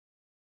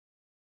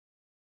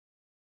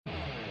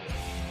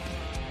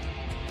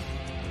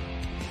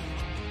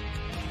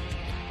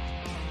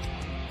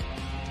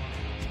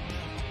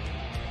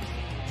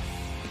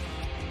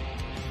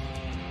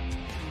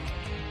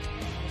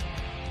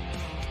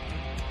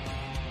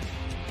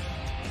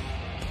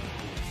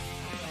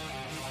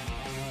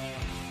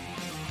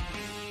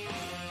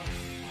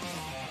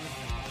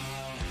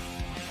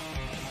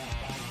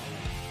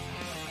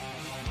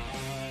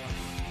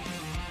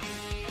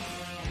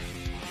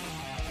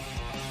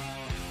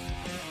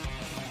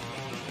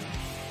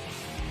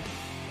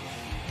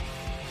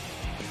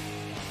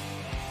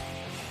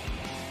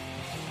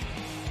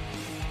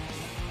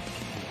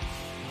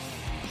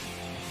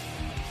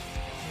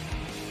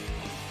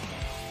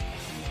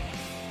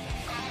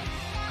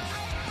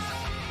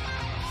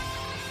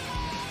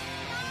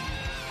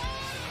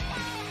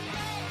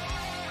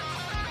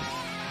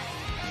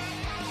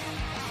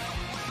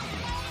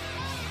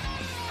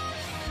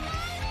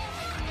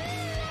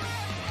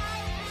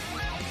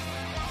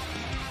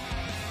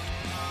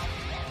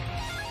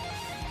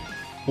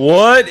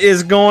What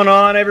is going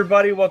on,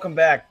 everybody? Welcome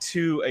back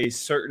to A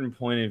Certain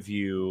Point of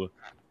View.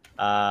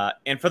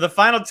 And for the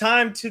final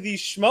time to the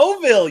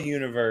Schmoeville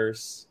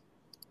universe.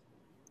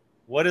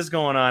 What is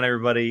going on,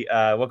 everybody?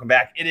 Welcome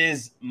back. It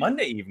is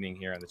Monday evening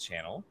here on the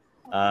channel.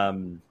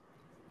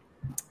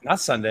 Not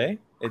Sunday.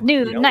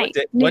 Night.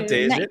 What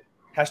day is it?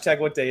 Hashtag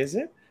what day is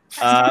it?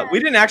 We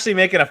didn't actually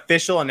make an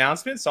official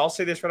announcement, so I'll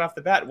say this right off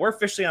the bat. We're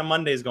officially on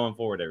Mondays going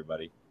forward,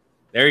 everybody.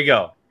 There you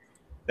go.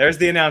 There's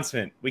the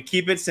announcement. We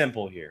keep it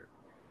simple here.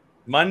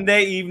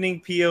 Monday evening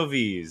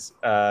POVs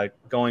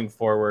going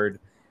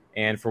forward.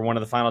 And for one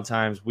of the final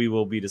times, we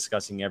will be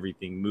discussing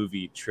everything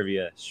movie,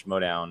 trivia,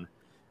 Schmoedown,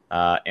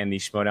 and the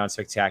Schmoedown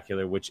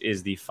Spectacular, which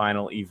is the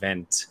final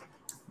event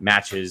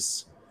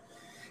matches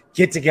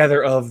get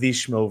together of the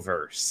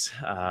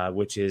Schmoverse,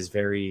 which is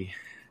very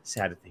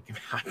sad to think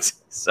about.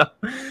 So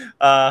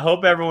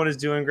hope everyone is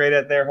doing great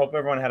out there. Hope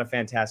everyone had a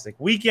fantastic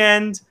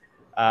weekend.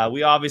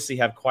 We obviously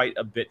have quite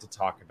a bit to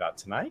talk about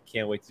tonight.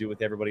 Can't wait to do it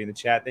with everybody in the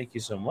chat. Thank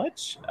you so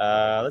much.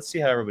 Let's see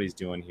how everybody's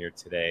doing here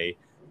today.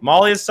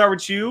 Molly, let's start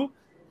with you.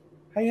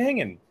 How you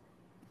hanging?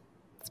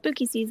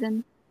 Spooky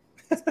season.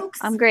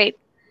 I'm great.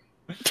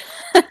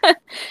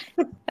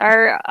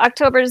 Our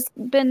October's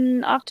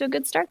been off to a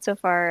good start so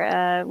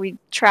far. We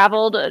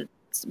traveled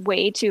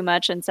way too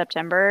much in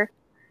September,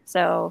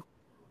 so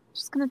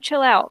just gonna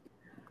chill out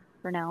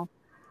for now.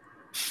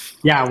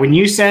 Yeah, when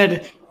you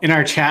said in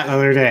our chat the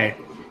other day,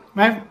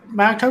 my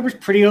October's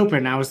pretty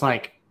open, I was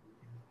like,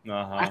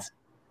 Well,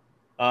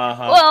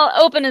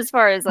 open as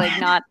far as like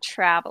not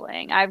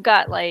traveling. I've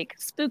got like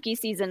spooky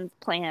season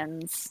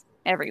plans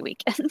every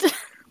weekend.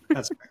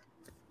 That's fair.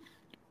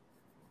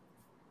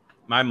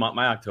 My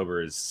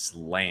October is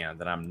slammed,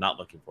 and I'm not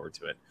looking forward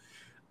to it.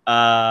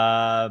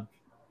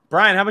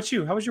 Brian, how about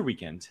you? How was your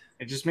weekend?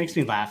 It just makes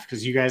me laugh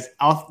because you guys,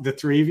 all the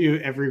three of you,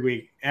 every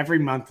week, every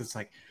month, it's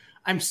like,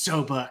 I'm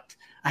so booked.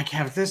 I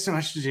have this so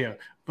much to do.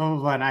 Blah,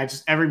 blah, blah.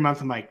 And every month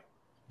I'm like,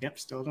 yep,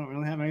 still don't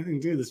really have anything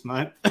to do this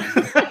month.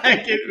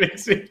 It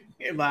makes me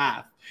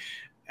laugh.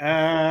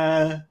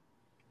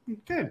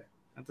 Good.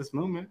 At this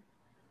moment,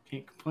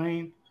 can't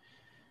complain.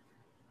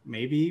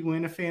 Maybe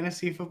win a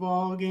fantasy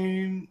football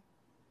game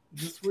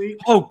this week.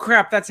 Oh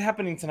crap, that's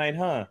happening tonight,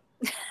 huh?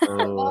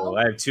 Oh,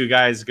 I have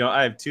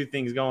two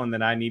things going that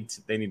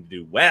they need to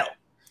do well.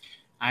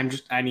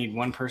 I need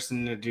one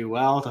person to do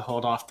well to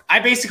hold off. I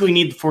basically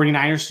need the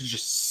 49ers to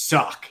just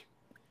suck.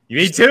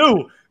 Me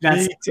too.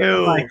 Me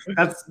too. Like,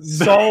 that's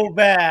so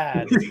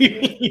bad.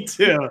 Me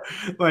too.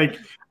 Like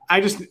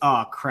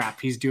oh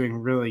crap, he's doing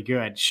really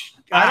good.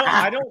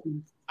 I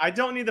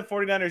don't need the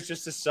 49ers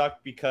just to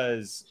suck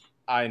because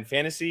in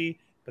fantasy,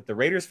 but the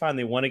Raiders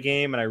finally won a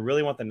game, and I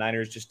really want the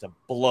Niners just to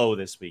blow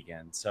this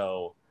weekend.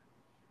 So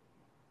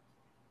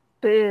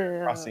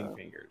boo. Crossing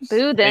fingers.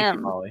 Boo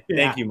them.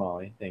 Thank you,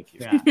 Molly. Thank you.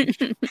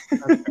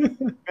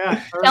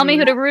 Yeah. Tell me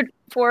who to root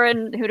for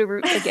and who to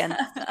root against.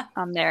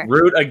 I'm there.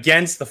 Root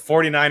against the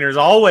 49ers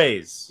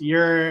always.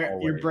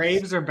 Your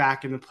Braves are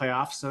back in the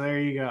playoffs, so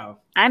there you go.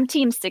 I'm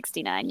Team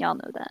 69. Y'all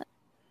know that.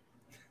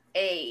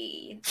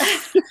 Hey.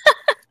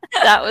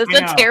 That was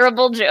a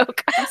terrible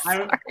joke. I'm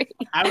sorry.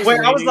 I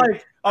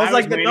was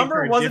like, the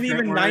number wasn't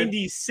even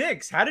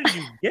 96. How did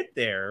you get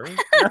there?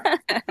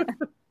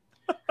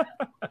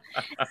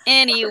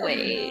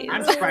 Anyways,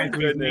 I'm surprised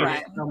we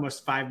made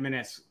almost 5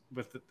 minutes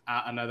with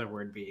another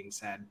word being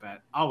said,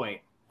 but I'll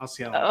wait. I'll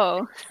see how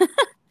long.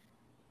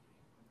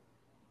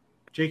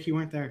 Jake, you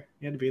weren't there.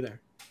 You had to be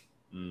there.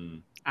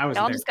 I was.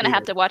 I'm just gonna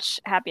have to watch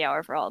Happy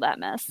Hour for all that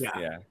mess.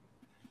 Yeah.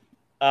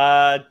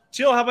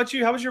 Jill, how about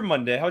you? How was your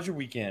Monday? How was your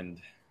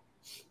weekend?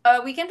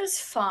 Weekend was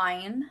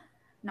fine.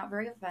 Not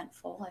very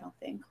eventful, I don't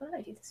think. What did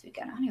I do this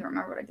weekend? I don't even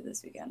remember what I did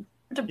this weekend.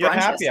 I went to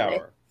brunch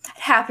yesterday.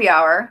 Happy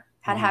hour.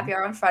 Had happy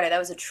hour on Friday. That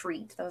was a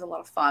treat. That was a lot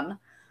of fun.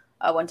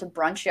 I went to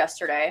brunch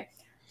yesterday.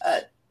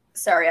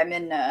 Sorry, I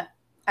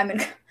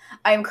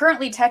am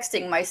currently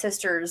texting my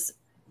sister's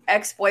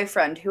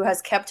ex-boyfriend who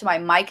has kept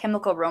My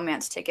Chemical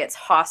Romance tickets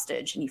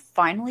hostage, and he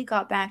finally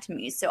got back to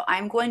me. So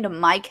I'm going to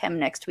My Chem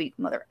next week,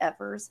 mother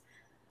effers.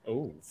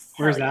 Oh,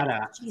 where's that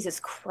at? Jesus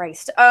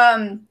Christ.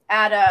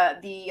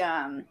 At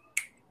the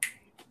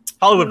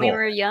Hollywood when Bowl. we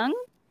were young.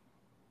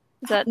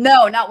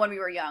 No, not when we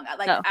were young.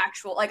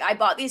 I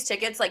bought these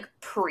tickets like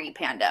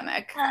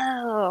pre-pandemic.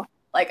 Oh.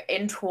 Like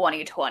in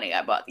 2020,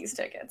 I bought these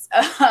tickets.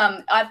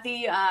 At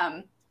the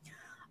oh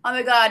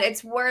my god,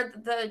 it's where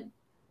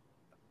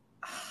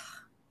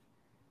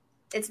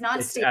it's not.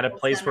 It's at a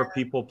place Center. Where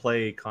people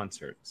play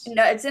concerts.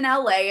 No, it's in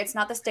LA. It's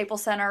not the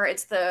Staples Center.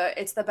 It's the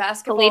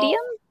basketball. Palladium?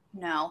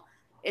 No,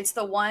 it's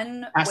the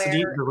one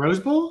the Rose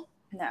Bowl.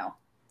 No.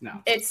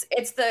 It's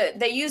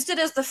they used it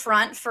as the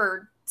front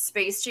for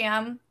Space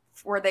Jam,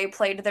 where they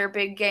played their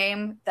big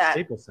game. That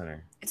Staples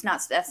Center. It's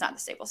not. That's not the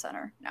Staples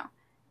Center. No,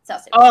 it's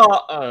not Staples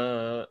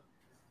Center.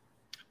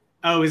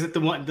 Oh, is it the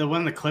one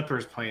the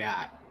Clippers play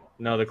at?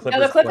 No, the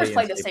Clippers.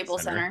 Play the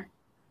Staples Center.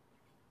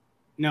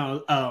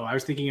 No, I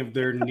was thinking of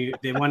their new.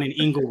 They won in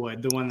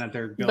Inglewood, the one that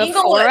they're building. The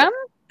Forum.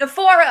 The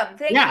Forum.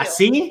 Thank you. Yeah,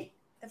 see.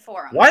 The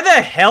forum. Why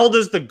the hell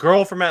does the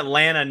girl from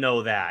Atlanta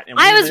know that? And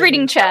I was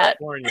reading chat.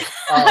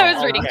 I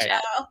was reading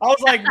chat. I was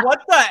like,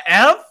 what the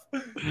F?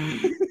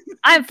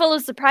 I'm full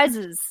of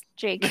surprises,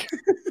 Jake.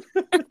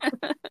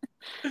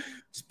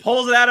 Just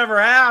pulls it out of her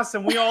ass,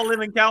 and we all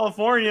live in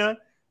California.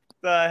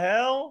 The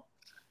hell?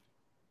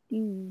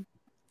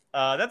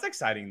 That's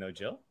exciting, though,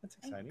 Jill. That's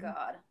exciting. Thank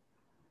God.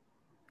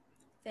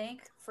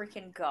 Thank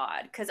freaking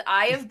God. Because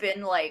I have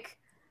been like,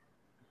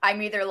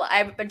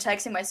 I've been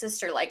texting my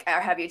sister, like,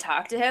 have you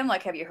talked to him?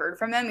 Like, have you heard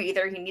from him?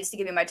 Either he needs to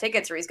give me my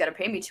tickets or he's got to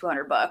pay me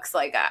 $200.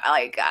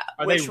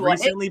 Are they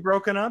recently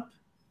broken up?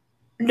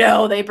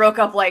 No, they broke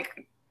up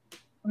like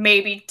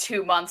maybe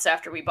 2 months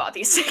after we bought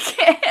these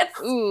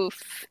tickets.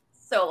 Oof.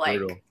 So like,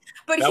 brutal.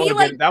 But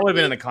that would have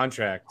been in the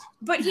contract.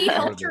 But he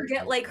helped her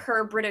get like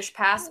her British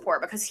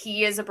passport because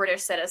he is a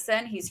British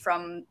citizen. He's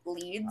from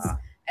Leeds,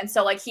 and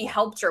so like he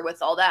helped her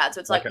with all that.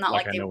 So it's like not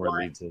like they weren't.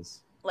 Leeds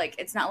is. Like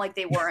it's not like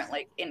they weren't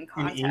like in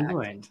contact. In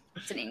England.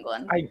 It's in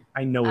England.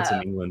 I know it's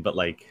in England, but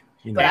like.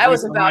 But I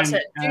was about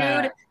to,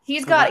 dude.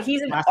 He's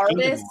an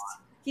artist.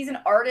 He's an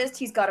artist.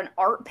 He's got an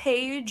art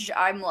page.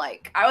 I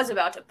was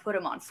about to put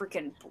him on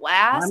freaking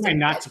blast. I'm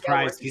not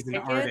surprised he's an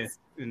artist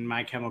and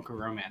My Chemical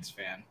Romance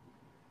fan.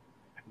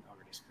 I'm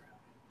already screwed.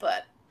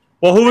 But.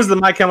 Well, who was the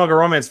My Chemical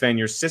Romance fan?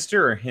 Your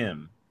sister or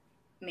him?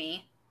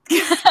 Me.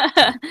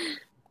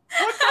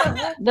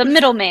 The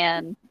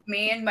middleman.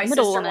 Me and my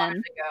sister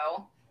wanted to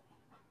go.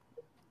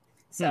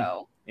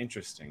 So.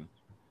 Interesting.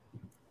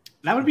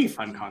 That would be a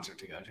fun concert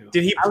to go to.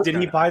 Did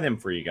he buy them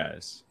for you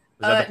guys?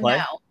 Was that the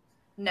play?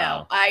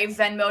 No. I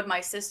Venmo'd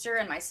my sister,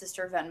 and my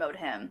sister Venmo'd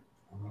him.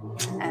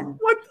 And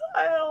what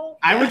the hell?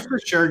 I would for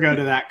sure go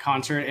to that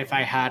concert if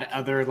I had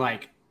other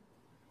like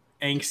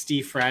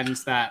angsty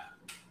friends that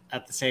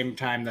at the same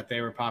time that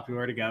they were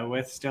popular to go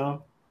with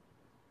still.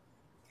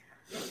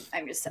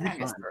 I'm just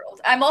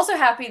thrilled. I'm also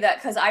happy that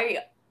because I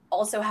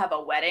also have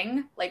a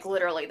wedding, like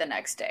literally the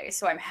next day.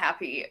 So I'm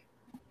happy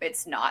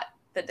it's not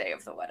the day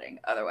of the wedding.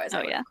 Otherwise,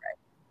 I would cry.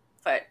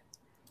 But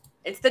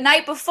it's the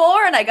night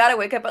before, and I gotta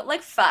wake up at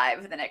like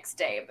 5 the next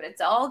day. But it's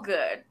all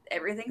good.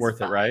 Everything's worth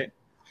fine. It, right?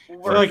 I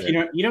feel like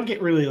you don't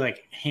get really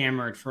like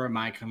hammered for a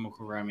My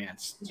Chemical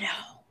Romance. No.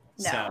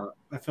 So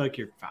I feel like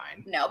you're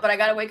fine. No, but I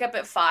gotta wake up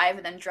at 5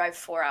 and then drive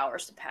 4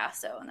 hours to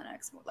Paso in the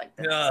next morning.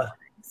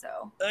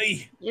 So.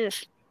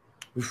 Yes.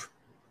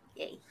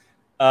 Yay.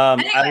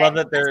 Anyway, I love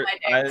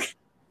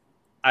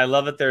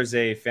that there's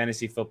a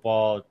fantasy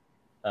football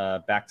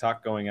back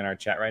talk going in our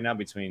chat right now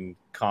between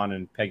Con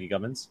and Peggy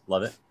Gubbins.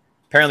 Love it.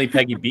 Apparently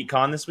Peggy beat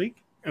Con this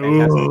week.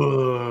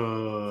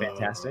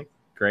 Fantastic.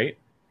 Great.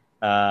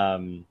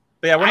 But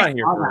yeah, we're not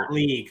here for that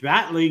league.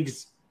 That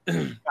league's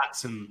got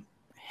some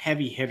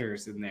heavy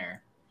hitters in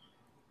there.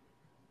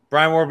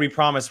 Brian Ward, we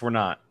promise we're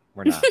not.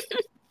 We're not.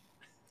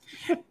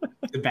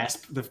 The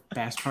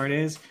best part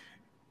is,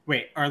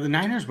 wait, are the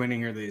Niners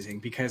winning or losing?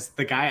 Because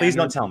the guy. Please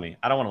don't tell me.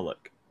 I don't want to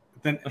look.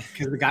 Then,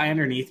 because the guy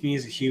underneath me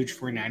is a huge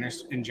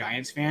 49ers and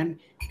Giants fan,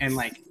 and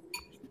like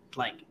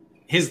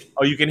his.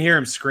 Oh, you can hear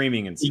him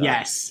screaming and stuff.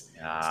 Yes.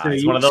 So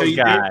he's one of those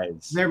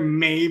guys. There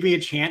may be a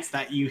chance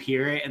that you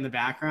hear it in the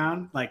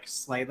background, like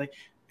slightly.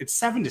 It's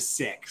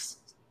 7-6,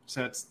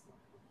 so it's.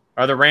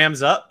 Are the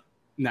Rams up?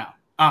 No.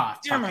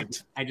 Damn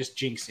it! I just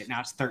jinxed it.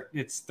 Now it's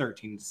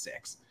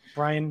 13-6.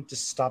 Brian,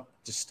 just stop.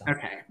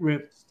 Okay,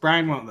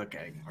 Brian won't look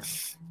anymore.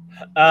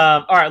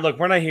 All right, look,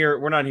 we're not here.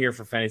 We're not here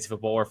for fantasy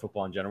football or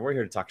football in general. We're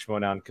here to talk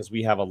Schmoedown because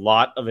we have a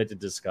lot of it to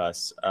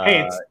discuss.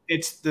 Hey,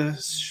 it's the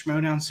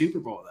Schmoedown Super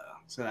Bowl, though.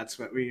 So that's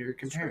what we are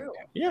comparing to.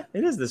 Yeah,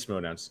 it is the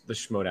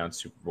Schmoedown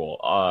Super Bowl.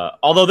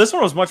 Although this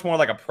one was much more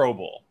like a Pro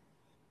Bowl.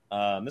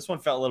 This one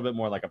felt a little bit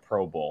more like a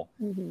Pro Bowl.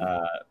 Mm-hmm.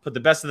 Put the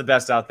best of the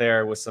best out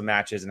there with some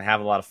matches and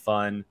have a lot of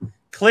fun.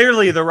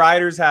 Clearly, the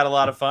Riders had a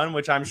lot of fun,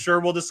 which I'm sure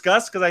we'll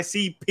discuss because I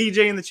see PJ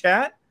in the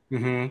chat.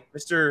 Mm-hmm.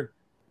 Mr.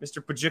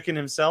 Pajukin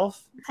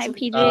himself. Hi,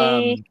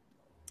 PJ.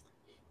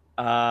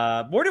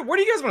 Where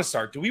do you guys want to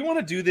start? Do we want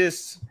to do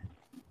this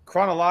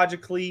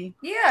chronologically?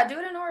 Yeah, do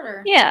it in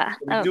order. Yeah.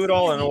 Do it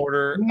all in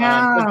order.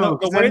 No,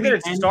 the way that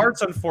it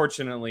starts,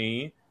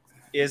 unfortunately,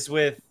 is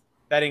with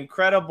that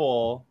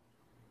incredible,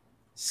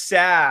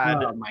 sad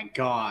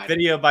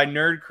video by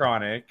Nerd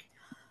Chronic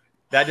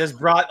that just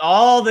brought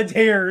all the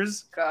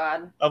tears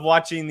of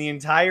watching the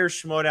entire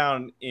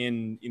Schmoedown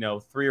in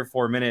 3 or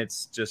 4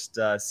 minutes, just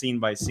scene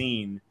by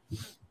scene.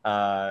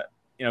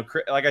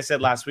 Like I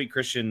said last week,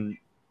 Christian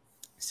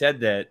said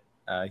that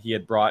he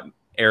had brought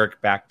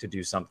Eric back to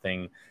do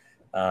something.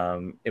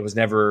 It was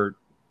never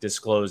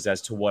disclosed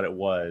as to what it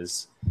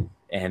was,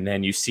 and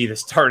then you see the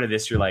start of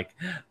this, you're like,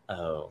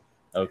 oh,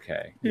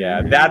 okay,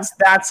 yeah,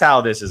 that's how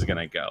this is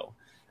gonna go.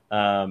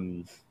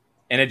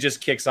 And it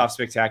just kicks off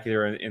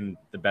spectacular in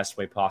the best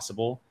way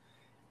possible.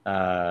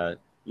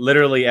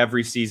 Literally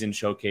every season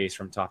showcase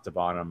from top to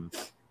bottom,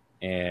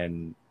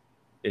 and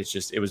it's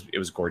just it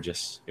was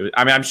gorgeous.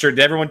 I'm sure,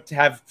 did everyone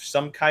have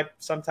some type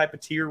of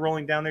tear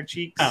rolling down their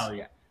cheeks? Oh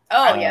yeah.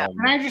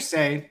 Can I just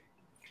say,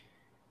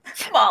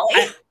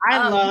 Molly,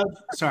 I love.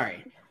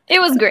 Sorry, it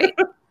was great.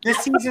 This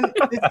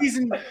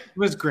season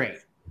was great.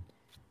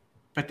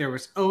 but there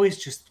was always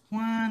just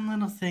one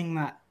little thing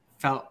that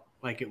felt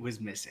like it was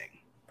missing.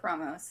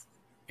 Promos.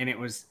 And it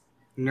was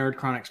Nerd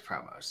Chronic's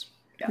promos.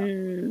 Yeah.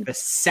 The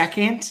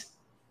second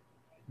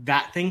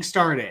that thing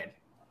started,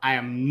 I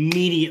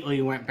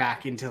immediately went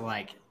back into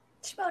like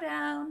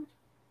Schmoedown.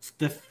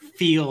 The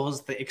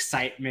feels, the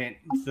excitement,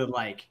 the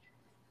like,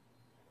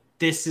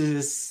 this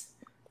is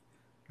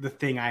the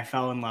thing I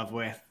fell in love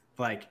with.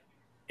 Like,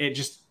 it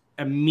just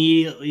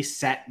immediately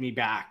set me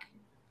back,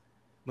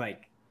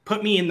 like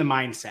put me in the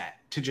mindset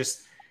to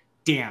just,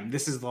 damn,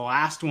 this is the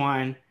last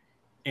one.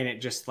 And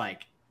it just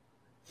like,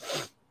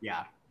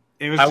 yeah,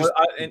 it was.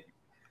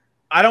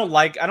 I don't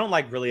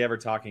like really ever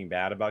talking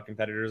bad about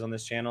competitors on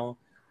this channel,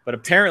 but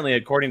apparently,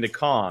 according to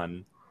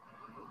Khan,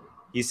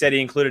 he said he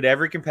included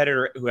every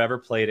competitor who ever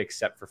played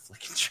except for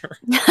Flickinger.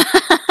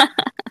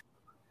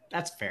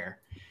 That's fair.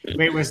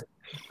 Wait,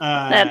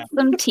 that's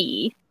some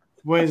tea.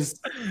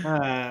 Was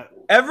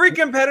every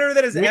competitor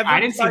that has ever I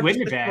didn't see touched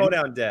Whitney the Ben.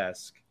 Schmoedown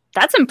desk.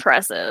 That's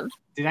impressive.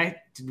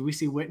 Did we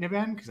see Whitney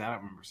Ben? Because I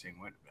don't remember seeing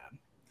Whitney Ben.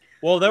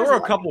 Well, there were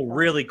a couple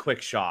really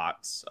quick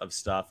shots of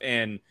stuff,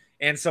 and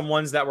some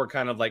ones that were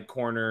kind of like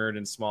cornered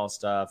and small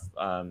stuff.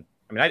 I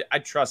mean, I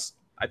trust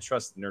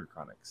Nerd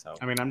Chronic. So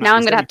I mean, I'm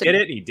gonna have to did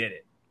it. He did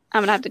it.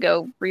 I'm gonna have to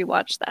go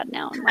rewatch that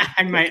now.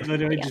 I might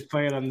literally just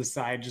play it on the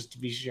side just to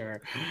be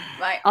sure.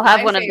 I'll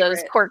have one of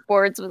those cork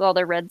boards with all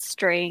the red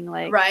string,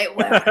 like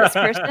well, this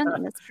person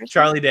and this person.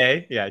 Charlie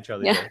Day,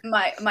 Charlie Day.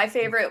 My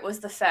favorite was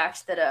the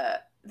fact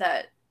that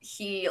that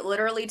he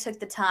literally took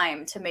the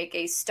time to make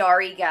a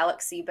starry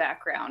galaxy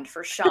background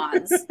for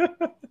Sean's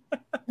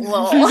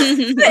little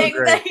thing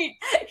that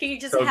he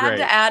just had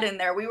to add in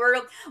there. We were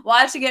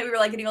watching it, we were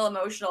like getting a little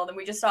emotional, and then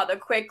we just saw the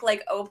quick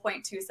like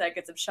 0.2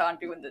 seconds of Sean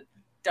doing the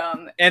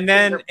dumb, and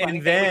then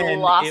we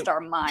lost our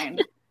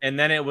mind. And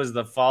then it was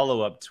the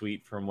follow-up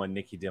tweet from when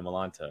Nikki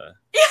DeMolanta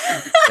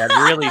that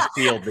really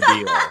sealed the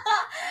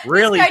deal.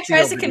 Really, this guy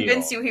tries to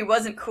convince you he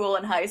wasn't cool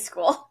in high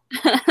school.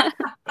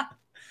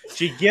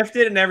 She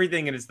gifted and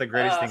everything, and it's the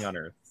greatest thing on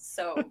earth.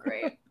 So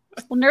great.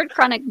 Well, Nerd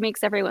Chronic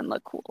makes everyone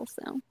look cool,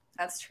 so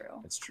that's true.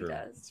 It's true.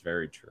 It's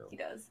very true. He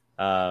does.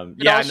 All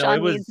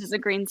Sean needs is a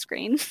green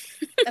screen.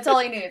 That's all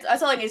he needs.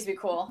 That's all he needs to be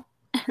cool.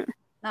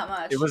 Not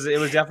much. It was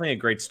definitely a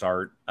great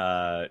start.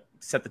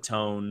 Set the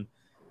tone,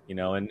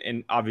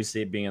 and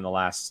obviously it being in the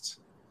last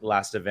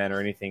event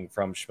or anything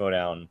from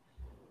Schmoedown.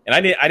 And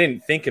I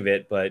didn't think of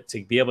it, but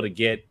to be able to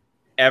get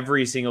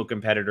every single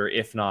competitor,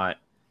 if not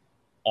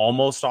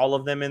almost all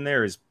of them in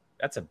there,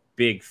 that's a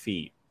big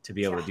feat to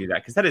be able to do that,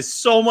 because that is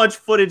so much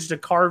footage to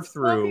carve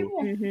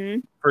through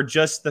for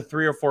just the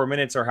 3 or 4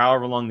 minutes or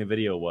however long the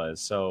video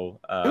was. So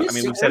it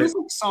was like a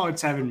solid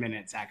 7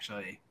 minutes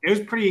actually. It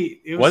was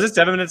pretty. Was it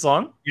 7 minutes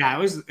long? Yeah,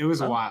 it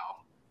was a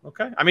while.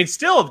 Okay, I mean,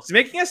 still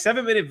making a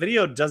 7-minute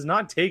video does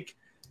not take.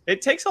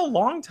 It takes a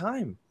long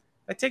time.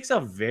 It takes a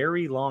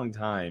very long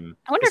time.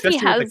 I wonder if he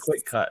has the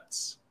quick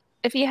cuts.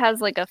 If he has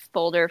like a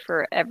folder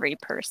for every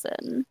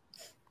person.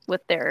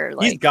 With their,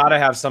 like, he's got to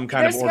have some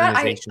kind of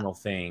organizational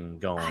thing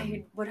going.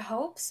 I would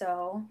hope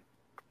so.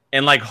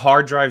 And like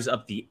hard drives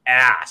up the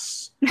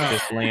ass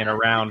just laying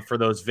around for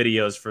those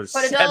videos for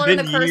 7 years. Put $1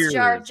 in the curse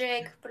jar,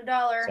 Jake. Put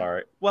 $1.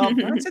 Sorry. Well,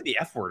 I said the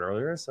F word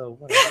earlier, so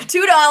whatever.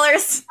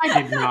 $2.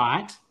 I did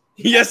not.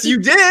 Yes, you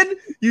did.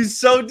 You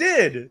so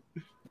did.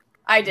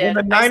 I did.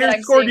 When the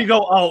Niners scored, you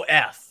go, oh,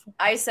 F.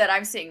 I said,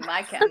 I'm seeing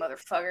my cat,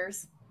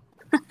 motherfuckers.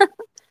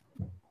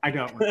 I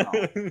don't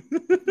recall.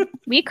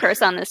 We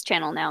curse on this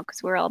channel now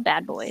because we're all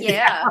bad boys.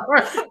 Yeah.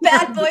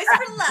 Bad boys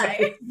for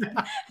life.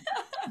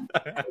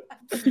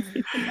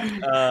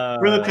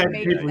 We're the type of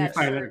people you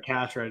find at a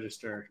cash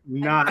register.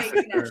 Not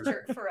making that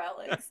shirt for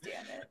Alex,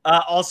 damn it.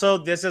 Also,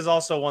 this is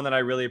also one that I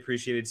really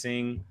appreciated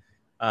seeing.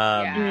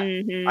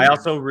 I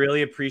also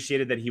really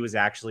appreciated that he was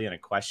actually in a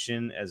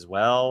question as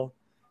well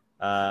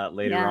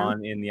later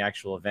on in the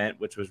actual event,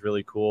 which was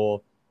really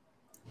cool.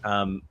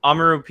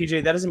 Amaru,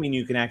 PJ, that doesn't mean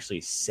you can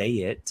actually say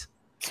it.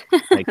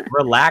 Like,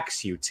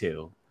 relax, you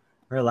two.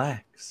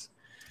 Relax.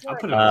 I'll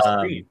put it on the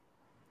screen.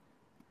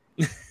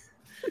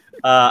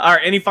 All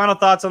right, any final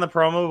thoughts on the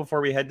promo before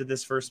we head to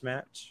this first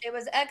match? It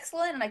was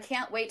excellent, and I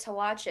can't wait to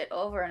watch it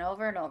over and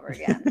over and over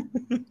again.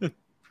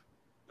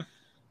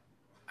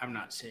 I'm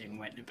not saying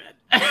wet in bed.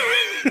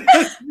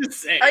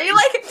 Are you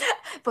like,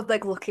 but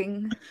like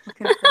looking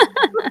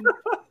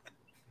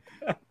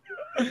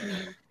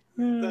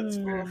That's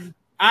fair.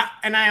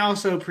 And I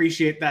also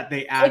appreciate that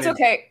they added. It's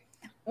okay.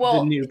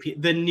 Well,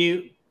 the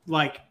new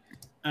like.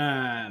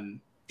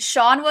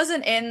 Sean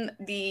wasn't in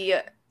the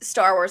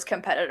Star Wars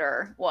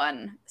competitor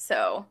one,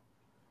 so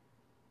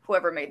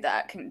whoever made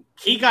that can.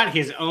 He got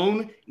his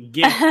own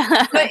gift.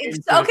 But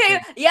it's okay,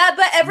 yeah,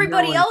 but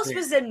everybody else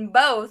was in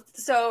both.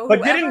 So,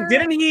 but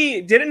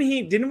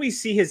didn't we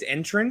see his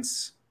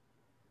entrance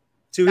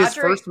to his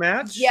first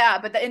match? Yeah,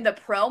 but in the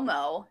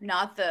promo,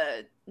 not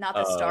the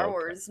Star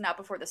Wars, not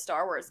before the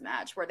Star Wars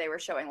match, where they were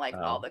showing like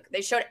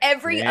they showed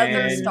every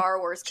other Star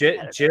Wars.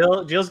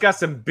 Jill's got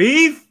some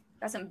beef.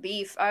 Got some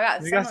beef.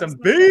 Got some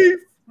beef.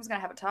 Who's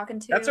gonna have a talking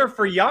to? That's her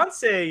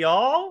fiance,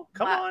 y'all.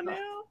 Come on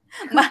now.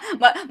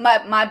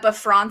 my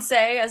befrance,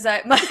 as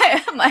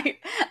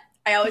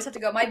I always have to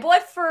go, my boy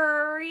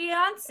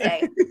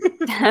fiance.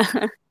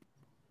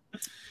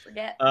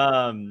 Forget.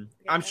 I'm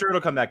sure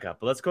it'll come back up,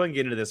 but let's go ahead and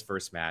get into this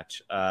first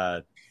match.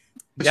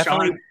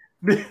 Definitely.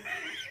 Sean,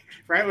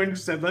 right when you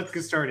said let's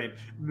get started,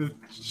 the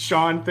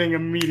Sean thing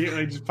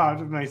immediately just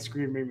popped up on my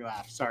screen, made me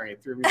laugh. Sorry,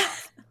 it threw me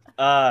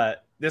off.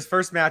 This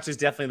first match is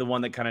definitely the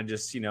one that kind of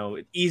just,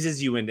 it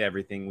eases you into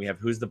everything. We have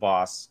Who's the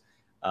Boss,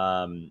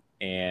 and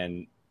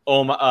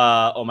oh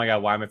my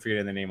God, why am I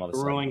forgetting the name all of a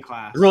sudden? The Ruling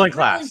Class. The Ruling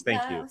Class.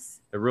 Thank you.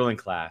 The Ruling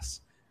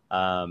Class.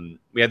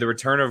 We had the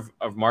return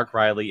of Mark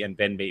Riley and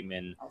Ben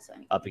Bateman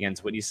up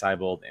against Whitney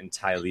Seibold and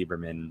Ty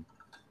Lieberman.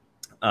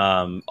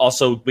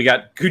 Also, we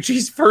got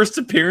Gucci's first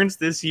appearance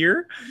this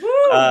year.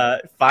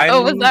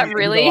 Finally, was that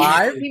really?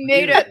 He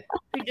made it.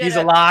 He's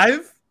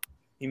alive.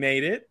 He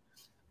made it.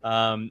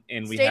 And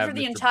we stayed have for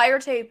the entire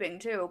taping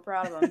too.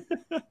 Proud of him.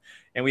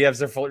 And we have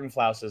Sir Fulton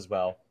Flaus as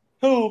well,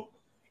 who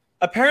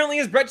apparently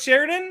is Brett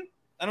Sheridan.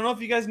 I don't know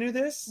if you guys knew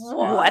this.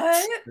 What?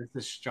 This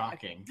is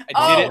shocking.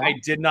 I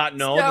did not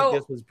know that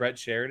this was Brett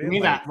Sheridan.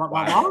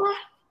 Wow.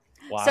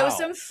 So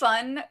some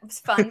fun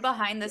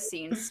behind the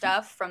scenes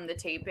stuff from the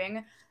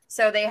taping.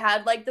 So they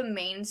had like the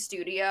main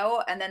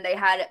studio, and then they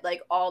had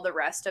like all the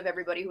rest of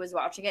everybody who was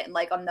watching it in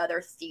like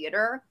another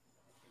theater,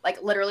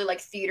 like literally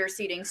like theater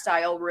seating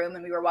style room,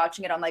 and we were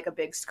watching it on like a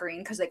big screen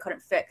because they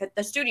couldn't fit.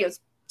 The studio's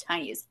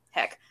tiny as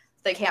heck.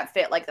 They can't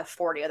fit like the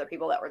 40 other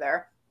people that were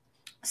there.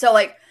 So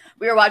like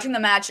we were watching the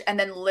match, and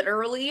then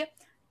literally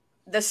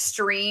the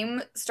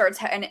stream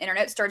and the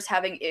internet starts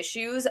having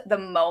issues the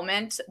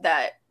moment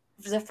that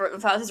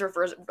Faust is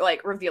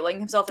revealing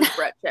himself as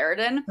Brett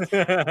Sheridan.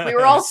 We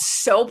were all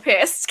so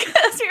pissed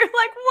because we were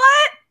like,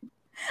 what?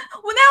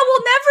 Well, now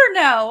we'll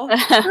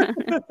never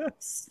know.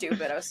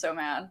 Stupid. I was so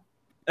mad.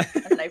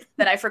 And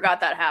then I forgot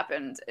that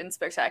happened in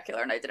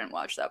Spectacular, and I didn't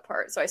watch that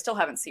part, so I still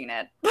haven't seen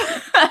it.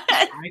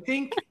 I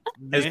think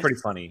it was pretty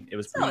funny. It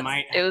was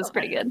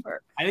pretty good.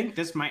 I think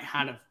this might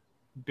have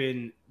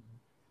been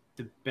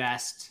the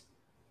best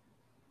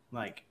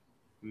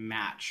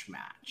match.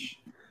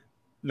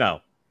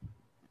 No.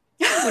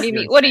 What do you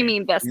mean? What do you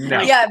mean best?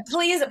 No. Yeah,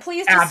 please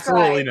describe.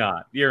 Absolutely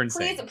not. You're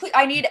insane. Please,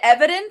 I need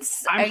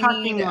evidence. I'm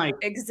talking need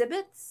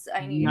exhibits.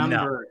 I need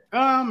number.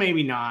 Oh,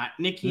 maybe not.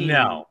 Nikki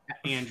and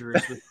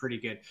Andrews was pretty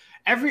good.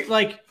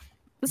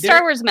 The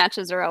Star Wars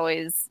matches are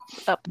always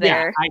up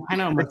there. Yeah, I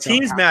know. The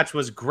teams match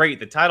was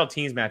great. The title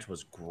teams match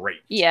was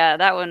great. Yeah,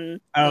 that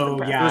one.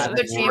 Oh yeah,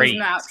 the teams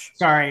match.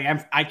 Sorry,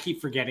 I keep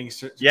forgetting.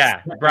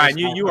 Yeah, Brian,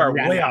 you are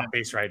way off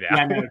base right now.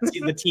 Yeah, no,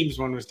 the teams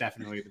one was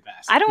definitely the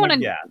best. I don't want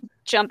to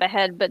jump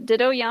ahead, but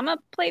did Oyama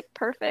play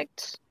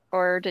perfect,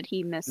 or did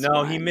he miss?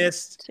 No, he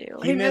missed two.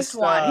 He missed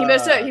one. He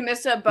missed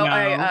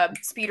a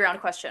speed round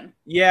question.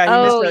 Yeah, he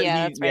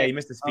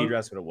missed the speed round.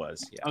 That's what it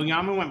was. Yeah.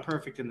 Oyama went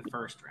perfect in the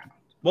first round.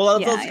 Well,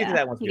 let's get to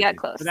that one. He got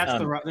close.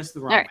 But this is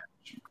the wrong match.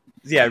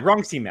 Yeah,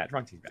 wrong team match.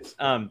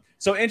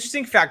 So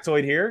interesting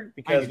factoid here,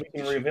 because we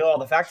can reveal all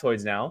the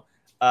factoids now.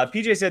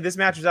 PJ said this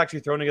match was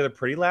actually thrown together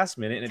pretty last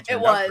minute, and it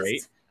turned out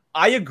great.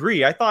 I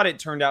agree. I thought it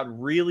turned out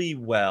really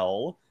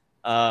well,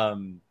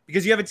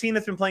 because you have a team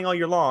that's been playing all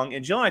year long.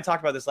 And Jill and I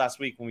talked about this last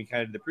week when we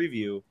kind of did the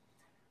preview.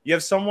 You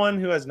have someone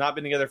who has not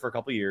been together for a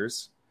couple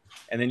years,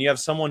 and then you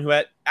have someone who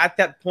at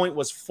that point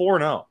was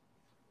 4-0.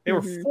 They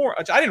were 4.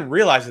 I didn't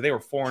realize that they were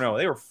 4-0.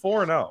 They were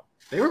 4-0.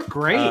 They were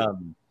great.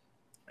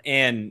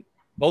 And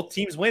both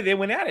teams win. They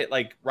went at it.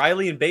 Like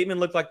Riley and Bateman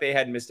looked like they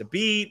hadn't missed a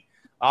beat.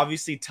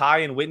 Obviously, Ty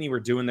and Whitney were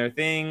doing their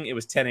thing. It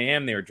was 10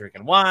 a.m. They were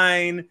drinking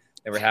wine.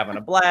 They were having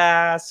a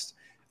blast.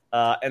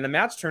 And the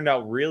match turned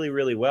out really,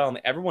 really well. And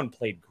everyone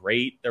played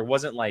great. There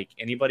wasn't like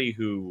anybody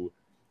who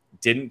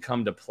didn't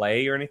come to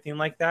play or anything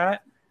like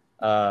that.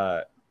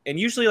 And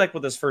usually like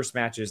with those first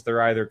matches,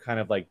 they're either kind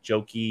of like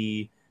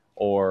jokey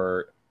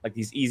or like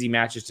these easy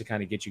matches to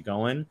kind of get you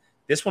going.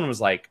 This one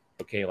was like,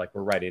 okay, like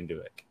we're right into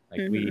it.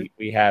 Like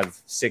we have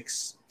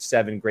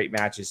 6-7 great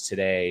matches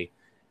today,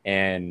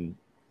 and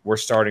we're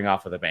starting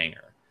off with a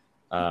banger.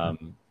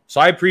 So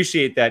I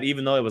appreciate that,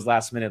 even though it was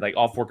last minute, like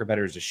all 4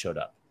 competitors just showed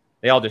up.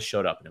 They all just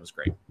showed up, and it was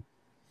great.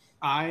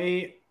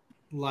 I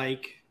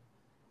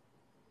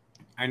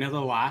know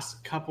the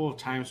last couple of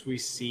times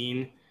we've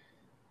seen,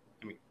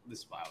 this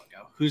is a while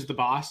ago, Who's the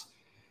Boss?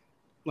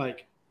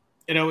 Like,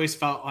 it always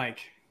felt like,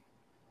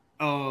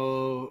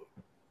 oh,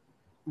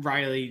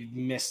 Riley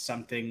missed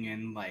something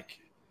and like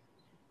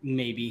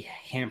maybe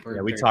hampered.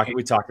 Yeah, we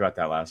talked about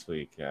that last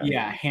week.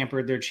 Yeah,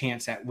 hampered their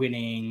chance at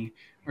winning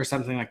or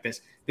something like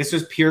this. This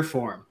was pure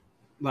form.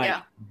 Like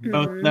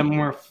both of them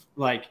were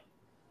like,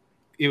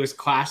 it was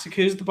classic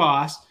Who's the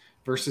Boss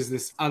versus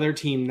this other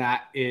team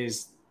that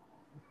is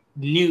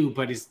new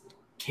but is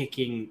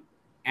kicking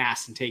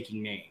ass and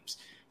taking names.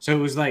 So it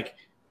was like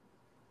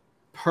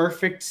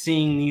perfect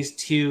seeing these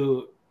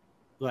two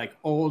like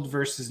old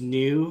versus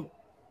new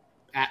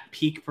at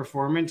peak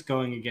performance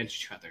going against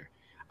each other.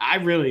 I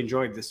really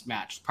enjoyed this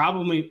match.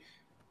 Probably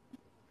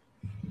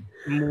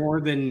more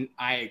than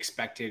I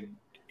expected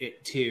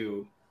it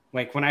to.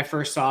 Like when I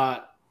first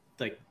saw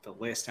like the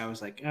list, I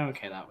was like, oh,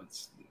 okay, that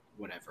one's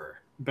whatever.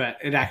 But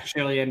it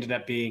actually ended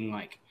up being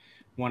like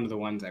one of the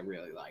ones I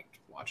really liked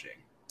watching.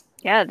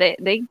 Yeah,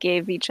 they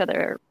gave each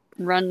other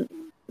a run.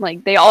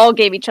 Like, they all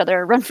gave each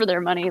other a run for their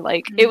money.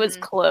 Like, it was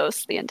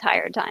close the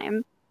entire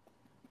time.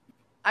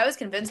 I was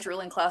convinced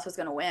Ruling Class was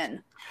going to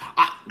win.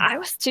 I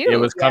was too. It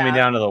was coming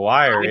down to the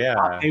wire, I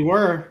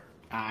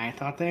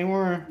thought they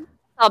were.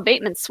 Oh,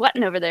 Bateman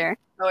sweating over there.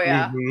 Oh,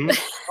 yeah.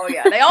 Oh,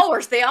 yeah. They all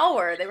were. They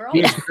were all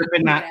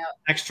gripping that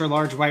extra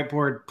large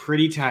whiteboard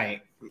pretty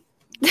tight.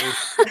 He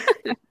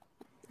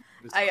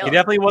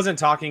definitely wasn't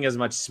talking as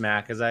much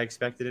smack as I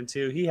expected him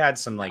to. He had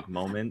some like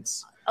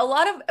moments. A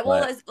lot of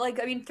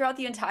throughout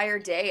the entire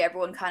day,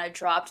 everyone kind of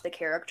dropped the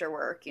character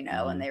work,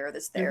 and they were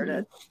just there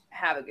to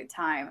have a good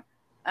time.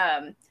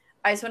 I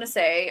just want to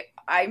say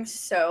I'm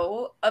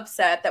so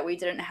upset that we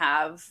didn't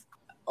have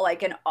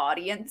like an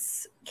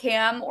audience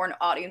cam or an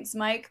audience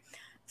mic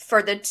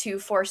for the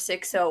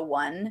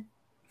 24601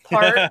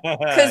 part,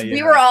 because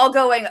we were all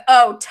going,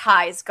 oh,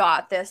 Ty's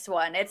got this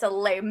one. It's a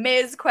Les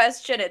Mis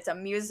question. It's a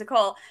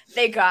musical.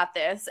 They got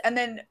this. And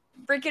then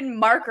freaking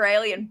Mark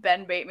Riley and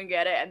Ben Bateman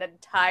get it, and then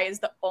Ty is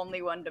the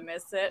only one to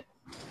miss it.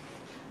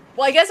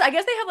 Well, I guess they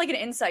have like an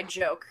inside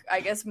joke. I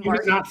guess Mark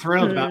was not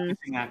thrilled about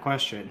missing that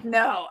question.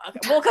 No, okay.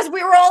 Well, because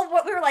we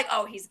were like,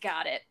 oh, he's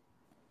got it.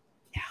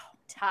 No,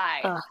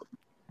 Ty.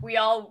 We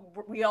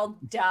all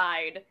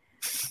died.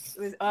 It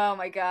was, oh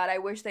my god, I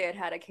wish they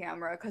had a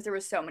camera, because there were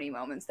so many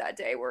moments that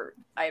day where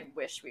I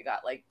wish we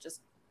got like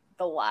just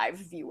the live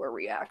viewer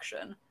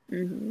reaction.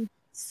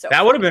 So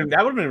that would have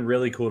been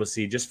really cool to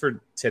see, just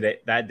for today,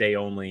 that day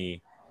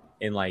only.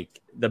 In like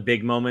the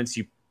big moments,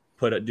 you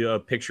do a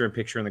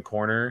picture-in-picture in the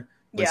corner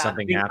when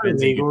something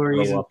happens, and you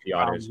blow up the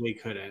audience. We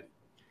couldn't,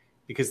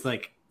 because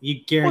like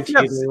you guarantee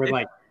they were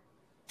like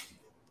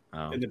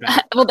in the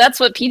back. Well,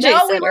 that's what PJ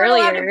said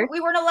earlier. We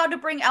weren't allowed to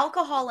bring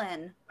alcohol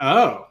in.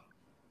 Oh.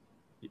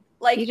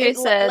 Like PJ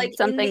said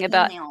something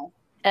about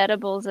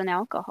edibles and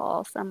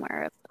alcohol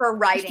somewhere for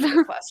writing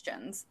the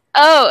questions.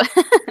 Oh,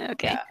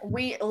 okay. Yeah,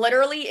 we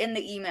literally, in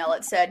the email,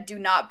 it said, "Do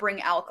not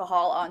bring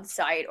alcohol on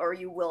site, or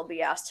you will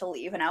be asked to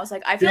leave." And I was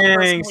like, I feel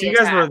personally so you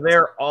guys were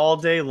there all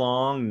day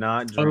long,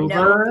 not drinking.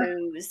 No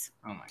booze.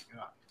 Oh my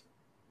god.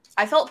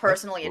 I felt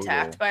personally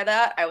attacked by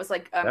that. I was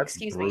like,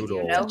 "Excuse me, do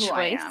you know who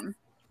I am?"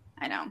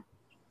 I know.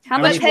 How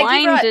much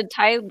wine did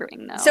Ty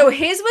bring, though? So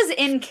his was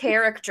in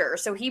character.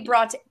 So he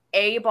brought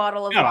a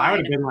bottle of wine. I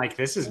would have been like,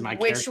 "This is my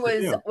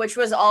character," which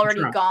was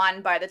already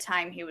gone by the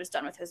time he was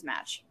done with his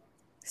match.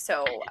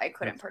 So I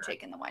couldn't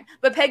partake in the wine.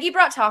 But Peggy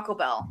brought Taco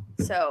Bell.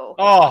 So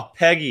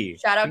Peggy!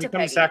 Shout out to Peggy.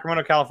 Come to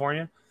Sacramento,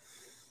 California.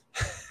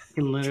 You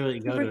can literally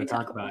go to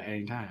Taco Bell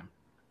anytime.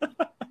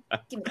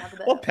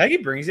 Well, Peggy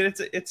brings it.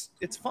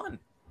 It's fun.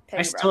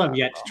 I still have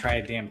yet to try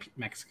a damn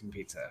Mexican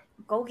pizza.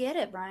 Go get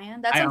it,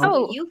 Brian. That sounds like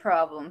a you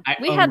problem.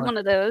 We had one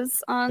of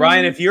those on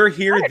Brian, if you're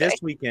here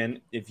this weekend,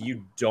 if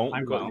you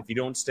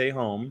don't stay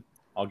home,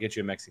 I'll get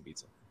you a Mexican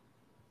pizza.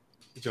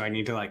 Do I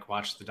need to like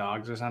watch the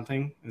dogs or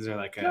something? Is there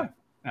like a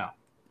no?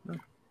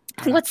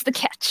 What's the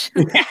catch?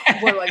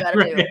 What do I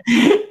gotta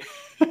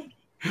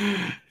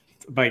do?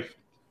 Like,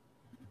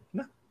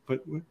 no.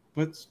 What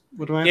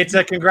do I? It's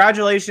a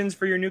congratulations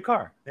for your new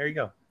car. There you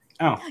go.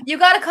 Oh, you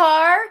got a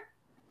car?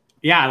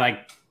 Yeah,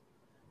 like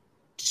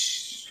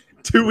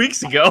 2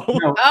 weeks ago.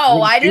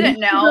 No, I didn't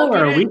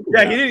know.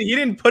 He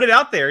didn't put it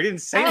out there. He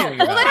didn't say anything.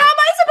 Well, then how am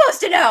I supposed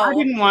to know? I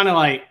didn't want to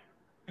like.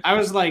 I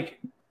was like,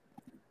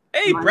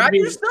 "Hey, brag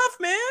your stuff,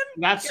 man."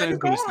 That's what I was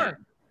gonna say.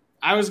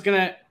 I was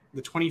gonna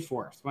the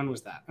 24th. When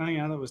was that? Oh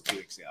yeah, that was 2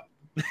 weeks ago.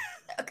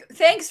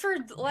 Thanks for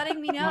letting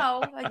me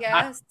know. I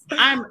guess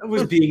I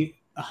was being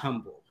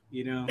humble.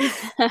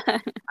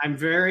 I'm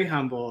very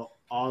humble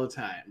all the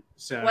time.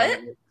 So what?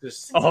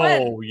 Just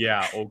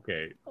yeah,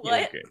 okay.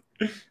 What? Okay.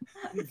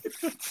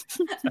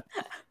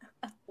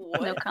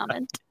 No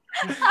comment.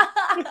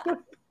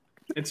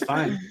 It's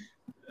fine.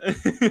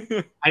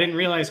 I didn't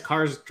realize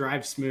cars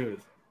drive smooth.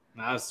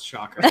 That was a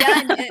shocker.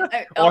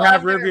 Yeah, or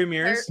have rear view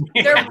mirrors.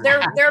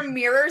 Their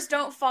mirrors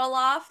don't fall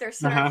off. Their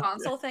center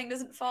console thing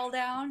doesn't fall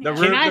down. The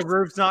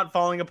roof's not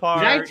falling apart.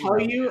 Did I tell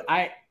you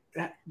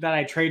that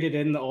I traded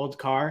in the old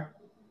car?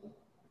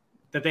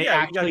 That they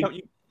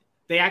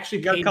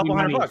actually got a couple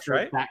 $100,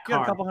 right? That car. You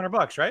got a couple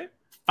 $100, right?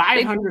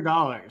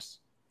 $500.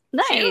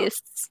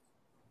 Nice.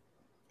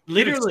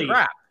 Literally,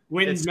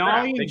 when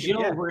Molly and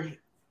Jill were,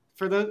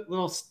 for the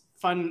little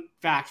fun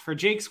fact, for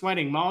Jake's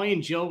wedding, Molly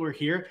and Jill were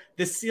here.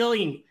 The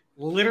ceiling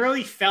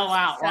literally fell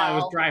out while I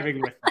was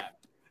driving with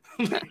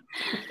them.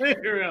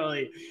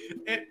 Literally.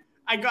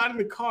 I got in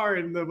the car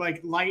and the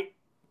like light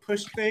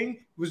push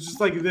thing was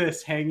just like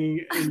this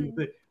hanging in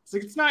the. It's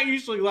like, it's not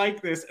usually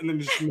like this, and then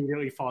just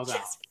immediately falls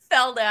out.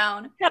 Fell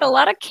down. Had a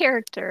lot of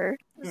character.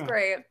 That's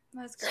great.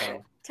 That's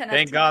great. So,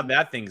 thank God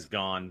that thing's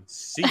gone.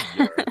 See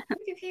ya.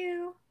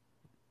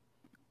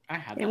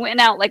 It went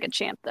out like a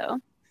champ, though.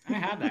 I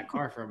had that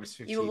car for almost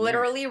 15 years. You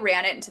literally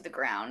ran it into the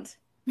ground.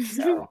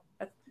 So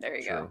there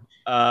you go.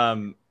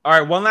 All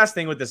right, one last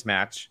thing with this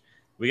match.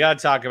 We got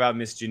to talk about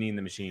Miss Janine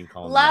the Machine.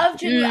 Love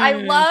Janine. I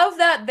love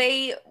that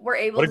they were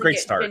able to get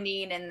start.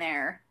 Janine in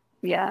there.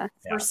 Yeah.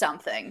 For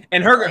something.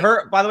 And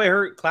her, by the way,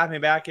 her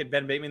clapping back at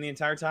Ben Bateman the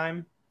entire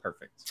time,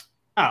 perfect.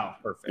 Oh,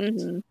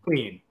 perfect.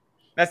 Queen.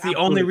 That's the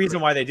only reason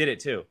why they did it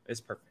too.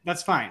 It's perfect.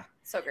 That's fine.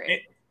 So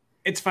great.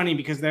 It's funny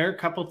because there are a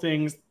couple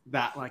things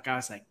that like I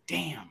was like,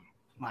 damn,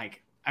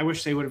 like I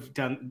wish they would have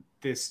done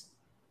this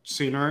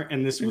sooner.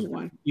 And this was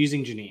one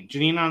using Janine.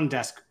 Janine on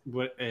desk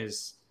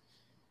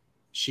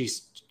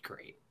she's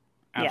great.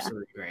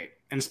 Absolutely great.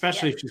 And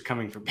especially if she's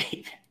coming for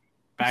Bateman.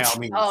 By all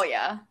means. Oh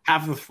yeah.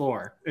 Half the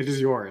floor. It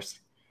is yours.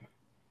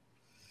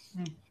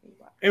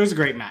 It was a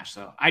great match,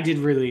 though. I did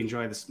really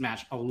enjoy this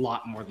match a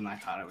lot more than I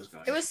thought I was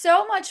going to. It was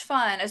so much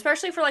fun,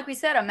 especially for, like we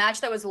said, a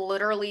match that was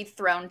literally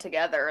thrown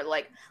together.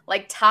 Like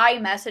Ty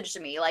messaged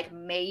me like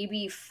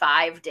maybe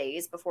 5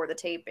 days before the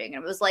taping,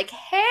 and it was like,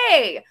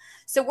 "Hey,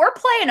 so we're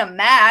playing a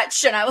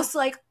match," and I was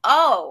like,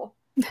 "Oh,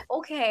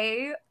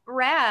 okay,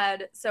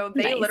 rad." So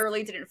they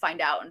literally didn't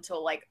find out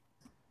until like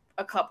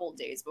a couple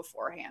days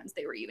beforehand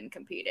they were even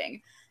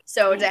competing.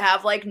 So to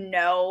have like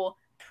no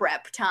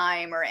prep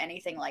time or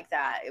anything like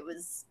that, it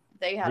was.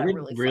 They had a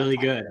really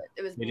good.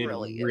 It was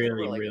really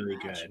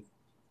good.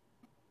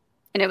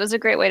 And it was a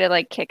great way to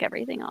like kick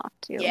everything off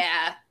too.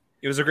 Yeah.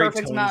 It was a great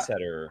tone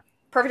setter.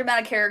 Perfect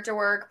amount of character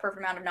work, perfect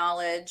amount of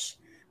knowledge.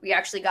 We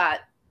actually got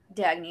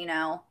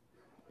Dagnino,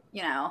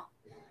 he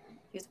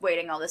was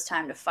waiting all this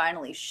time to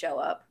finally show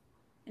up.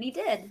 And he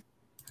did.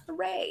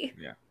 Hooray.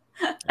 Yeah.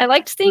 I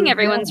liked seeing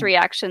everyone's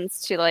reactions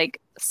to like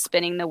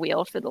spinning the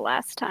wheel for the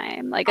last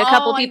time. Like a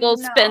couple people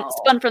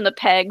spun from the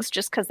pegs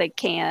just because they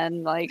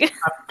can. Like a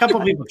couple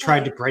people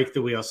tried to break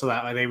the wheel so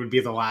that way they would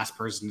be the last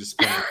person to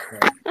spin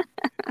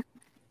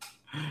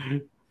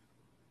it.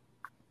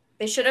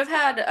 They should have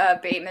had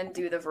Bateman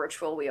do the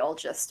virtual wheel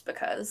just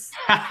because.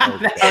 That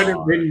would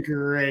have been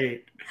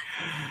great.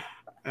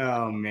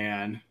 Oh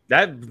man,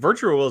 that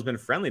virtual wheel has been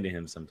friendly to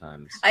him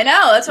sometimes. I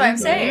know. That's what I'm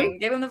saying.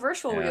 Give him the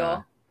virtual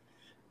wheel.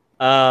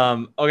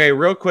 Okay,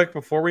 real quick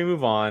before we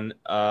move on, we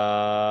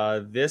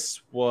got a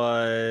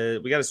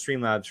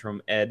Streamlabs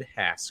from Ed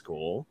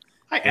Haskell.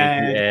 Hi,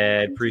 Thank you,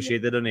 Ed.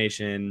 Appreciate the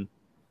donation.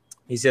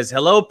 He says,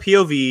 "Hello,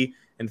 POV,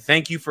 and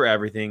thank you for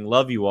everything.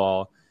 Love you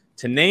all.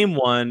 To name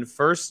one,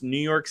 first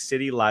New York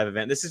City live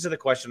event." This is to the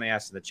question I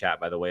asked in the chat,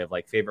 by the way, of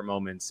like favorite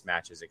moments,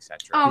 matches,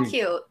 etc. Oh,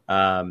 cute.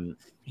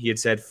 He had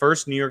said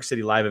first New York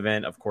City live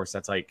event. Of course,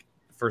 that's like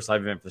first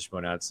live event for the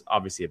Schmoedown. It's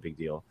obviously a big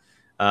deal.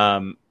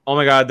 Oh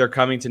my God, they're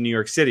coming to New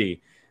York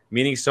City.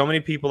 Meeting so many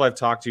people I've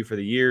talked to for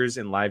the years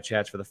in live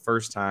chats for the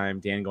first time.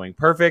 Dan going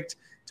perfect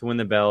to win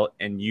the belt,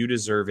 and you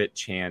deserve it.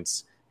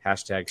 Chance.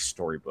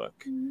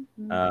 #storybook.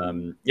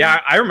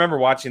 Yeah, I remember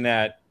watching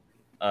that.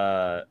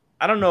 I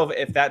don't know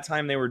if that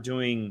time they were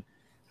doing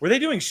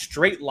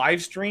straight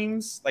live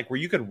streams, like where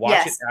you could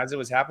watch it as it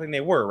was happening.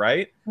 They were,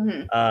 right?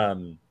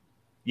 Mm-hmm.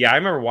 Yeah, I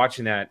remember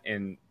watching that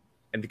and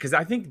because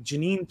I think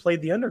Janine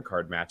played the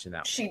undercard match in that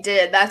one. She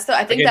did. I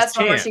think that's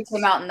where she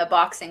came out in the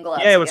boxing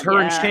gloves. Yeah, it was her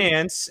and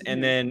Chance,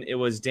 and then it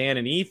was Dan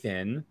and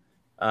Ethan,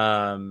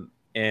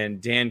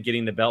 and Dan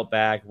getting the belt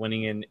back,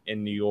 winning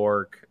in New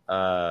York,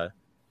 the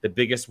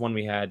biggest one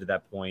we had to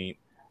that point.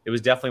 It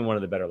was definitely one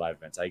of the better live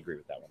events. I agree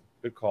with that one.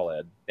 Good call,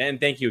 Ed. And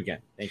thank you again.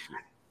 Thank you.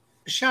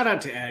 Shout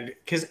out to Ed,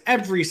 because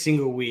every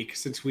single week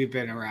since we've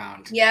been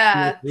around,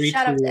 shout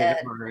out to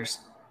Ed.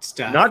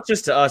 Stuff. Not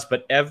just to us,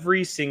 but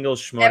every single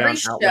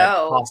Schmoedown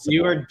outlet possible.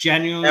 You are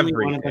genuinely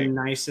one of the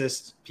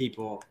nicest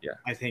people,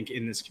 I think,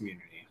 in this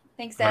community.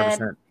 Thanks, Ed.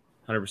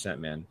 100%,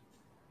 man.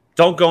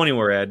 Don't go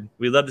anywhere, Ed.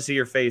 We'd love to see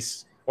your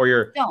face or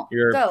your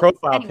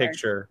profile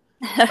picture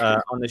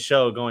on the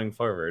show going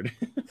forward.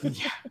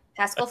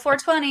 Haskell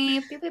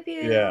 420. Pew, pew,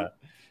 pew. Yeah.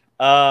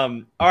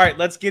 All right,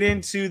 let's get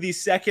into the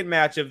second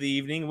match of the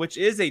evening, which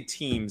is a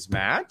teams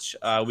match.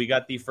 We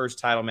got the first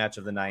title match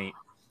of the night.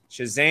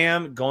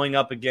 Shazam going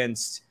up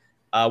against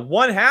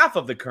one half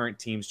of the current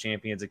team's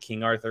champions of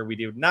King Arthur. We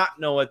did not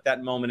know at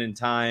that moment in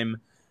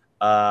time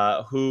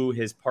who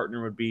his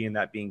partner would be, and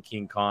that being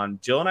King Khan.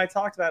 Jill and I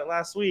talked about it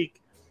last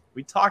week.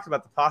 We talked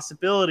about the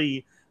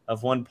possibility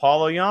of one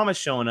Paul Oyama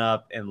showing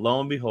up, and lo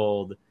and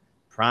behold,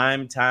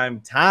 Prime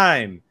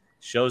Time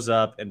shows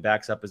up and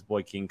backs up his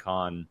boy King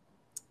Khan.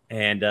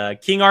 And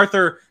King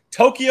Arthur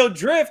Tokyo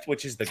Drift,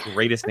 which is the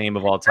greatest name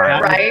of all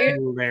time. Right?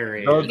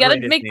 You got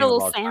to make the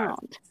little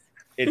sound.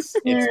 It's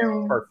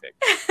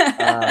perfect.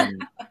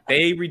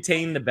 They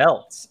retain the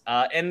belts,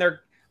 and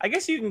I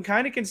guess you can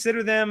kind of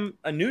consider them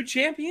a new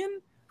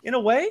champion in a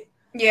way.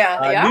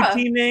 Yeah.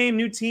 New team name,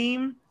 new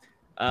team,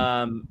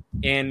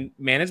 and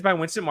managed by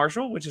Winston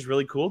Marshall, which is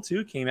really cool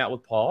too. Came out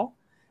with Paul,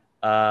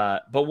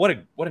 but what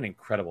an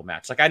incredible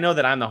match! Like, I know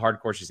that I'm the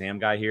hardcore Shazam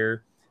guy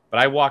here, but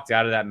I walked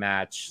out of that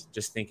match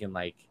just thinking,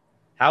 like,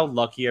 how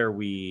lucky are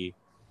we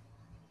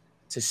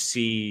to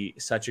see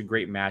such a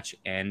great match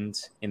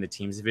end in the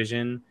teams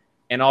division?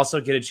 And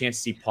also get a chance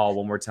to see Paul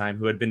one more time,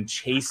 who had been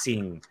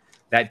chasing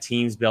that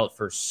team's belt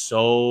for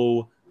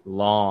so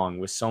long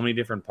with so many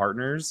different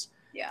partners.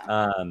 Yeah.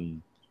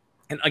 And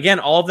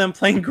again, all of them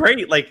playing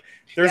great. Like,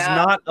 there's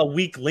not a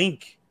weak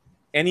link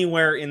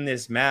anywhere in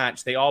this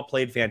match. They all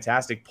played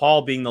fantastic.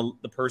 Paul being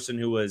the person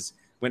who was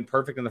went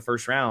perfect in the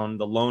first round,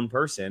 the lone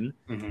person.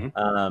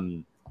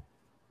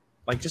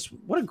 Like, just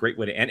what a great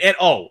way to end. And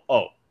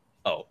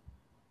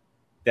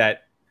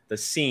that the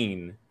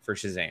scene for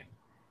Shazam,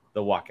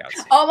 the walkout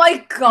scene. Oh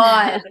my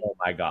god! Oh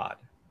my god!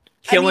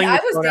 Killing.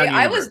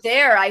 I was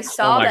there. I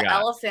saw the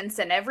elephants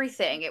and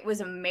everything. It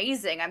was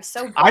amazing. I'm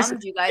so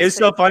bummed you guys. It's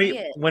so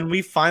funny when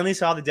we finally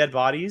saw the dead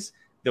bodies.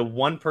 The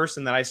one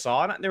person that I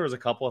saw, and there was a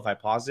couple if I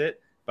paused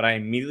it, but I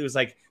immediately was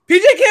like,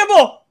 PJ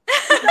Campbell.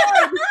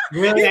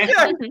 Really?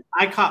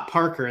 I caught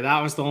Parker.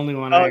 That was the only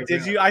one. Oh,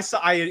 did you? I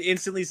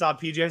instantly saw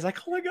PJ. I was like,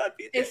 oh my god,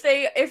 PJ.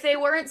 If they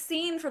weren't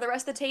seen for the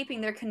rest of the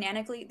taping, they're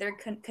canonically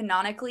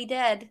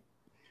dead.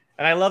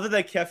 And I love that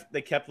they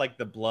kept like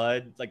the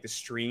blood, like the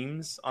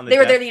streams on the. They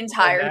were there the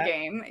entire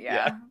game.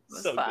 Yeah, it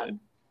was so fun. Good.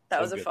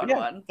 That was a fun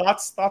one.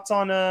 Thoughts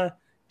on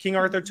King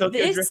Arthur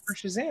Tokyo Drift for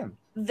Shazam?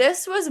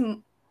 This was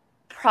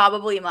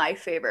probably my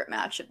favorite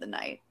match of the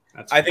night.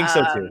 I think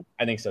so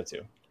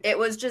too. It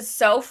was just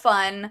so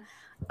fun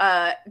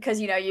because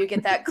you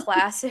get that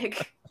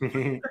classic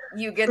Shazam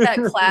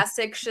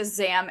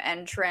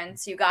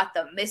entrance. You got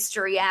the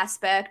mystery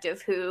aspect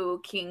of who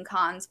King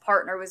Khan's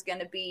partner was going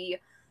to be.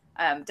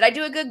 Did I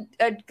do a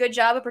good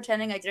job of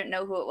pretending I didn't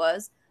know who it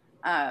was?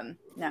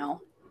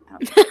 No.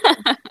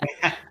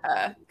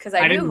 Because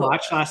I didn't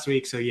watch last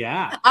week, so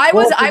yeah.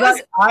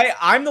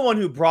 I'm the one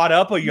who brought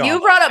up Oyama. You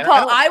brought up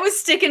Paul. I was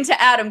sticking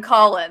to Adam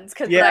Collins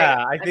because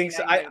I think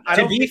so. I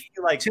don't think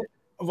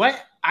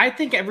what I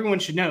think everyone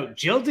should know.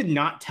 Jill did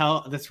not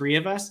tell the three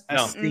of us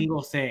a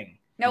single thing.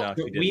 No,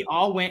 we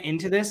all went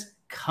into this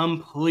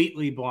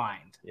completely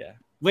blind. Yeah.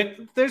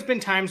 There's been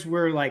times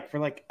where we're like,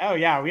 oh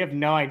yeah, we have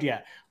no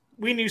idea.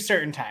 We knew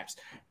certain times,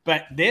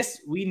 but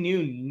this we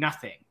knew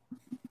nothing.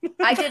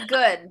 I did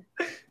good.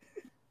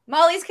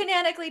 Molly's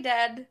canonically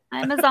dead.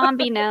 I'm a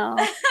zombie now.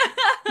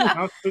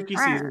 Spooky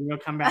season, you'll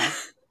come back.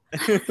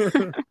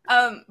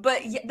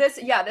 But this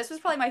was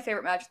probably my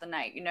favorite match of the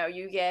night.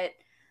 You get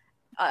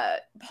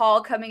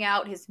Paul coming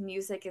out. His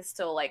music is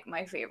still like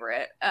my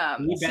favorite.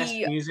 The best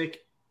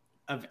music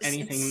of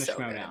anything in the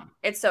Schmoedown.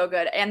 It's so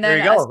good. And then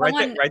there you go,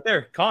 right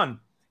there. Con,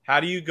 how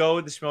do you go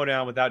with the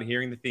Schmoedown without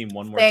hearing the theme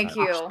one more time? Thank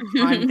you.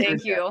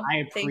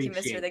 Thank you,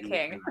 Mr. the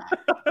King.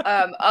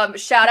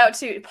 Shout out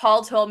to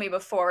Paul. Told me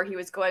before he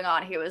was going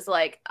on, he was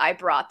like, I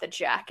brought the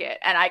jacket,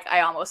 and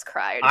I almost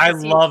cried. I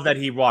love that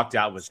he walked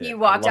out with it. He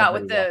walked out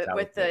with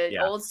the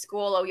old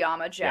school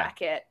Oyama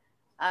jacket.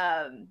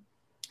 Yeah.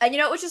 And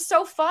it was just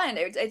so fun.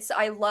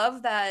 I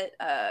love that.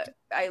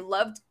 I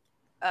loved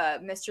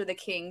Mr. the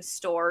King's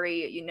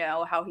story.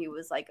 How he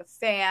was like a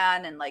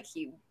fan and like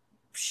he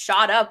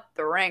shot up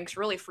the ranks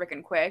really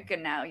freaking quick,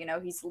 and now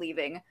he's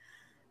leaving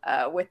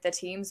with the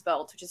team's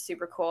belt, which is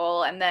super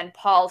cool. And then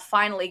Paul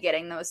finally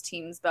getting those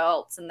team's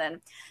belts, and then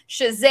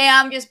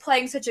Shazam just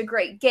playing such a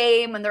great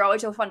game, and they're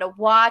always so fun to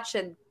watch.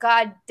 And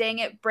god dang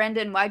it,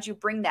 Brendan, why'd you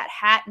bring that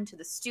hat into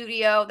the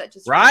studio? That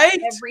just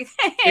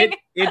everything.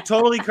 It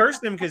totally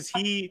cursed him because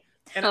he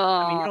and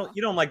I mean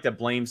you don't like to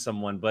blame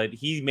someone, but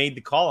he made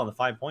the call on the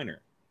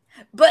 5-pointer.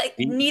 But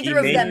neither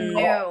of them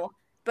knew.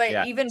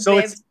 But even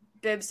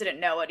Bibbs didn't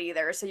know it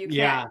either, so you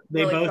can't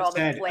really put all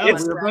the blame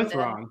on we're both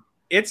wrong.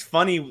 It's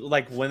funny,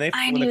 like when the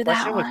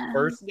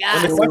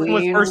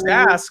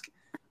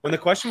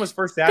question was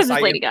first asked,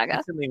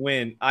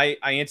 I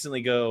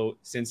instantly go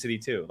Sin City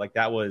 2. Like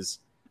I was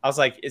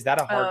like, is that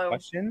a hard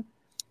question?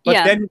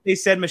 But then they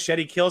said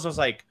Machete Kills. I was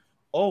like,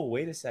 oh,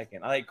 wait a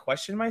second. I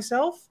questioned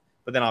myself,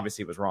 but then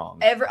obviously it was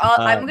wrong.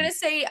 I'm gonna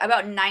say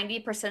about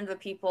 90% of the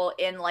people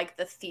in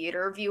the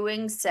theater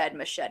viewing said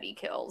Machete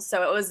Kills,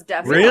 so it was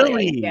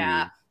definitely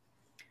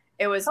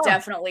it was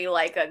definitely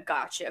like a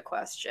gotcha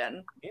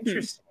question.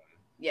 Interesting.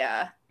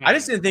 Yeah. I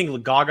just didn't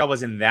think Gaga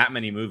was in that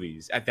many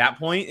movies at that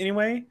point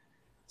anyway.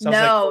 So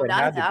no,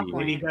 not at that point.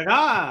 Lady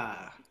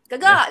Gaga.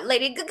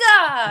 Lady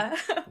Gaga.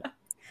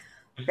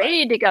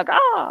 Lady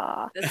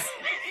Gaga.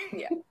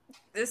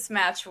 This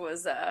match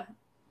was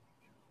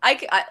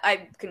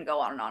I can go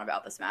on and on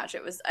about this match.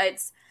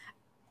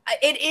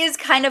 It is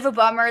kind of a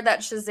bummer that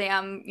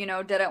Shazam,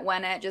 didn't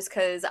win it, just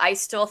because I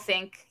still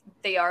think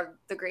they are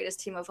the greatest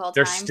team of all time.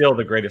 They're still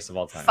the greatest of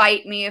all time.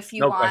 Fight me if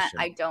you want. Question.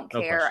 I don't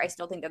care. I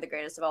still think they're the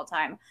greatest of all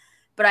time.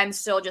 But I'm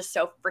still just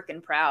so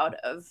freaking proud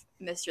of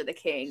Mr. the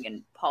King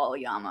and Paul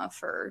Oyama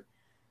for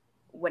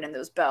winning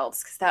those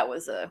belts, because that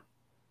was a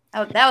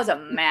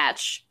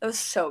match. That was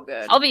so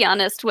good. I'll be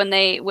honest, when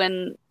they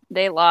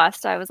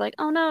lost, I was like,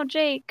 oh no,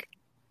 Jake.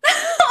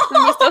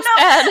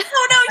 Sad.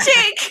 Oh no,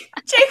 Jake!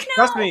 Jake,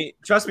 no.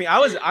 Trust me.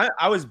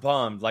 I was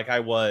bummed, like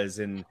I was,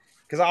 and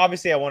because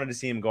obviously I wanted to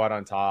see him go out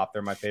on top.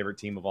 They're my favorite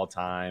team of all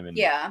time, and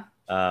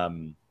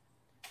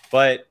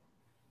but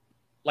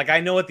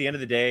I know at the end of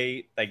the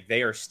day,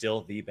 they are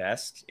still the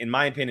best. In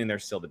my opinion, they're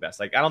still the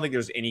best. I don't think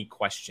there's any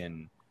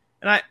question.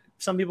 And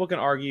some people can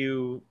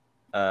argue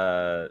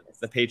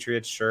the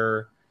Patriots,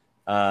 sure.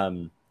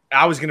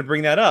 I was going to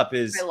bring that up.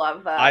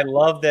 I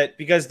love that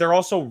because they're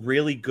also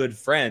really good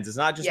friends. It's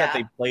not just that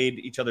they played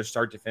each other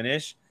start to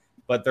finish,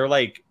 but they're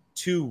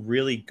two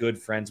really good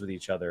friends with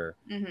each other.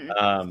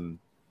 Mm-hmm.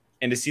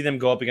 And to see them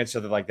go up against each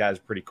other like that is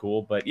pretty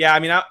cool. But yeah, I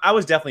mean, I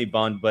was definitely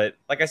bummed. But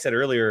like I said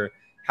earlier,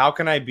 how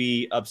can I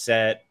be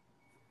upset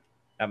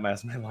at my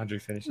laundry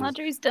finishes?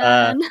 Laundry's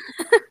done.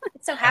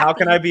 So happy. How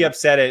can I be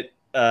upset at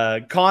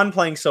Khan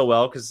playing so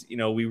well? Because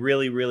we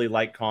really, really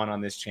like Khan on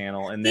this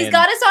channel, and he's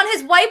got us on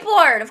his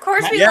whiteboard. Of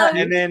course we love.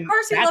 And then of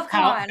course we love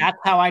Khan. That's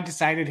how I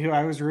decided who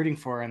I was rooting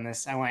for in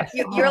this. I went.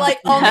 You're like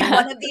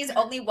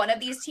only one of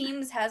these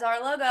teams has our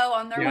logo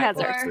on their whiteboard. Has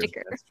our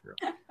sticker. That's true.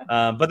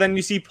 But then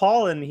you see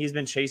Paul, and he's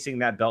been chasing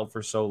that belt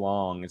for so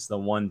long. It's the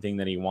one thing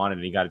that he wanted,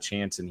 and he got a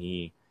chance, and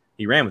he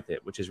ran with it,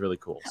 which is really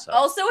cool. So.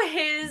 Also,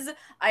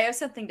 I have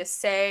something to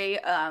say.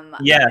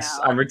 Yes,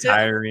 I'm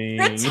retiring.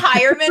 The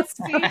retirement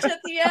speech at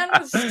the end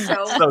was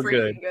so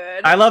good.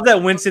 I love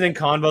that Winston and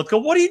Khan both go,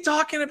 "What are you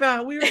talking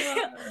about? We were." What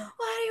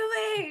do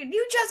you mean?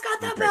 You just got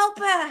the belt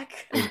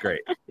back. It was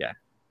great.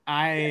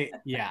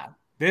 Yeah.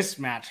 This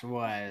match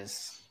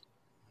was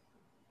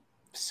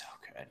so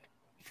good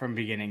from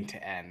beginning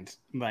to end.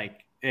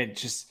 Like it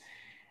just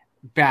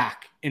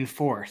back and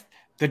forth.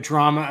 The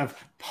drama of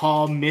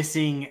Paul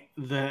missing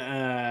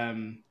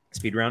the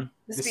speed round.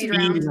 The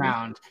speed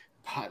round.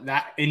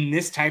 That in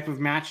this type of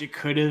match, it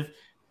could have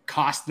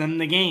cost them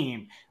the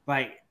game.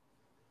 Like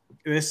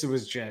this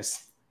was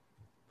just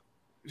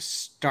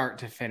start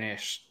to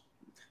finish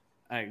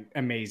an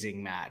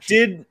amazing match.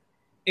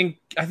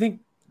 I think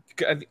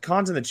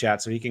Khan's in the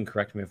chat, so he can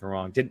correct me if I'm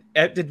wrong.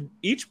 Did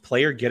each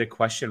player get a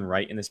question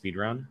right in the speed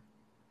round?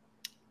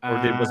 Or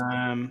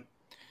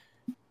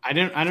I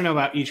don't know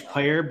about each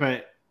player,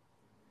 but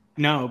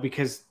no,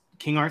 because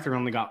King Arthur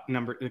only got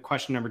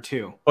question number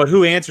 2. But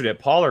who answered it,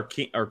 Paul or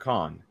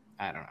Khan?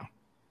 I don't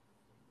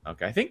know.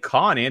 Okay, I think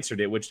Khan answered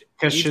it, which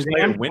each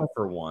player went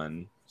for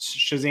one.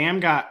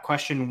 Shazam got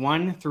question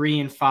 1, 3,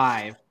 and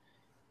 5,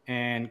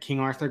 and King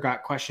Arthur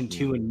got question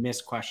 2 and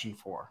missed question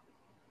 4.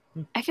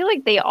 I feel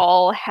like they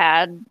all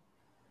had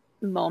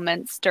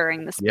moments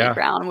during the speed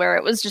round where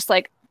it was just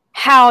like,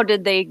 how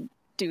did they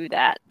do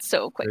that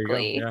so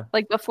quickly?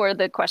 Like before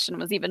the question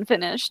was even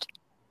finished.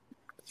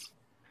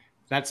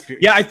 That's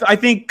I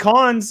think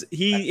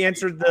he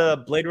answered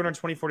the Blade Runner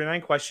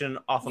 2049 question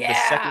off of the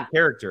second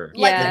character.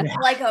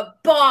 Like a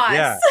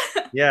boss.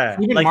 Yeah.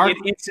 Even like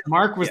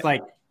Mark was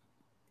like,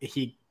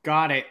 he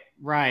got it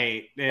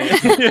right.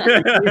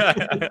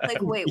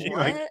 Like, wait,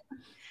 what?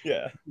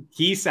 Yeah.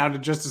 He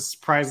sounded just as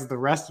surprised as the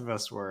rest of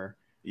us were.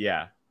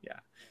 Yeah.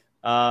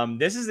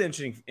 This is an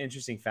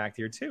interesting fact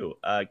here too.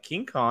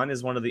 King Khan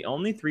is one of the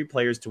only 3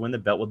 players to win the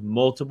belt with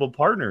multiple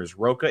partners,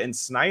 Roka and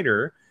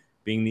Snyder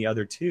being the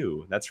other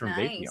 2. That's from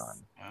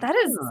Vapion. That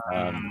is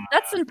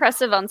that's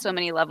impressive on so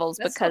many levels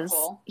because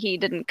he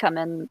didn't come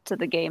into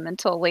the game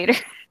until later.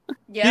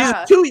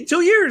 Yeah. He's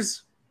 2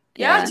 years.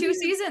 Yeah, 2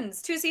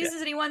 seasons. 2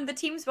 seasons and he won the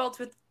team's belts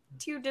with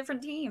 2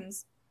 different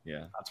teams.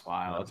 Yeah. That's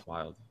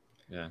wild.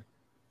 Yeah.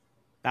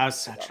 That was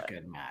such a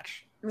good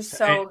match. It was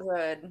so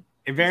good.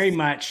 It very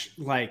much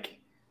like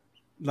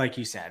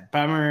you said,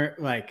 bummer,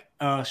 like,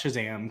 oh,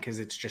 Shazam, because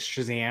it's just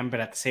Shazam, but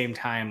at the same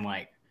time,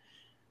 like,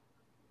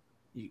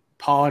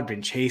 Paul had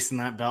been chasing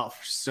that belt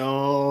for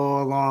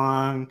so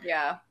long.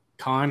 Yeah.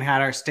 Khan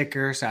had our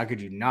sticker, so how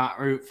could you not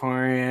root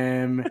for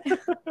him?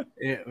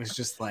 It was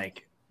just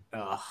like,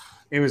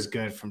 it was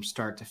good from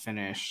start to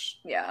finish.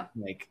 Yeah.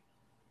 Like,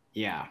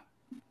 yeah.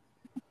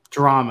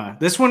 Drama.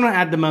 This one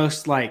had the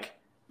most, like,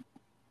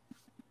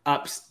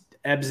 ebbs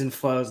and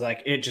flows.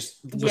 Like, it just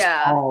was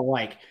all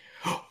like,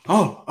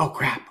 oh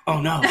crap,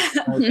 oh no.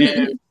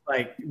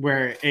 Like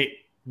where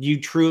you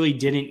truly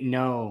didn't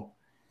know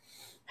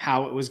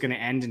how it was going to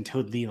end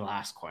until the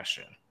last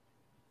question.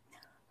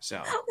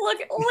 So look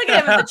at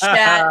him in the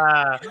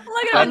chat.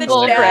 Look at him in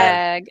the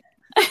chat.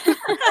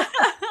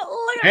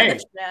 Look at him in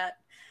the chat.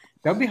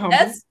 Don't be humble.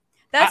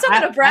 That's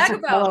something to brag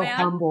about, man.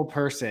 Humble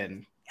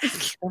person.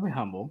 Don't be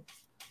humble.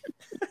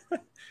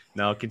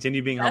 No,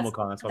 continue being humble,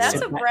 Colin.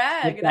 That's a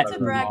brag. That's a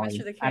brag,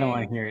 Mr. The King. I don't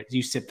want to hear it.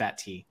 You sip that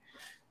tea.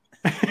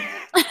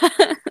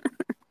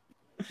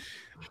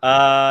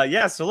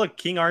 So look,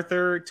 King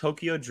Arthur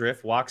Tokyo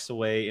Drift walks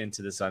away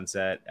into the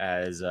sunset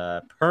as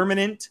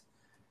permanent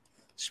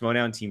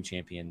Schmoedown team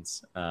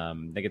champions.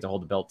 They get to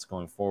hold the belts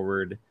going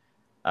forward.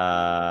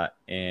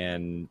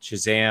 And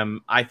Shazam,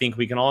 I think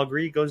we can all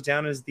agree, goes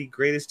down as the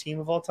greatest team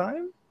of all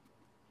time.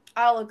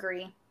 I'll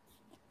agree.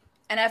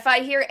 And if I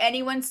hear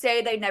anyone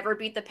say they never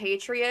beat the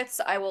Patriots,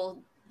 I will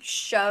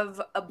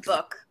shove a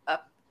book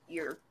up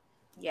your...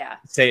 Yeah.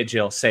 Say it,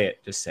 Jill. Say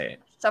it. Just say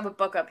it. Shove a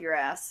book up your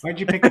ass.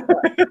 Why'd you pick it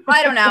up?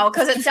 I don't know,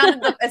 because it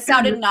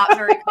sounded not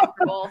very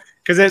comfortable.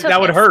 Because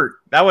that would hurt.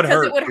 That would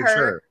hurt. It would hurt.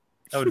 Sure.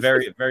 That would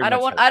very, very. I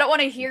don't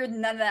want to hear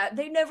none of that.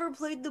 They never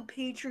played the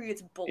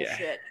Patriots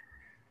bullshit.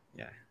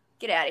 Yeah.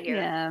 Get out of here.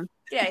 Yeah.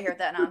 Get out of here with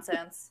that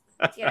nonsense.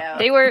 Get out.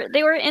 They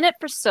were in it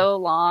for so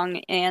long,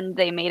 and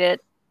they made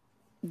it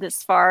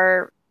this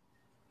far,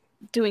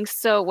 doing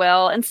so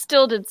well, and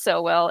still did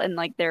so well in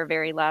like their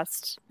very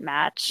last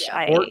match.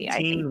 Yeah.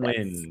 14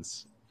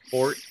 wins.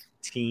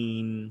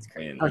 14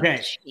 wins.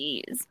 Okay.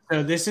 Jeez.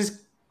 So this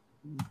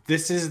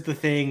is the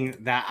thing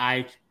that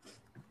I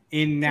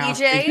in now.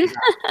 PJ,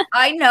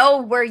 I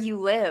know where you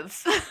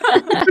live.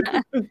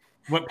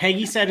 What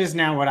Peggy said is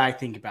now what I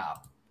think about.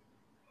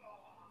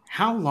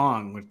 How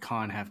long would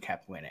Khan have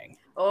kept winning?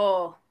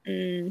 Oh.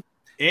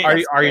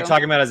 Are you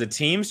talking about as a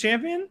team's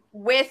champion?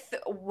 With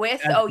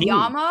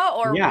Oyama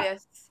or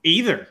with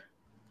either?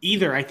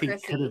 Either I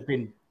think could have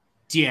been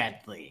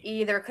deadly.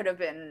 Either could have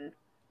been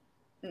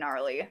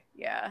gnarly.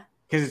 Yeah.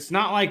 Because it's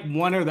not like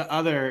one or the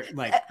other.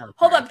 Like,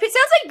 hold on. It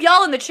sounds like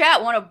y'all in the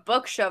chat want a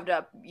book shoved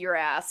up your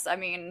ass. I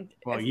mean,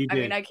 you did. I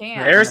mean, I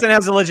can't. Harrison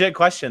has a legit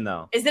question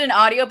though. Is it an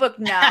audiobook?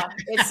 No.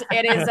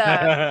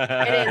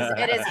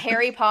 It is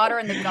Harry Potter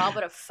and the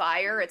Goblet of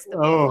Fire. It's the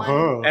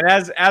one. And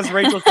as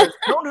Rachel says,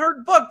 don't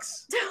hurt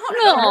books.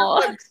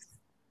 Don't hurt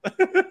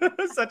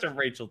books. Such a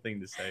Rachel thing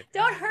to say.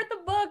 Don't hurt the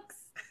books.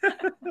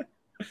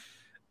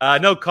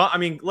 No, I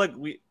mean, look,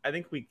 I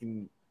think we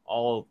can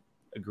all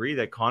agree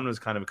that Khan was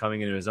kind of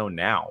coming into his own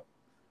now.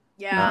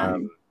 Yeah.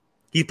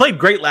 He played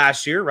great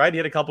last year, right? He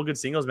had a couple good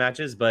singles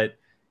matches, but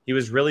he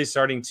was really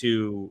starting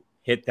to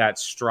hit that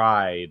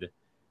stride,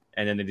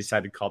 and then they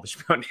decided to call the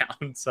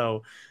Schmoedown.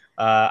 So,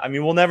 I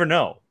mean, we'll never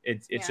know.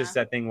 It's just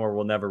that thing where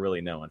we'll never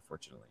really know,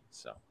 unfortunately.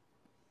 So,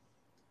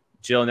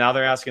 Jill, now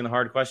they're asking the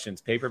hard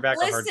questions. Paperback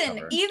or hardcover?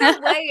 Listen,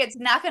 either way, it's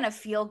not going to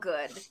feel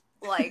good.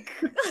 Like,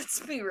 let's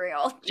be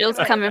real. Jill's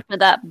coming for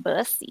that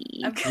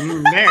bussy. There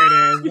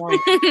it is. Like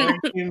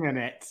 32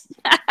 minutes.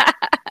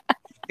 I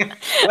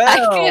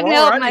couldn't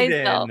help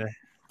myself.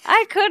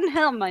 I couldn't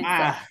help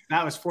myself.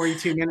 That was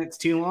 42 minutes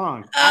too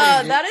long.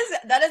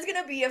 That is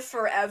going to be a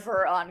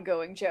forever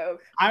ongoing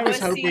joke. I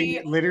was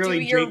hoping literally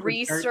do your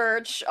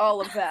research,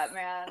 all of that,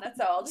 man. That's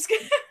all. Just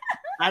kidding.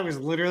 I was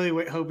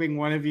literally hoping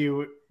one of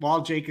you,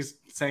 while Jake is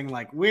saying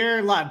like,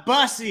 we're like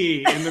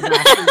bussy in the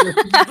back.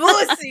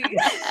 Bussy.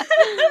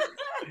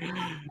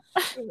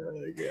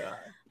 Oh, God.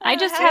 I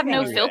just have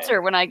no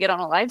filter when I get on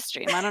a live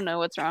stream. I don't know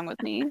what's wrong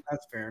with me.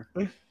 That's fair.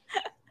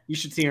 You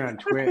should see her on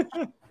Twitch.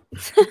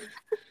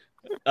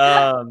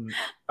 All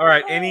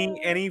right.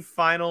 Any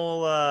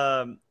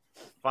final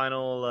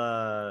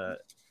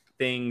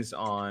things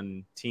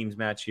on teams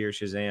match here?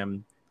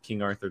 Shazam,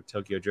 King Arthur,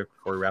 Tokyo Drift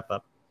before we wrap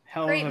up.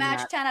 Great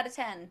match, 10 out of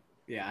 10.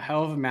 Yeah,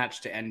 hell of a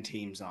match to end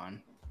teams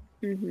on.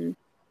 Mm-hmm.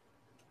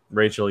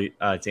 Rachel,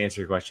 to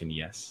answer your question,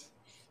 yes.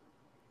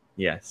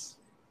 Yes.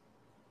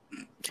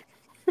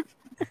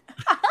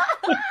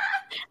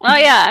 Oh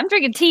yeah, I'm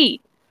drinking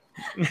tea.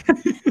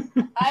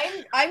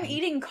 I'm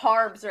eating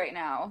carbs right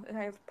now.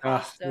 I have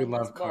pasta. We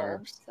love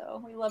carbs.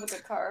 So we love a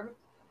good carb.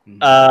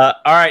 All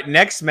right,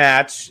 next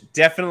match,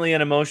 definitely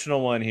an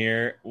emotional one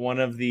here. One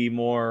of the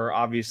more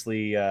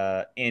obviously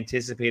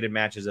anticipated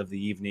matches of the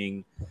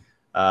evening.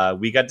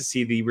 We got to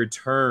see the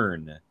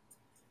return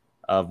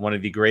of one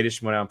of the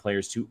greatest Schmoedown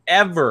players to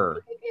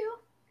ever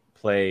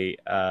play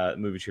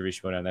movie trivia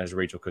Schmoedown. That is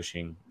Rachel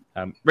Cushing.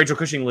 Rachel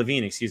Cushing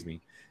Levine, excuse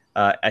me.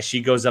 As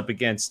she goes up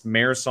against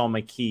Marisol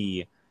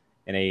McKee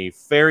in a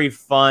very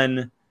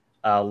fun,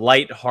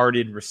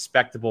 light-hearted,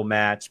 respectable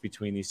match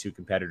between these two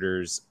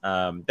competitors.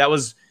 That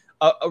was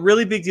a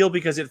really big deal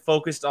because it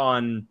focused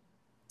on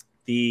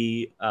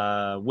the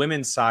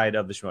women's side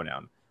of the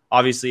Schmoedown.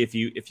 Obviously,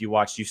 if you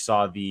watched, you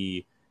saw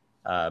the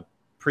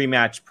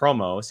pre-match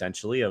promo,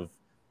 essentially, of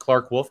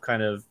Clark Wolf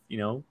kind of,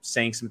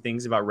 saying some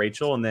things about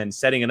Rachel and then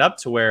setting it up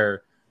to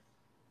where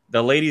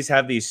the ladies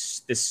have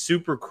this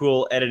super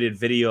cool edited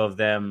video of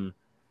them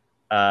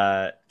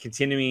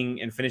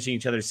continuing and finishing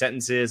each other's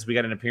sentences. We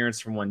got an appearance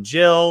from one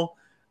Jill.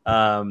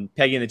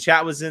 Peggy in the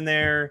chat was in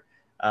there.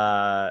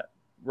 A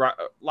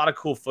lot of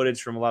cool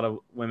footage from a lot of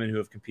women who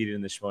have competed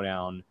in the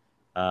Schmoedown.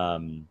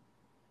 And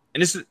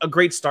this is a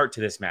great start to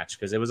this match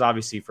because it was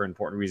obviously for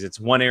important reasons. It's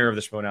one era of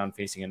the Schmoedown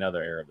facing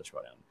another era of the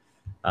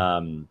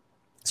Schmoedown.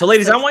 So,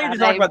 ladies, I want you to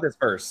talk about this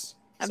first.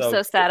 I'm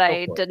so sad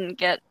I didn't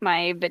get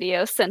my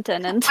video sent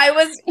in. And I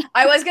was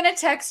gonna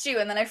text you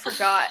and then I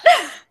forgot.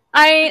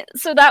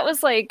 So that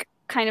was like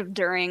kind of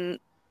during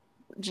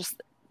just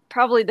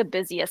probably the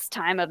busiest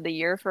time of the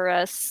year for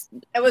us.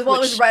 It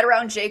was right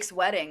around Jake's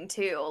wedding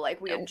too. Like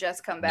we had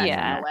just come back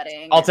from the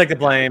wedding. I'll take the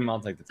blame.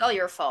 It's all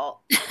your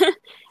fault.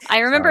 I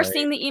remember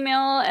seeing the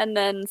email and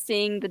then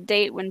seeing the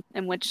date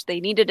in which they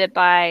needed it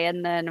by,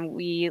 and then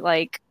we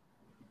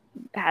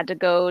had to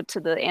go to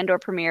the Andor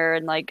premiere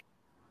and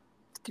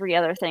 3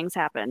 other things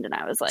happened, and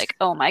I was like,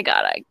 oh my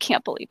God, I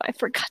can't believe I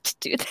forgot to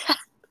do that.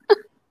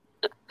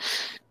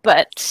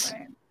 But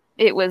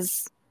It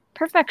was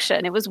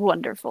perfection. It was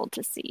wonderful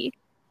to see.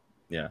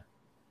 Yeah.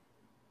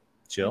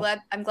 Jill?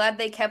 I'm glad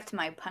they kept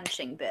my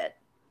punching bit.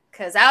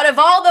 Because out of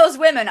all those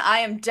women, I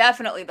am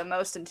definitely the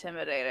most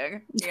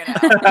intimidating.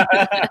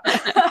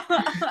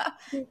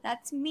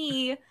 That's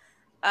me.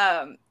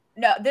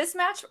 No, this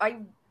match,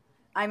 I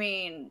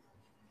mean,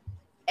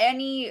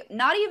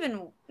 not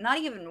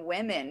even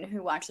women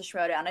who watch the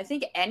Schmoedown. I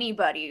think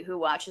anybody who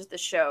watches the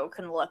show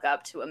can look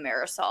up to a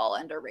Marisol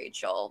and a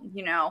Rachel,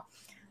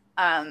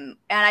 and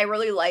I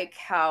really like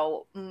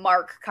how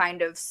Mark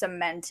kind of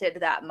cemented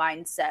that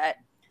mindset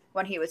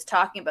when he was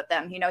talking about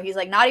them. He's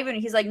not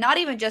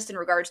even just in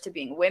regards to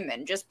being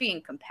women, just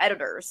being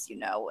competitors, in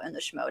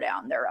the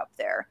Schmoedown, they're up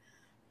there.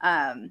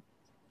 And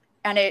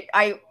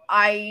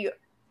I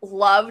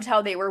loved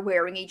how they were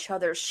wearing each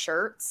other's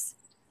shirts.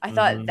 I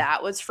thought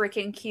that was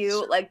freaking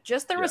cute. Like,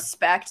 just the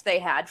respect they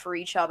had for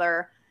each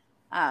other.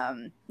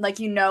 Like,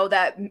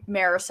 that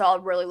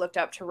Marisol really looked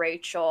up to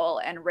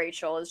Rachel, and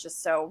Rachel is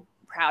just so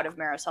proud of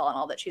Marisol and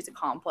all that she's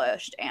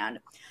accomplished. And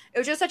it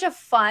was just such a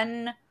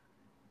fun,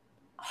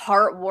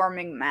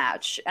 heartwarming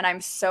match. And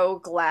I'm so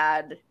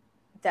glad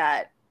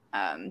that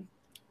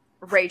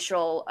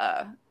Rachel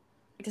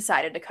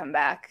decided to come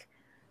back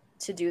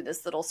to do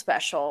this little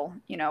special,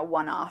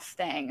 one-off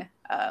thing.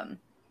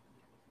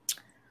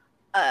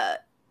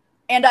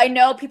 And I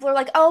know people are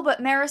like, oh,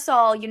 but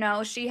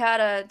Marisol, she had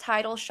a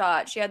title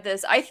shot. She had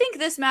this. I think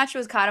this match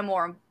was kind of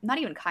more, not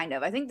even kind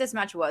of. I think this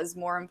match was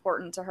more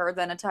important to her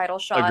than a title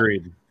shot.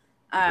 Agreed.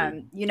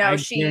 I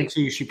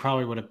guarantee you she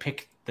probably would have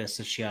picked this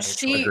if she had a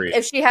choice.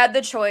 If she had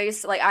the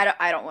choice, like,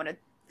 I don't want to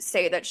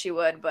say that she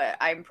would, but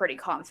I'm pretty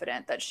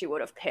confident that she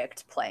would have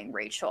picked playing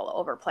Rachel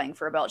over playing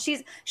for a belt.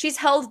 She's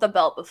held the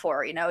belt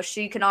before,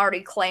 she can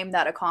already claim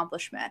that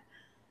accomplishment.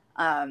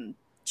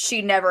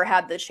 She never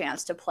had the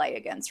chance to play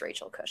against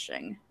Rachel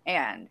Cushing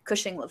and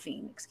Cushing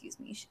Levine, excuse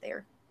me.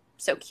 They're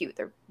so cute.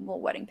 Their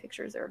little wedding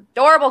pictures. They're an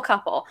adorable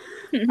couple.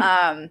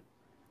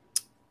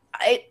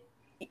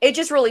 It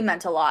just really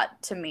meant a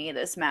lot to me,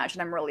 this match,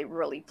 and I'm really,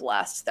 really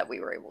blessed that we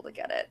were able to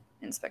get it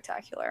in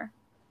Spectacular.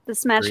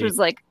 This match was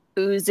like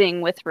oozing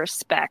with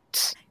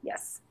respect.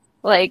 Yes.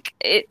 Like,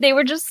 they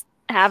were just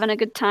having a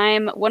good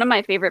time. One of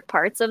my favorite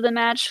parts of the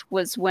match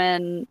was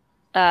when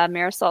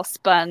Marisol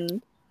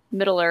spun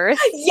Middle Earth.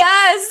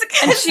 Yes!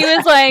 And she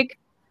was like,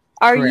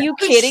 are you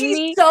kidding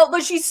me?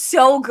 But she's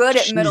so good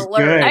at Middle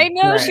Earth. I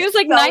know. Right. She was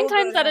like, so 9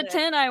 times out of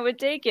 10, I would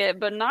take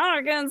it, but not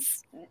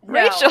against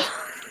Rachel.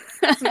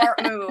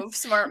 Smart move.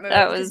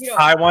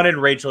 I wanted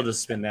Rachel to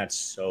spin that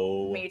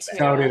so Me too.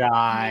 So did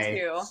I. Me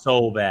too.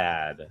 So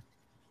bad.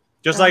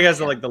 Just like as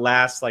the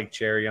last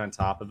cherry on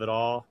top of it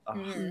all. Oh.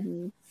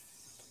 Mm-hmm.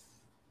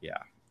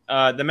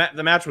 Yeah.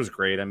 The match was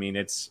great. I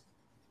mean,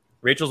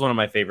 Rachel's one of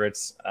my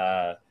favorites.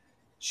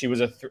 She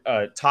was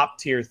a top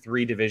tier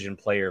 3 division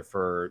player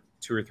for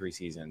 2 or 3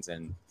 seasons,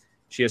 and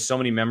she has so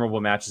many memorable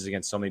matches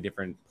against so many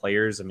different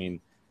players. I mean,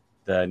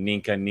 the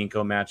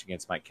Ninko match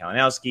against Mike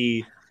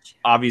Kalinowski,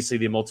 obviously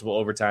the multiple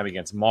overtime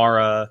against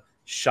Mara.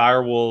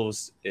 Shire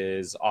Wolves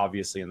is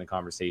obviously in the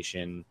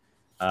conversation.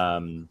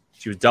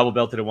 She was double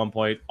belted at one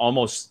point,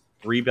 almost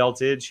 3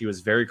 belted. She was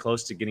very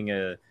close to getting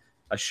a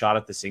shot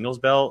at the singles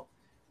belt.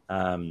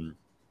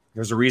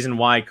 There's a reason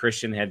why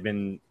Christian had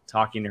been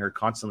talking to her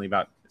constantly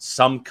about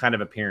some kind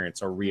of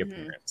appearance or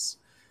reappearance.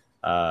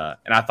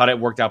 And I thought it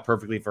worked out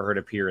perfectly for her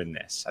to appear in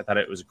this. I thought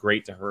it was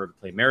great to her to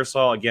play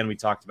Marisol. Again, we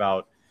talked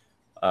about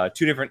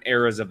 2 different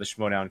eras of the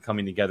Schmoedown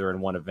coming together in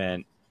one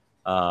event.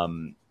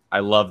 I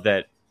love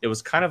that it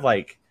was kind of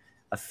like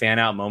a fan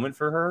out moment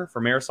for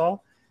Marisol.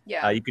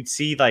 Yeah. You could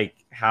see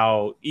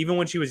how even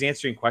when she was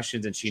answering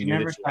questions and she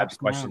knew that she had the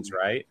questions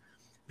right,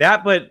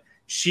 but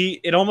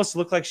it almost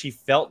looked like she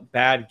felt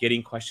bad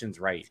getting questions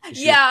right.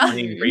 She was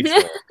playing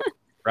Rachel,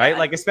 right?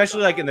 Like,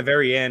 especially in the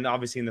very end,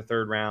 obviously in the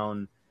 3rd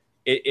round,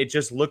 it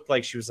just looked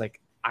like she was like,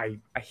 I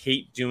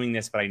hate doing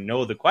this, but I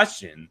know the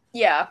question.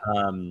 Yeah.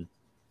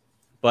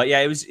 But yeah,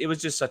 it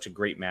was just such a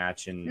great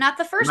match, and not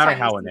the first time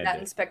we see that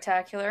in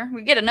Spectacular.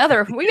 We get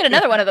another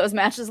one of those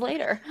matches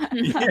later.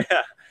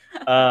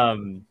 Yeah.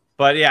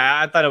 But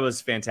yeah, I thought it was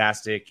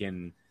fantastic,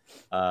 and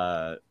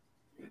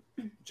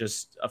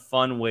just a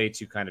fun way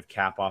to kind of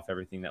cap off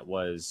everything that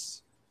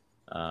was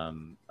a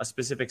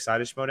specific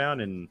side of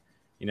Schmoedown. And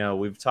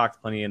we've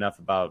talked plenty enough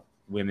about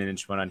women in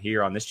Schmoedown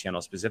here on this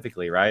channel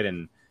specifically, right?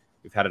 And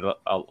we've had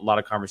a lot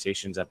of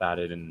conversations about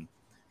it, and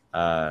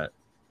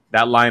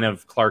that line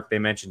of Clark, they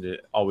mentioned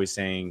it, always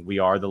saying, we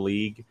are the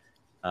league.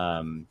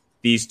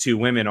 These 2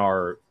 women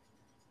are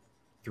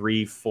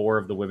 3-4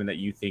 of the women that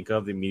you think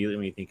of immediately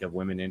when you think of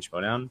women in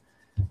Schmoedown.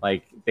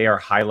 Like, they are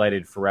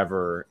highlighted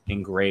forever,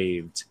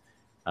 engraved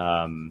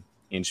in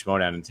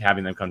Schmoedown, and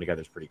having them come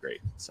together is pretty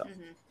great. So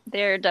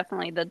they're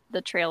definitely the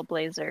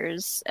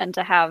trailblazers, and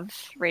to have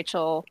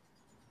Rachel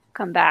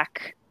come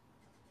back,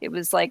 it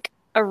was like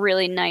a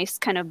really nice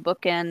kind of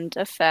bookend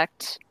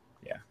effect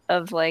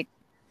of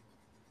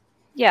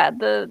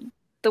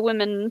the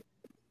women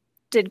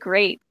did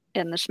great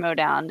in the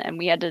Schmoedown, and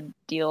we had to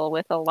deal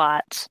with a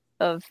lot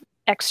of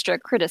extra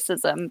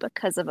criticism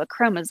because of a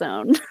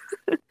chromosome.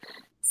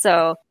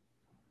 So,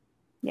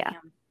 yeah,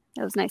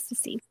 it was nice to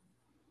see.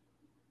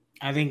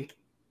 I think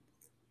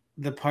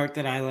the part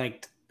that I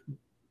liked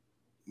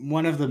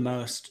one of the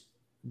most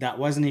that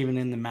wasn't even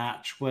in the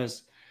match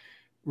was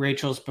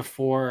Rachel's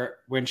before,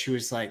 when she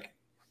was like,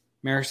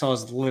 Marisol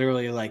is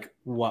literally like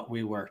what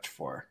we worked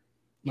for.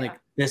 Like,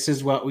 this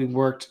is what we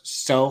worked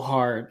so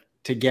hard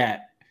to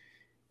get.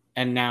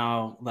 And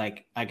now,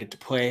 like, I get to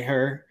play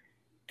her,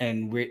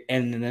 and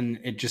then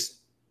it just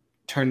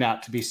turned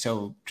out to be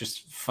so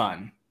just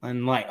fun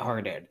and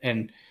lighthearted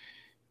and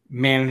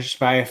managed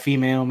by a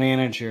female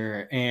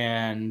manager.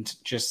 And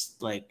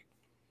just like,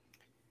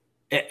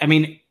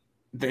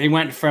 they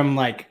went from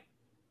like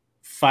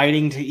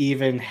fighting to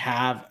even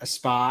have a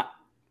spot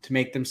to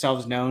make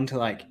themselves known to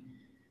like,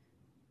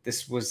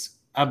 this was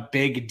a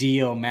big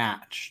deal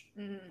match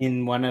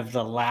in one of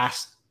the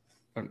last,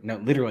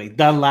 literally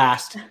the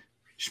last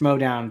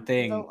Schmoedown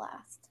thing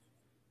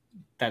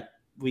that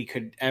we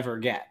could ever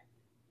get.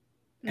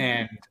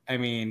 And I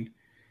mean,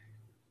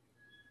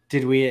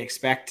 did we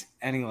expect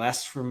any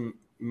less from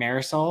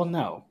Marisol?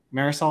 No.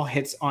 Marisol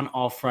hits on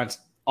all fronts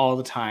all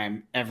the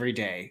time, every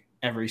day,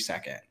 every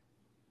second.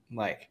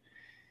 Like,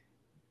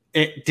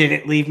 did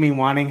it leave me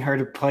wanting her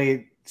to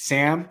play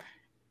Sam?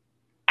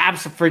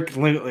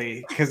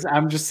 Absolutely. Because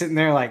I'm just sitting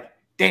there like,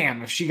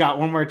 damn, if she got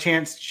one more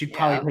chance, she'd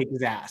probably take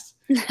his ass.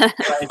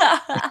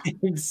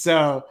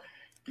 So,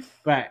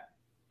 but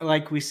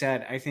like we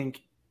said, I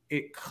think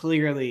it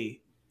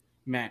clearly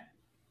meant,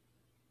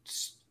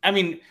 I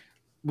mean,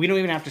 we don't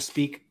even have to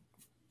speak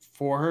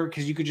for her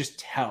because you could just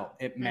tell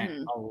it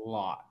meant a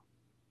lot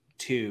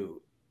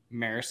to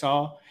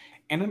Marisol,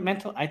 and it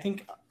meant, I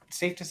think,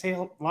 safe to say,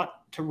 a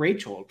lot to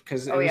Rachel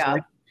because it was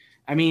like,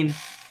 I mean,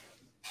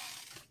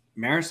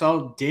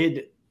 Marisol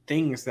did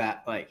things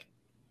that like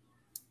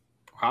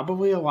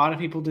probably a lot of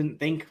people didn't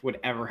think would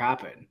ever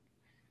happen.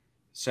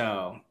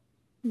 So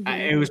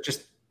it was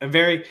just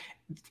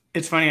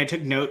it's funny. I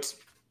took notes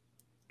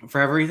for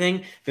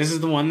everything. This is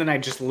the one that I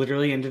just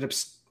literally ended up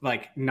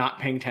like not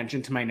paying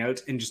attention to my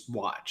notes and just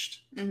watched.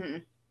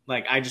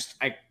 Like I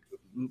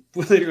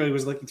literally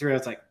was looking through. I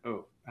was like,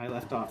 oh, I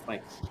left off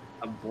like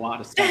a lot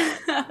of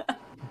stuff.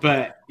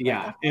 But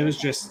yeah, it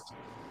was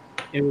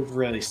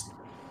really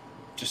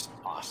just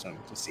awesome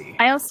to see.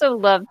 I also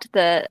loved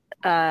that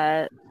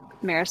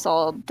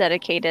Marisol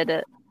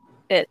dedicated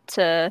it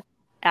to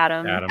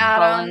Adam,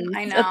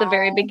 I know. At the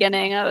very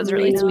beginning. That was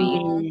really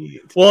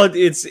sweet. Well,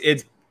 it's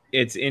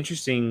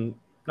interesting,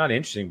 not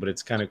interesting, but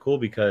it's kind of cool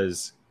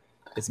because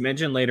it's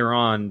mentioned later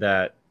on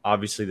that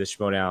obviously the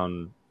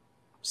Schmoedown,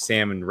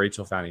 Sam and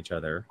Rachel found each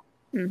other.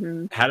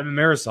 Adam and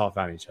Marisol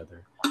found each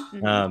other.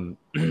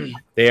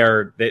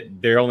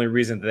 Their only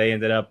reason that they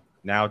ended up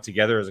now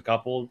together as a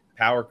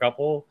power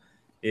couple,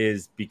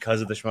 is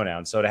because of the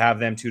Schmoedown. So to have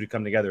them two to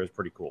come together is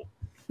pretty cool.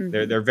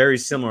 They're very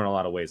similar in a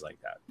lot of ways like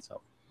that.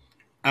 So,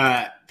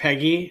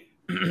 Peggy,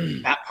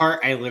 that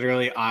part I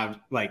literally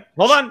like.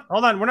 Hold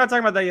on, we're not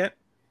talking about that yet.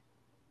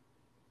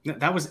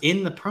 That was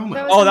in the promo.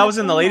 That was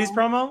in the ladies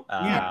promo?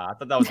 Yeah. I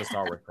thought that was the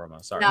Star Wars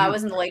promo. Sorry. No, it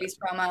was in the ladies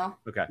promo.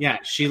 Okay. Yeah,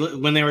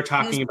 when they were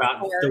talking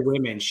about the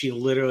women, she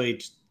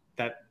literally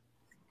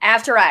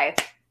after I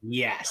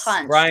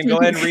punched. Brian, go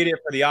ahead and read it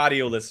for the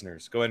audio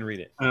listeners. Go ahead and read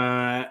it.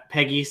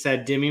 Peggy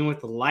said, dimming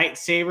with the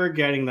lightsaber,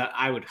 getting that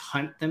I would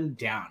hunt them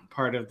down.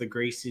 Part of the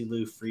Gracie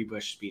Lou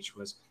Freebush speech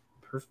was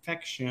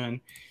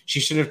perfection. She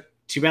should have.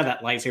 Too bad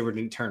that lightsaber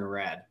didn't turn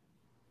red.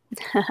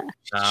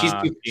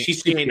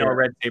 She's she ain't no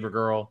red saber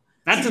girl.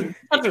 That's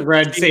a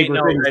red saber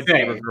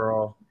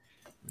girl.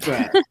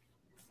 But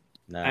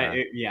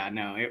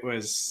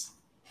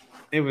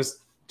it was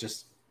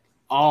just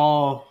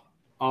all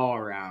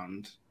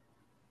around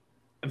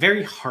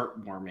very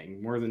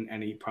heartwarming, more than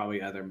any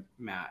probably other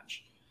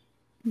match.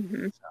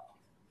 So.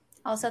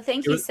 Also,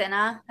 thank you,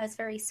 Cinna. That's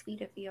very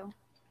sweet of you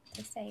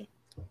to say.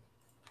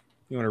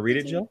 You want to read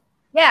it, Jill?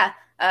 Yeah.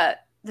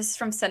 This is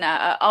from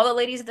Cinna. All the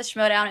ladies of the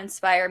Schmoedown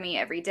inspire me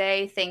every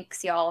day.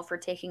 Thanks, y'all, for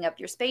taking up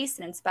your space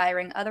and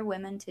inspiring other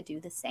women to do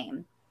the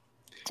same.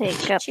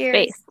 Take up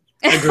space.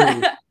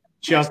 Agreed.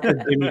 Just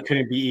that Demi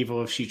couldn't be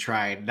evil if she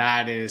tried.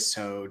 That is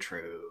so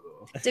true.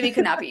 Demi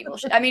could not be evil.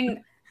 I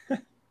mean,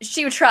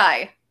 she would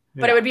try,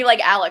 but it would be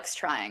like Alex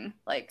trying.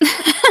 Like,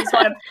 just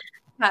want to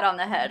pat on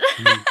the head.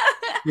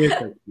 You're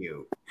so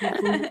cute.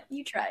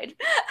 You tried.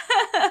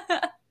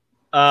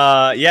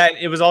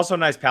 It was also a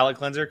nice palate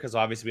cleanser because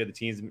obviously we had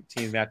the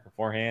teams match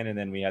beforehand, and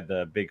then we had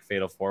the big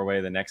fatal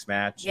 4-way the next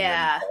match.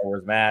 Yeah, and the Star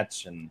Wars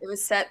match, and it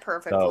was set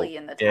perfectly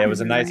in the time. Yeah, it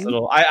was a nice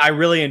little. I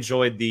really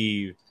enjoyed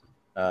the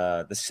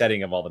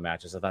setting of all the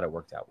matches. I thought it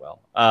worked out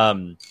well.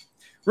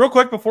 Real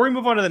quick before we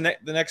move on to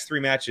the next three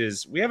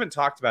matches, we haven't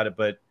talked about it,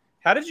 but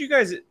how did you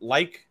guys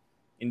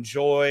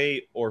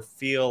enjoy, or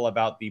feel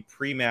about the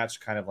pre-match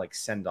kind of like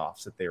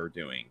send-offs that they were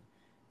doing,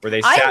 where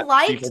they sat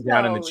people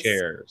down in the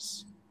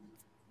chairs?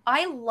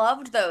 I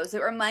loved those.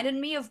 It reminded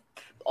me of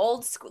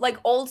old school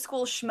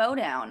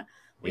Schmoedown,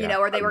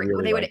 where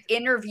they would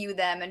interview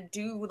them and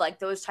do like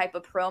those type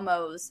of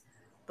promos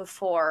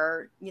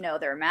before,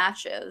 their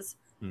matches.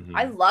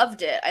 I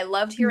loved it. I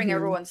loved hearing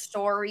everyone's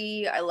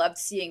story. I loved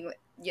seeing,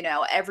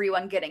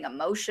 everyone getting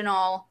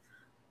emotional.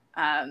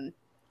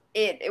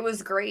 It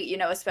was great,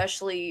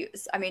 especially,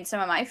 I mean,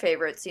 some of my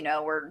favorites,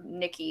 were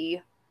Nikki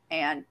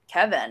and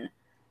Kevin,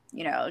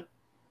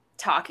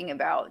 talking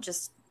about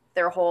just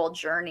their whole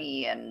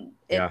journey, and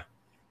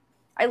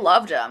I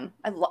loved them.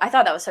 I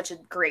thought that was such a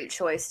great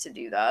choice to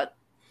do that.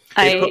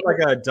 They put like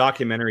a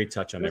documentary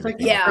touch on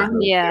everything.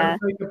 Yeah.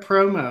 Like a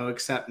promo,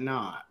 except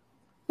not.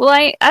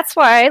 Well, that's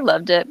why I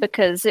loved it,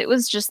 because it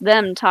was just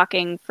them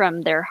talking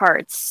from their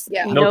hearts.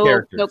 Yeah.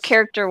 No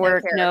character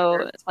work,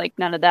 no like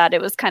none of that.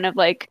 It was kind of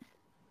like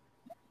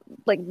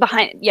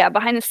behind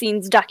the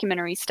scenes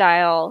documentary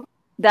style.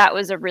 That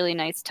was a really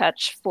nice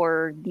touch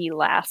for the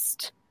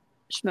last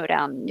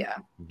Schmoedown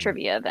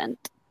trivia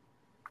event.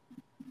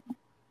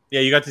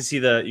 Yeah, you got to see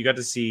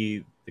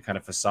the kind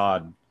of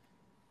facade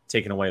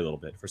taken away a little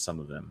bit for some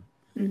of them.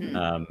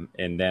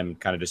 And them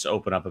kind of just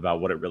open up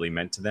about what it really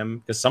meant to them,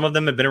 because some of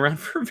them have been around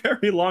for a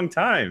very long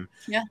time.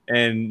 Yeah.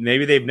 And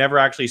maybe they've never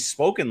actually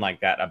spoken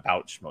like that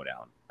about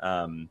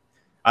Schmoedown.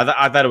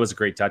 I thought it was a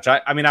great touch.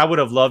 I mean, I would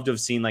have loved to have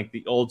seen like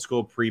the old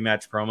school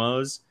pre-match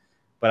promos,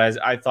 but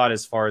I thought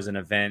as far as an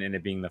event and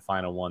it being the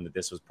final one, that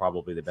this was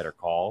probably the better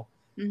call.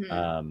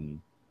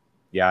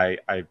 Yeah,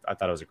 I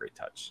thought it was a great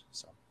touch.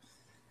 So,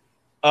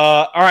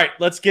 all right,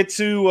 let's get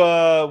to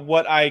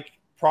what I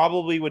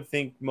probably would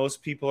think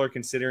most people are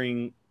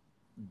considering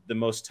the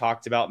most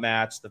talked about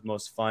match, the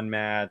most fun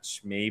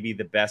match, maybe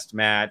the best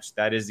match.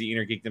 That is the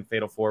Inner Geekdom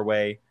Fatal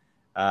 4-Way.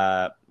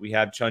 We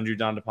have Chunju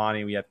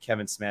Dandapani, we have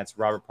Kevin Smets,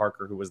 Robert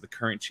Parker, who was the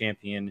current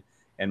champion,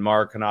 and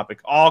Mara Konopik,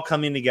 all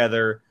coming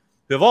together,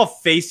 who have all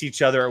faced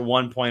each other at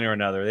one point or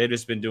another. They've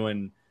just been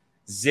doing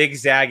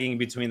zigzagging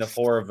between the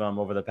four of them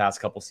over the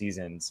past couple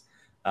seasons.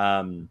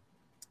 And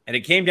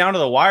it came down to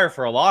the wire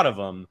for a lot of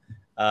them.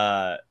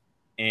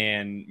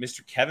 And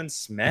Mr. Kevin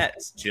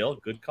Smets, Jill,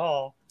 good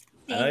call.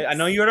 I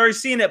know you had already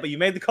seen it, but you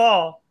made the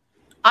call.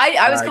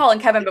 I was calling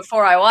Kevin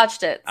before I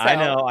watched it. So I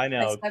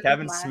know.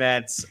 Kevin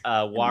Smets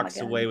walks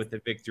away with the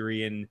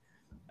victory, and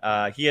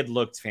he had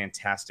looked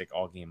fantastic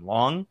all game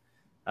long.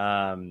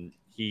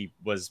 He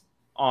was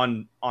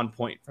on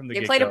point from the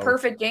get-go. He played a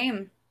perfect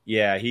game.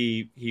 Yeah,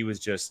 he was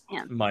just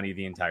money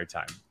the entire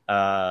time.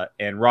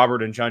 And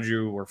Robert and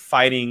Chunju were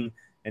fighting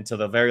until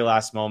the very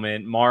last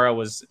moment. Mara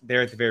was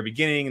there at the very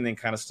beginning and then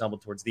kind of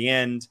stumbled towards the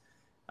end.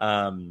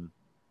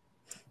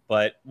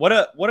 But what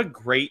a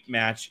great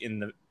match in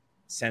the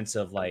sense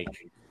of like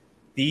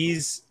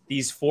these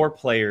four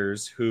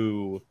players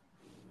who,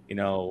 you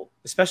know,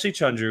 especially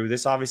Chunju,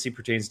 this obviously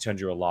pertains to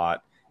Chunju a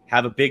lot,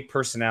 have a big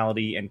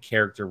personality and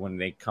character when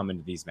they come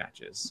into these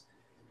matches.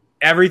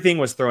 Everything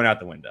was thrown out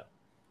the window.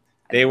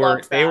 They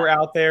were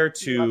out there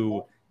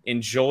to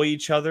enjoy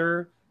each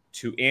other,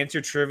 to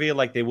answer trivia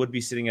like they would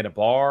be sitting at a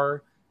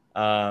bar,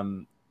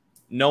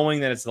 knowing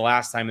that it's the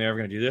last time they're ever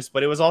going to do this.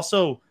 But it was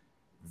also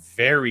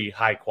very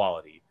high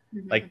quality.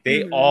 Like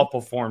they all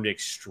performed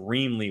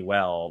extremely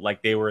well.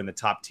 Like they were in the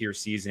top tier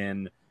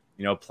season,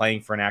 you know,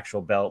 playing for an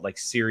actual belt, like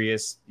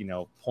serious, you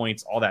know,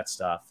 points, all that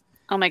stuff.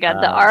 Oh my God,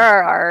 the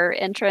RRR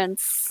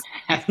entrance.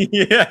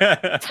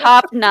 Yeah.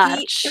 Top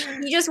notch.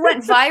 He just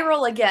went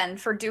viral again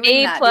for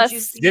doing that.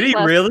 Did he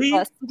really?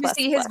 Did you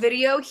see his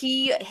video?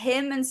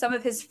 Him and some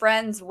of his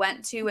friends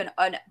went to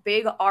a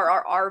big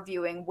RRR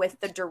viewing with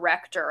the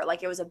director.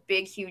 Like it was a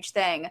big, huge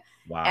thing.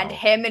 Wow. And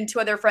him and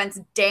two other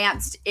friends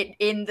danced it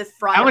in the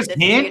front of the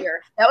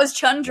theater. That was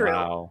Chunju.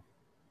 Wow.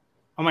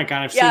 Oh my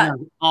God, I've seen that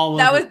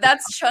all over.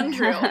 That's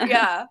Chunju.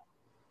 Yeah.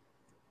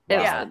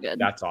 Yeah. Good.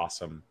 That's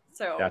awesome.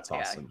 So that's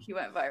awesome. He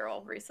went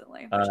viral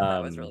recently, which I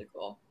thought was really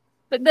cool.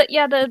 But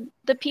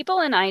the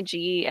people in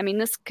IG, I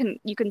mean,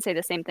 you can say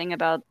the same thing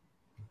about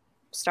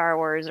Star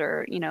Wars,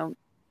 or you know,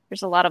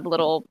 there's a lot of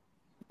little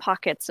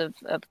pockets of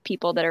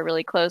people that are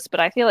really close. But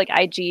I feel like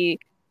IG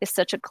is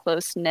such a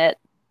close knit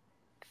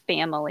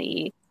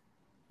family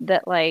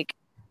that like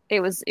it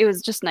was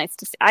just nice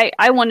to see.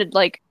 I wanted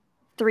like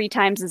 3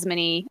 times as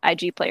many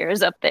IG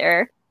players up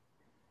there.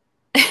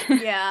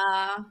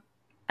 Yeah.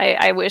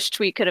 I wished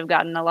we could have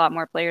gotten a lot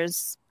more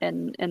players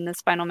in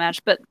this final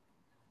match, but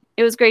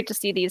it was great to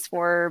see these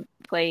 4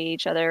 play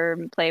each other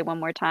and play one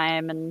more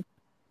time and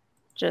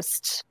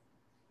just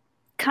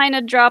kind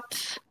of drop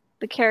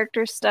the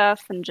character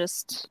stuff and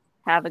just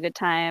have a good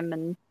time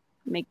and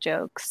make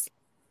jokes.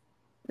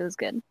 It was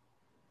good.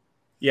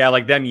 Yeah,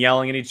 like them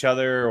yelling at each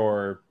other,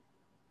 or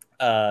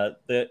and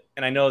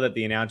I know that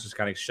the announcers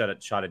kind of shot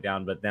it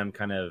down, but them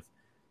kind of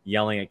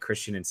yelling at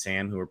Christian and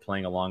Sam, who were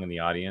playing along in the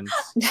audience.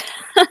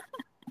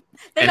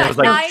 And it was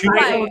like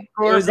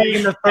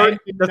in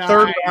the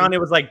third round, it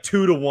was like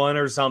 2-1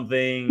 or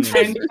something.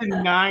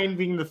 10-9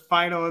 being the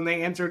final, and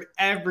they answered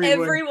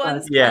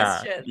everyone's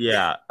question.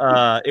 Yeah.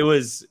 It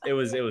was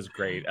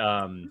great.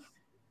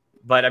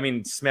 But I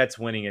mean, Smets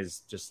winning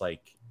is just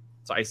like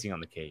it's icing on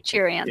the cake.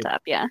 Cherry on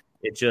top, yeah.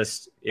 It's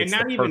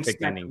not the even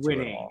perfect ending to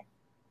it all.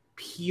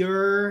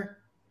 Pure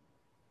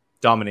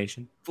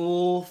domination,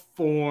 full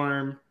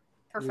form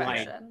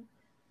perfection,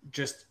 like,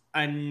 just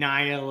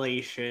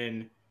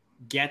annihilation.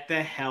 Get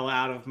the hell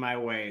out of my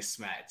way,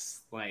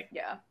 Smets. Like,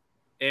 yeah,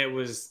 it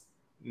was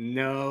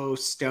no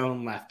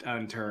stone left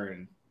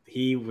unturned.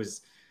 He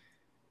was,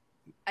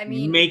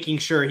 making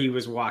sure he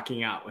was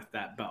walking out with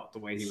that belt the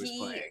way he was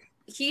playing.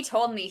 He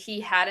told me he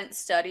hadn't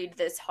studied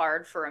this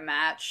hard for a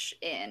match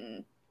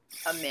in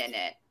a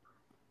minute.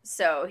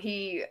 So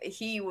he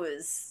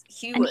was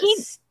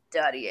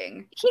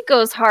studying. He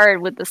goes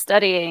hard with the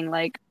studying,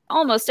 like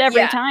almost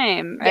every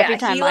time. Every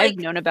time I've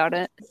known about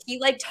it. He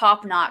like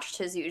top notched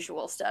his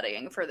usual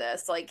studying for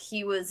this. Like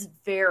he was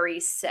very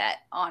set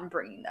on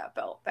bringing that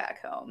belt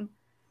back home.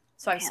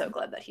 So I'm so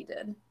glad that he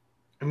did.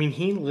 I mean,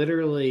 he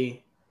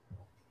literally,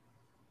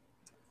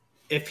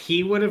 if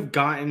he would have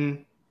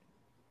gotten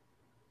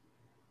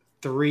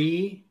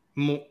 3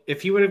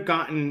 if he would have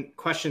gotten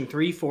question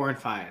 3, 4, and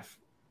 5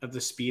 of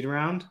the speed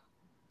round,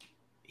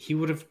 he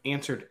would have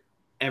answered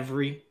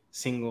every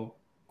single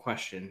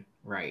question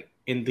right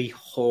in the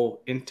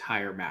whole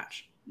entire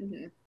match.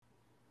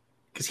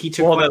 Because he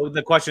took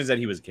the questions that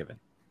he was given.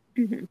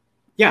 Mm-hmm.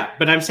 Yeah,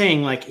 but I'm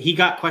saying like he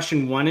got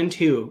question 1 and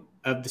 2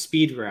 of the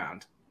speed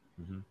round.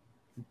 Mm-hmm.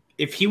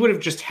 If he would have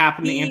just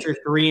happened to answer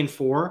 3 and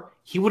 4,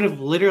 he would have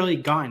literally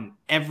gotten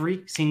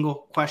every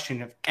single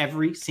question of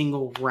every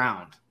single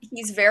round.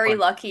 He's very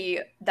lucky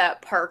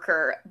that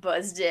Parker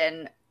buzzed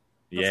in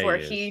before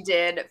he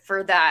did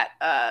for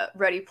that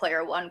Ready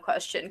Player One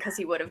question, because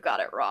he would have got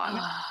it wrong.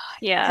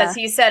 Yeah. Because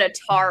he said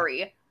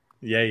Atari.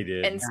 Yeah, he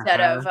did.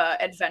 Instead of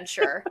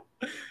Adventure.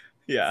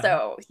 Yeah.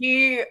 So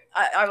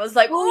I was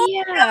like, oh,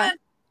 yeah.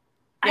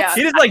 Yeah.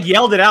 He just like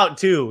yelled it out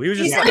too. He was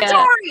just like,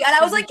 Atari. And I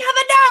was like, Kevin,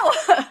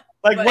 no.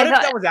 Like, what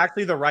if that was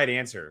actually the right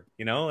answer?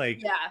 You know,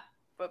 like. Yeah.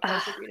 But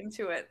Parker beat him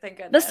to it. Thank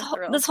goodness.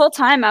 This whole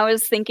time I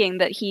was thinking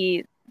that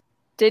he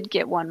did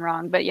get one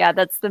wrong, but yeah,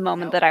 that's the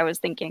moment that I was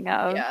thinking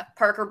of. Yeah,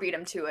 Parker beat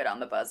him to it on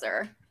the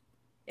buzzer.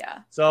 Yeah.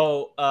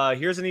 So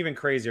here's an even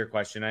crazier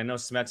question. I know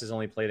Smets has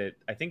only played it,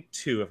 I think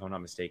 2, if I'm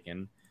not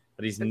mistaken,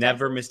 but he's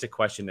never missed a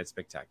question that's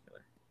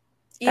spectacular.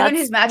 Even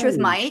his match with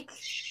Mike?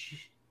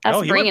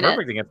 No, he went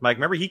perfect against Mike.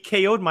 Remember, he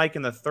KO'd Mike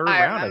in the 3rd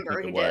round.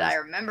 I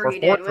remember he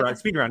did.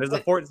 Speed round. It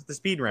was the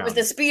speed round. It was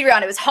the speed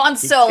round. It was Han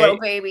Solo,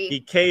 baby. He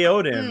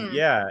KO'd him.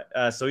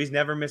 Yeah. So he's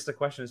never missed a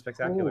question that's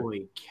spectacular.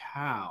 Holy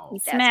cow.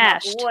 That's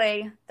smashed. My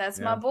boy. That's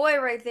my boy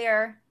right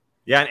there.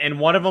 Yeah, and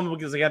one of them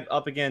was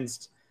up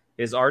against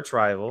his arch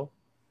rival,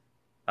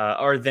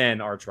 or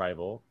then arch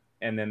rival,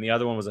 and then the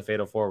other one was a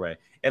fatal 4-way.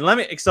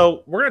 And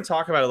so we're going to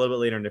talk about it a little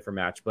bit later in a different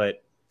match,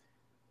 but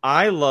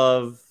I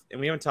love, and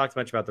we haven't talked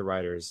much about the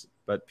riders,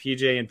 but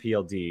PJ and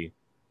PLD,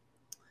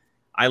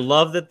 I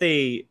love that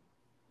they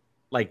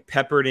like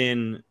peppered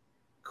in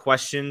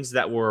questions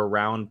that were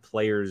around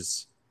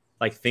players,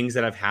 like things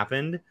that have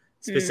happened.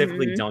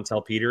 Specifically, don't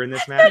tell Peter in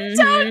this match.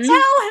 Don't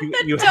tell him.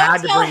 You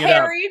had to bring it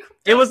up.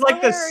 It was like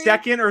the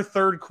second or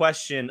third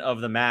question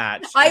of the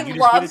match. I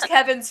loved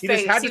Kevin's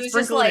face. He just had to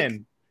sprinkle it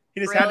in. He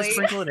just had to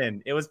sprinkle it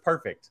in. It was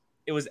perfect.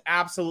 It was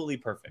absolutely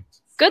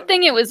perfect. Good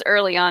thing it was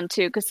early on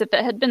too, because if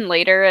it had been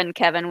later and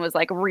Kevin was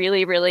like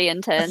really, really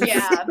intense,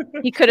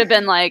 he could have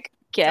been like,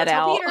 "Get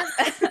out."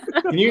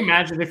 Can you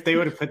imagine if they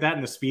would have put that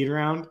in the speed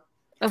round?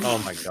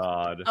 Oh my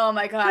god! Oh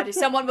my god!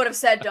 Someone would have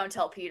said, "Don't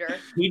tell Peter."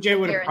 PJ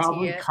would have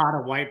probably caught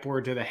a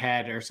whiteboard to the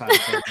head or something.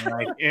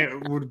 Like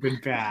it would have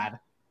been bad.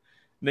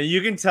 Now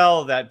you can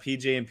tell that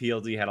PJ and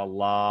PLD had a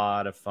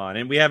lot of fun,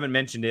 and we haven't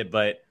mentioned it,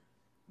 but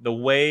the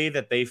way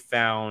that they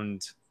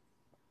found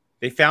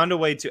a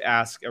way to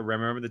ask a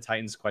Remember the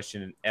Titans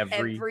question in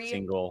every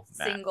single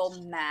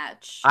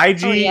match.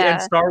 IG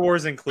and Star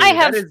Wars included.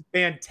 That is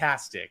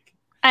fantastic.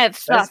 I have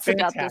thoughts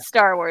about the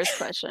Star Wars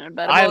question,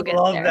 but I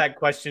love that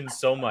question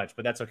so much,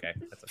 but that's okay.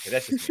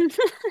 That's just me.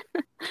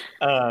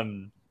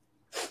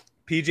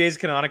 PJ's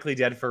canonically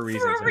dead for a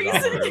reason.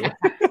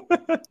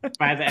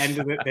 By the end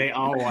of it, they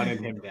all wanted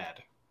him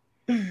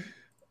dead.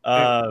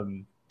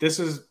 This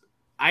is,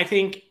 I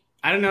think,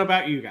 I don't know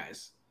about you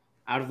guys.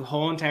 Out of the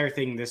whole entire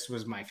thing, this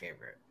was my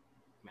favorite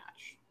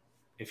match.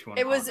 If you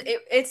want,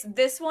 it's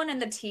this one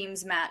and the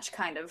teams match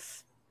kind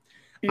of.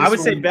 I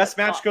would say best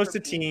match goes to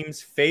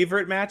teams.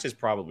 Favorite match is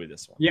probably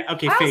this one. Yeah,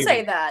 okay. I'll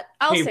say that.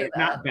 I'll say that.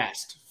 Not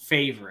best.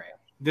 Favorite.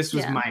 This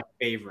was my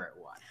favorite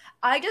one.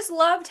 I just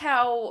loved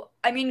how,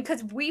 I mean,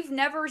 because we've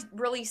never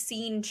really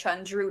seen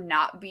Chundru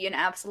not be an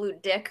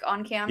absolute dick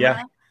on camera.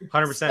 Yeah,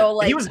 100%. So,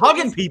 like, he was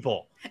hugging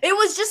people. It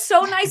was just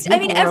so nice. I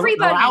mean,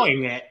 everybody.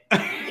 Allowing it.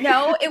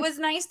 It was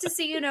nice to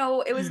see,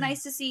 it was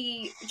nice to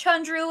see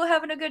Chundru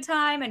having a good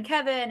time, and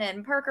Kevin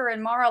and Parker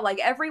and Mara, like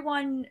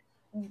everyone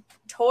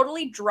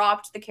totally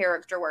dropped the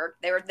character work.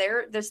 They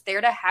were just there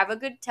to have a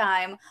good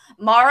time.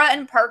 Mara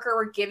and Parker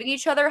were giving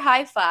each other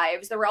high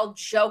fives. They were all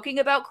joking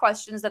about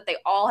questions that they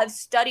all have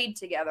studied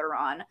together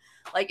on.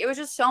 Like, it was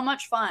just so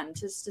much fun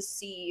just to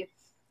see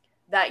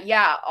that,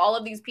 all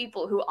of these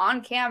people who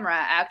on camera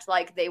act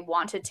like they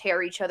want to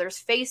tear each other's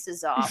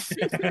faces off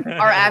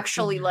are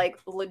actually like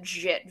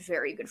legit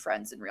very good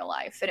friends in real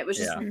life. And it was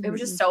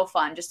just so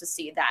fun just to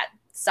see that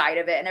side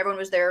of it. And everyone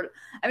was there.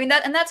 I mean,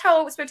 that's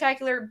how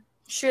Spectacular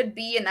should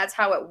be, and that's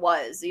how it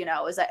was,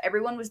 is that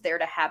everyone was there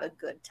to have a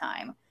good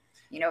time.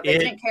 They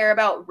didn't care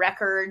about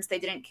records, they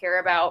didn't care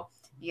about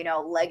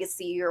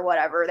legacy or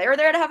whatever. They were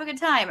there to have a good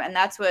time, and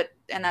that's what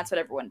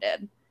everyone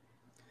did.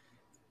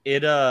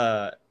 And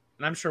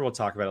I'm sure we'll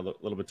talk about it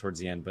a little bit towards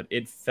the end, but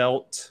it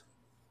felt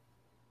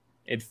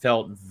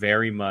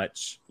very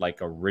much like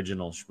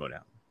original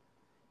Schmoedown,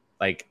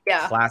 like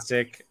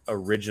classic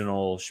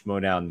original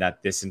Schmoedown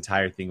that this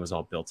entire thing was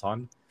all built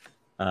on.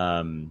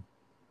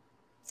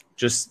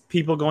 Just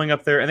people going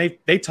up there, and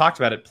they talked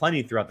about it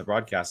plenty throughout the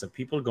broadcast, of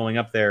people going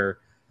up there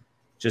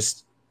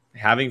just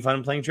having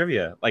fun playing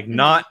trivia, like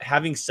not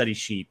having study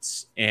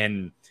sheets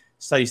and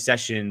study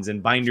sessions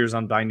and binders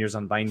on binders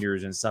on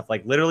binders and stuff,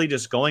 like literally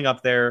just going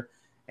up there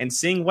and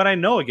seeing what I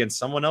know against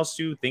someone else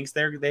who thinks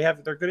they're good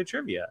at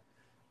trivia.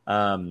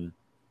 And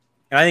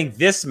And I think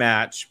this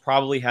match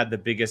probably had the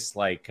biggest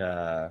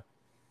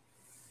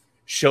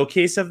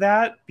showcase of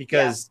that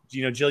because,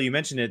 Jill, you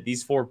mentioned it.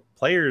 These 4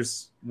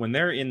 players, when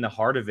they're in the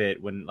heart of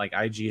it, when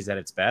IG is at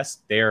its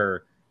best,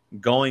 they're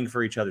going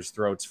for each other's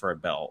throats for a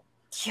belt.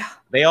 Yeah.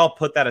 They all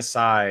put that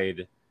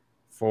aside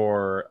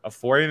for a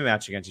 4-way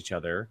match against each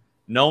other,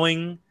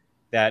 knowing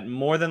that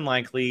more than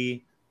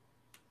likely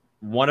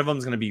one of them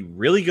is going to be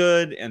really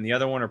good and the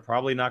other one are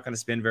probably not going to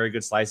spin very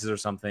good slices or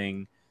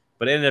something,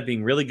 but it ended up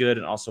being really good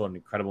and also an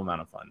incredible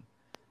amount of fun.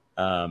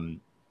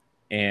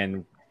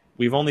 And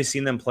we've only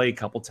seen them play a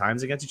couple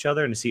times against each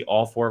other, and to see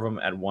all 4 of them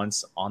at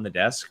once on the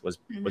desk was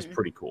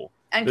pretty cool.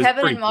 And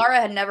Kevin and Mara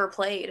had never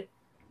played.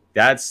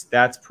 That's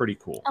pretty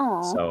cool.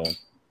 Aww. So,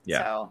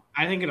 yeah. So,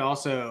 I think it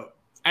also,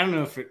 I don't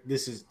know if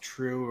this is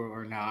true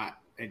or not.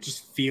 It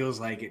just feels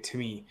like it to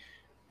me.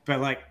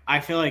 But, I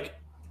feel like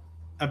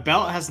a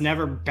belt has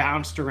never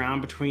bounced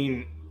around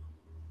between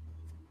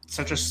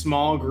such a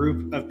small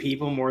group of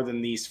people more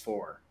than these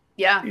 4.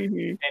 Yeah.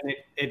 And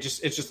it's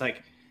just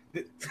like...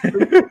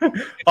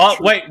 Oh,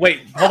 wait.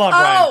 Hold on,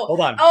 Brian.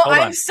 Hold on.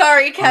 I'm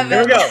sorry,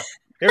 Kevin.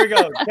 Here we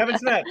go.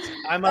 Kevin's next.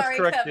 I must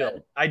correct Kevin.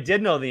 you. I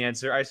did know the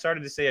answer. I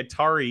started to say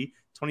Atari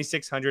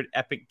 2600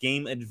 Epic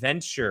Game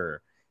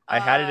Adventure. I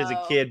had it as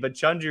a kid, but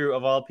Chundru,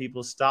 of all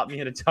people, stopped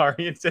me at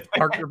Atari and said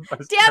Parker.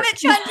 Damn it,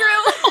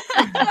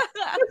 Chundru!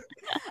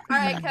 All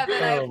right,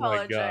 Kevin, I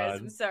apologize.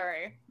 I'm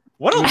sorry.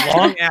 What a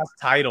long-ass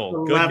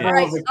title.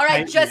 Goodness. All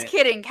right, just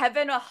kidding.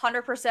 Kevin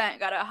 100%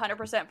 got a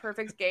 100%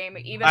 perfect game.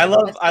 Even I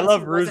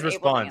love Rue's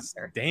response.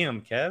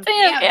 Damn, Kev.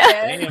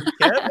 Damn,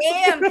 Kev.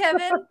 Damn,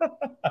 Kevin.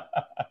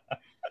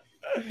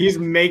 He's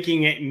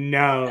making it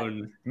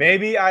known.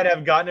 Maybe I'd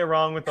have gotten it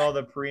wrong with all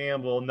the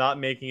preamble, not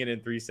making it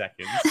in 3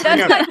 seconds.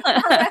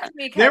 Correct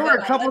me, Kevin. There were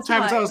a couple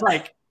times I was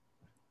like,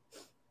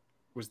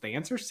 was the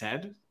answer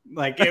said?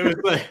 It was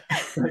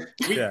like,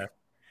 yeah.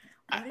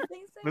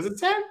 Was it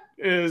said?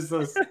 It was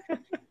this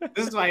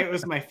is why it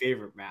was my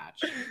favorite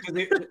match.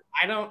 I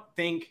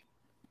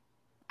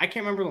can't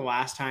remember the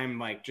last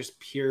time, just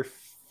pure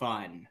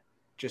fun.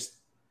 Just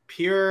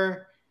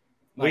pure...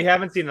 we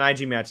haven't seen an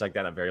IG match like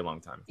that in a very long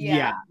time.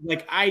 Yeah.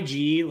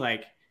 IG,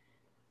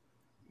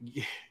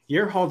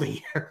 you're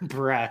holding your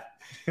breath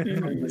from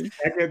the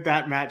second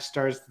that match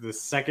starts to the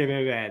second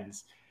it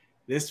ends.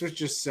 This was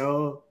just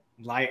so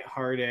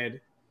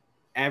lighthearted.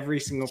 Every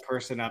single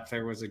person up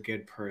there was a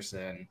good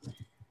person.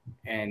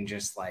 And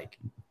just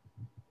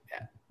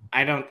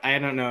I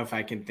don't know if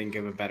I can think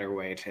of a better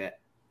way to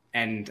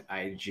end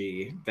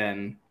IG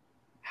than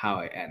how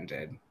it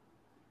ended.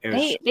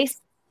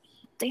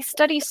 They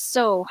study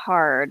so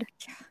hard.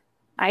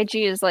 IG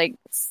is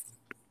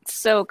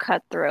so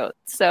cutthroat.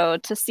 So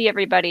to see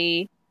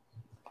everybody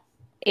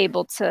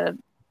able to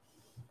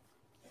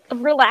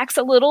relax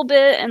a little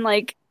bit and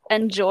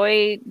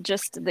enjoy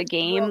just the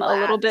game a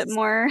little bit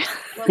more.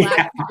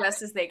 Relax as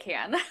best as they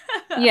can.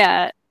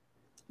 Yeah.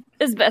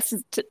 As best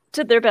as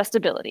to their best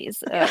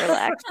abilities.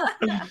 Relax.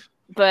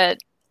 But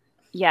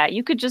yeah,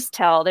 you could just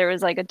tell there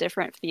was a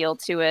different feel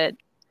to it.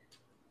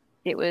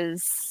 It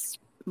was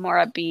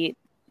more upbeat.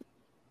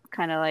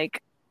 Kind of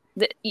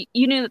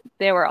you knew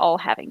they were all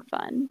having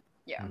fun.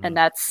 Yeah. And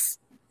that's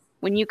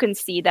when you can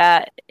see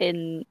that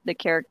in the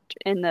character,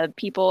 in the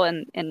people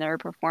and in their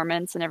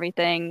performance and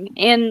everything.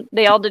 And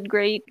they all did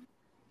great.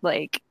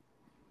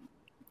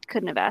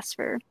 Couldn't have asked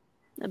for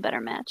a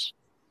better match.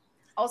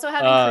 Also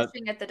having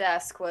Christian at the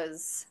desk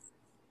was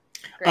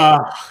great.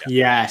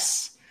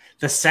 Yes.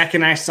 The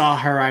second I saw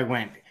her, I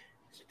went,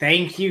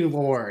 thank you,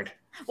 Lord.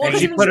 Well,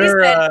 she put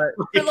her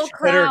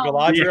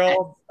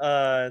Galadriel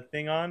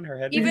thing on her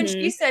head. Even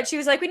she said, she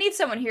was like, we need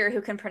someone here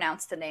who can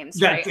pronounce the names.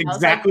 That's right?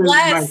 exactly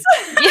bless.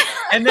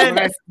 And then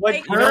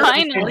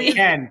finally,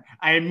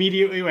 I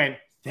immediately went,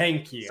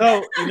 thank you.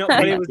 So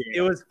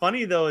it was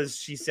funny though, is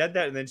she said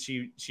that and then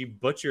she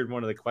butchered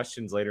one of the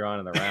questions later on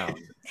in the round.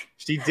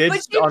 She did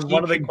on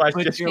one of the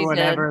questions.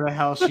 Whatever the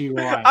hell she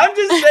wants. I'm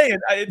just saying,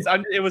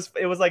 it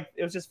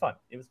was just fun.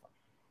 It was fun.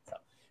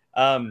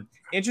 So,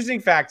 interesting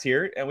fact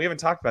here, and we haven't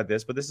talked about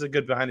this, but this is a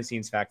good behind the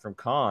scenes fact from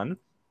Khan.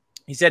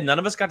 He said none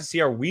of us got to see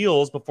our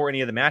wheels before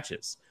any of the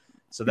matches,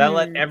 so that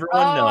let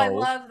everyone know I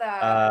love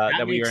that.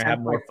 that we were gonna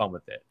have more fun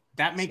with it.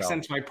 That makes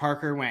sense why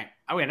Parker went,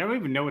 oh wait, I don't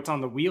even know what's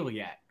on the wheel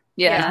yet.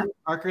 Yeah.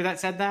 Parker that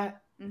said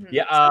that? Mm-hmm.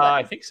 Yeah,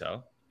 I think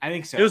so.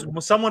 It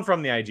was someone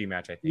from the IG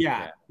match, I think.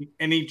 Yeah.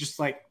 And he just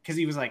because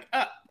he was like,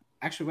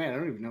 actually, wait, I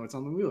don't even know what's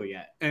on the wheel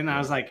yet. And I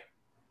was like,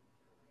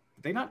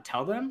 did they not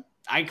tell them?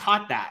 I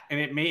caught that, and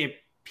it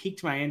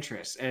piqued my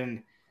interest.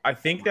 And I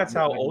think that's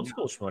how old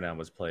school Schmoedown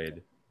was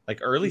played,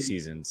 early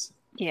seasons.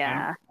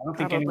 Yeah. I don't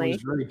think anyone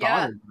was really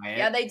bothered by it.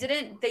 Yeah, they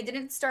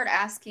didn't start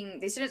asking.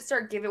 They didn't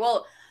start giving.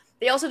 Well,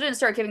 they also didn't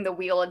start giving the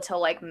wheel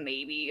until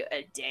maybe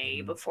a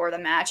day before the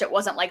match. It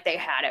wasn't like they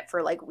had it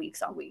for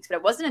weeks on weeks, but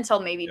it wasn't until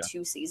maybe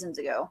 2 seasons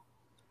ago.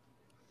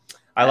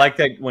 I like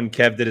that when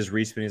Kev did his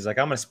respin, he's like,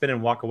 I'm going to spin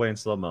and walk away in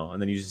slow-mo.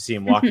 And then you just see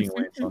him walking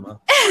away in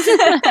slow-mo.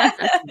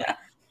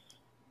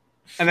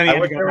 And then I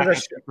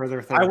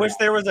wish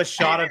there was a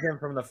shot of him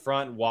from the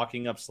front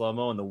walking up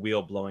slow-mo and the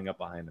wheel blowing up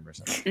behind him or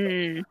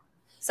something.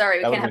 Sorry,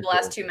 we can't have the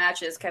last two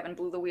matches. Kevin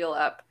blew the wheel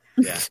up.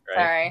 Yeah,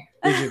 right.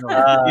 Sorry.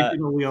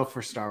 Digital wheel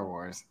for Star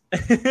Wars.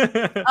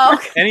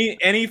 Okay.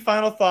 Any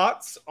final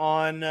thoughts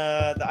on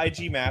the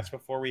IG match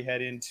before we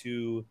head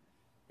into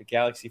the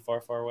galaxy far,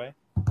 far away?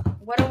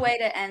 What a way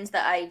to end the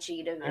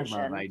IG division.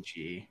 I love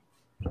IG.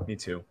 Me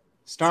too.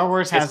 Star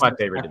Wars has my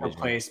favorite division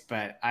place,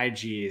 but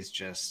IG is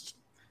just...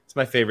 It's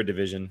my favorite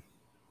division.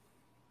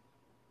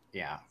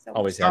 Yeah.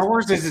 Always Star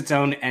Wars is its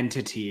own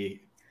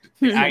entity.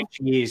 IG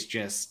is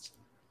just...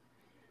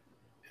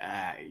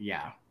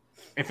 yeah.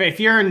 If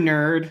you're a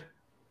nerd,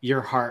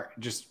 your heart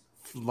just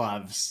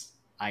loves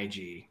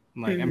IG.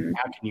 Like, I mean,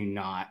 how can you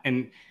not?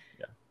 And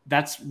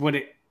that's what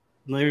it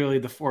literally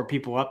the 4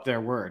 people up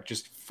there were.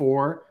 Just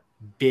 4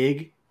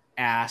 big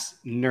ass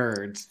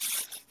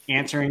nerds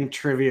answering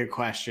trivia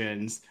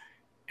questions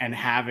and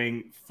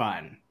having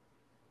fun.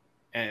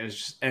 It was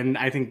just, and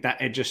I think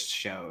that it just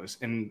shows.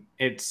 And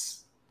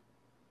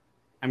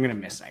I'm gonna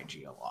miss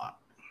IG a lot.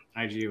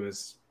 IG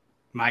was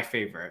my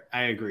favorite.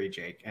 I agree,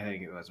 Jake. I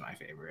think it was my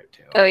favorite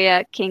too. Oh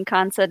yeah, King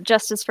Khan said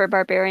justice for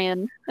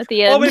Barbarian at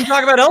the end. Oh, we didn't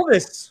talk about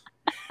Elvis.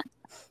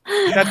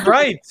 That's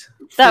right.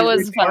 That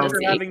was fun to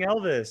see. Having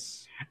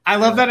Elvis. I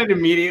love that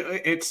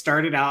it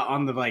started out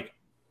on the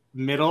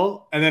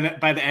middle, and then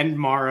by the end,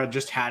 Mara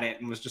just had it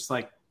and was just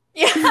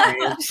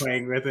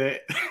playing with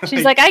it.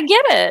 She's like, I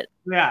get it.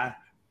 Yeah.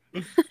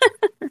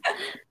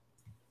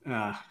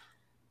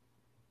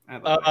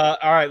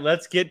 All right,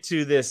 let's get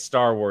to this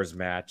Star Wars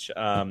match.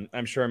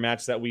 I'm sure a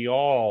match that we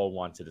all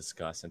want to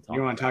discuss and talk.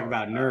 You want to talk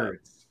about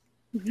nerds?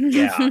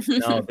 Yeah,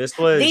 no, this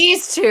was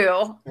these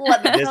two.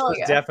 This was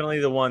definitely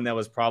the one that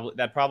was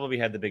probably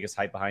had the biggest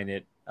hype behind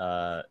it.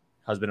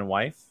 Husband and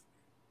wife,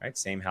 right?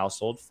 Same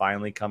household,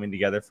 finally coming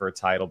together for a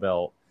title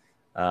belt.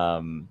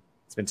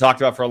 It's been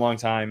talked about for a long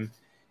time,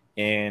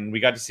 and we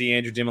got to see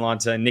Andrew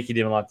DiMolanta and Nikki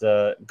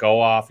DiMolanta go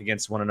off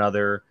against one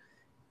another.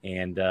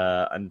 And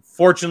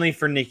unfortunately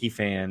for Nikki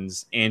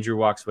fans, Andrew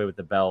walks away with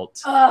the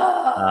belt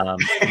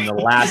in the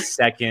last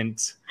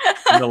second.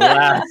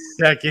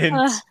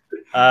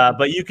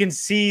 But you can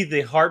see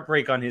the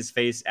heartbreak on his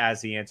face as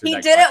he answered.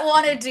 He didn't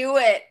want to do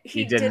it.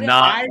 He did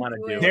not want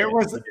to do it. There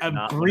was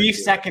a brief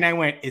second I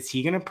went, is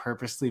he going to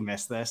purposely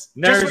miss this?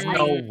 There's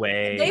no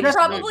way. They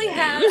probably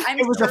had.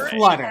 It was a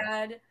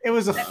flutter. It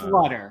was a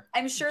flutter.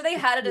 I'm sure they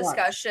had a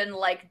discussion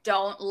like,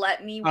 don't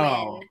let me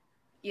win.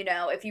 You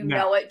know, if you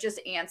know it, just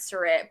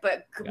answer it.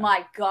 But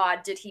my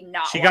God, did he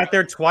not? She got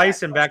there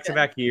twice in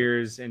back-to-back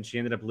years, and she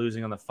ended up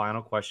losing on the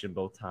final question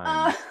both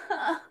times.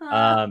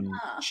 I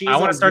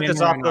want to start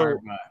this off, though.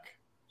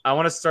 I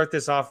want to start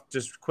this off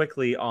just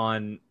quickly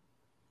on,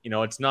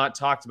 it's not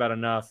talked about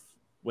enough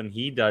when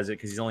he does it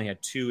because he's only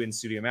had 2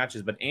 in-studio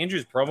matches. But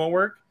Andrew's promo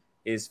work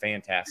is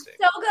fantastic.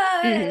 So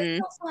good. Mm-hmm.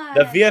 So fun.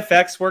 The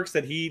VFX works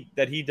that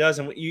he does,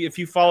 and if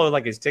you follow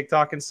his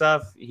TikTok and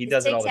stuff, he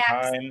does it all the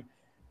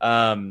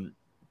time.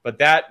 But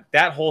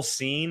that whole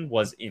scene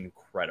was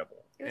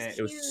incredible.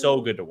 It was so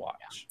good to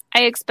watch.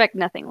 I expect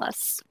nothing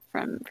less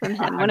from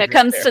him when it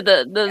comes to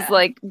those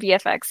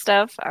VFX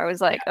stuff. I was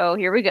like, oh,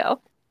 here we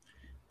go.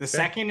 The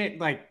second it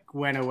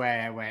went away,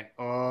 I went,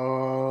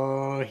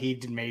 oh,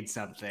 he made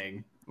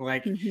something.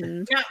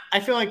 Yeah, I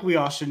feel like we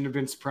all shouldn't have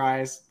been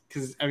surprised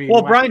because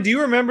Brian, do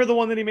you remember the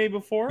one that he made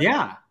before?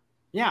 Yeah.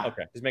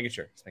 Okay, just making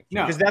sure.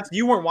 No, because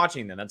you weren't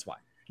watching then. That's why.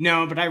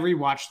 No, but I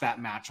rewatched that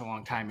match a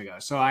long time ago.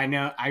 So I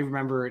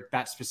remember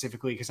that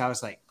specifically because I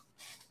was like,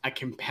 a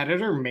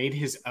competitor made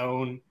his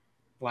own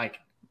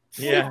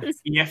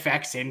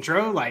EFX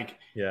intro.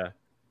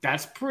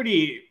 That's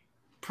pretty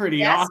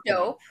awesome.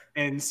 Dope.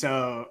 And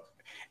so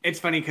it's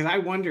funny because I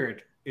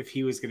wondered if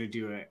he was going to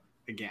do it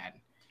again.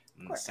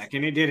 And the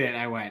second he did it,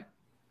 I went,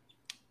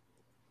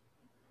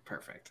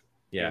 perfect.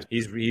 Yeah,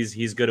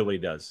 he's good at what he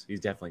does. He's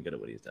definitely good at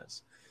what he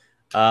does.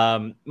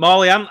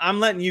 Molly, I'm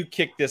letting you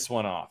kick this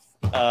one off.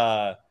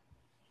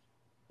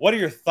 What are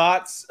your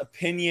thoughts,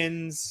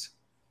 opinions,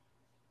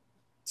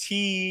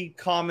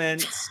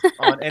 comments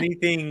on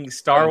anything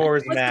Star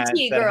Wars match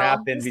that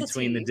happened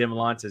between the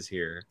DiMolantas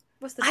here?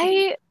 What's the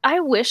tea? I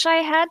wish I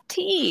had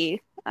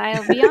tea.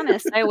 I'll be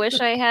honest. I wish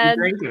I had.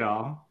 You drink it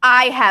all.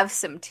 I have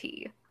some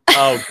tea.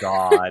 Oh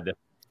God.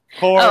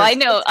 Oh,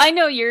 I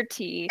know your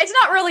tea. It's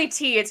not really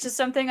tea. It's just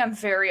something I'm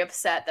very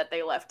upset that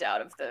they left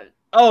out of the.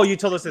 Oh, you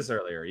told us this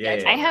earlier.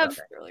 Yeah. I have.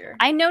 Earlier.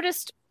 I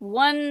noticed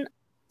one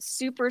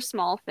super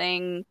small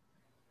thing.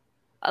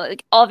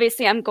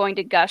 Obviously, I'm going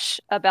to gush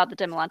about the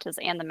DiMolantas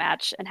and the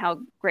match and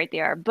how great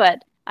they are.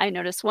 But I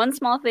noticed one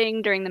small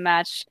thing during the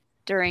match,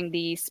 during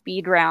the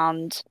speed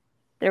round.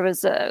 There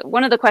was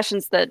one of the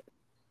questions that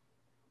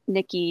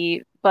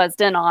Nikki buzzed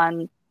in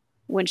on.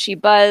 When she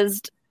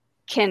buzzed,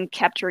 Ken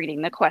kept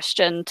reading the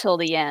question till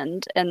the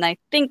end. And I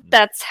think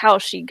that's how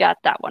she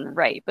got that one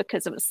right,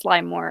 because it was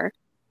Sly Moore.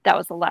 That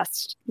was the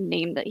last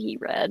name that he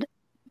read.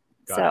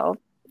 I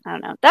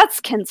don't know. That's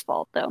Ken's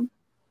fault, though.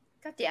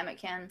 God damn it,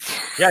 Ken.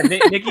 Yeah,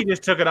 Nikki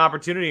just took an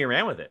opportunity and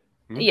ran with it.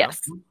 Yes.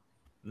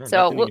 No,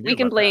 so we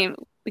can blame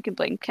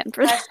Ken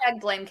for that.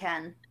 Hashtag blame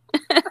Ken.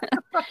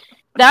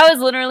 That was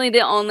literally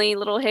the only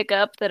little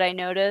hiccup that I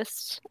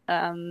noticed.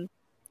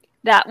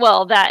 That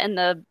and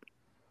the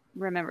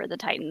Remember the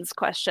Titans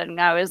question.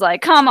 I was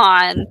like, come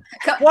on.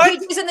 What?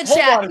 PJ's in the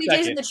chat.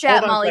 PJ's in the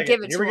chat, Molly.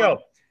 Give it to him. Here we go.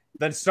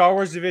 The Star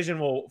Wars division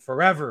will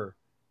forever.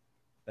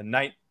 The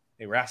night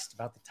they were asked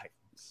about the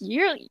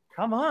Titans.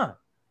 Come on.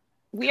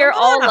 We are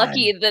all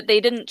lucky that they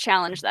didn't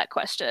challenge that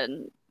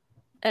question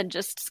and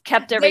just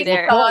kept everyone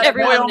there all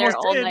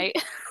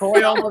night.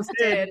 Coy almost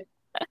did.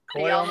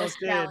 Coy almost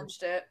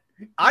challenged it.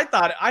 I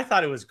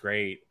thought it was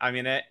great. I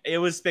mean, it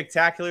was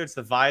spectacular. It's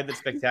the vibe that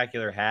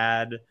Spectacular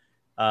had.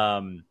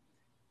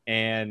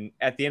 And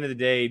at the end of the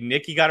day,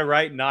 Nikki got it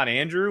right, not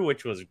Andrew,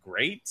 which was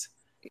great.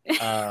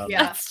 Yeah,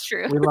 that's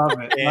true. We love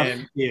it.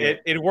 And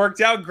it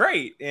worked out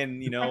great.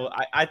 And,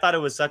 I thought it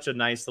was such a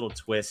nice little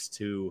twist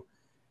to,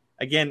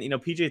 again,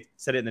 PJ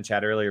said it in the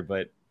chat earlier,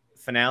 but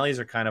finales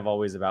are kind of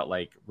always about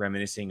like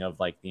reminiscing of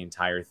like the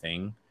entire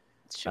thing.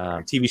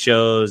 Sure. TV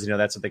shows,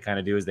 that's what they kind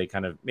of do is they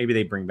kind of, maybe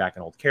they bring back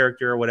an old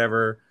character or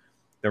whatever.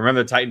 The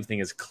Remember the Titans thing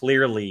is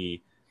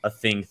clearly a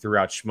thing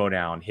throughout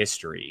Schmoedown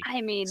history.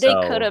 I mean, they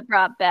could have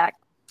brought back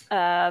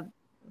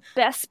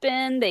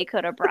Bespin. They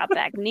could have brought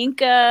back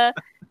Ninka.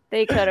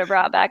 They could have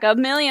brought back a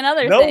million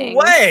other things. No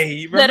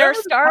way! That are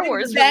Star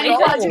Wars. Ben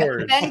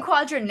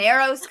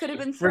Quadraneros could have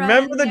been thrown.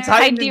 Remember the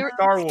Titans in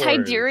Star Wars.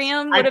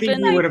 Tydirium would have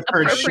been you would have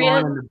heard appropriate.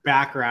 Sean in the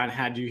background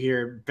had you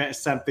hear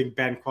something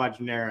Ben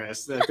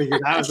Quadraneros. I think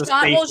that was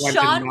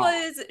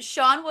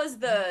Sean was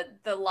the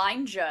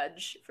line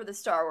judge for the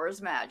Star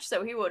Wars match,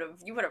 so you would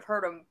have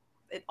heard him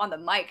on the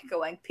mic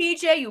going,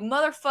 PJ, you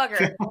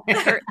motherfucker.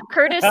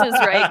 Curtis is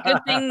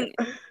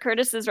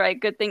right.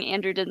 Good thing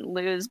Andrew didn't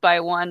lose by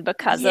one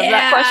because of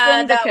that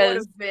question.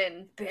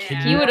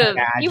 Because he would have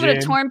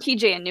torn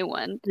PJ a new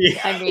one. Yeah.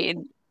 I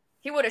mean,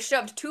 he would have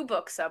shoved 2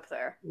 books up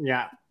there.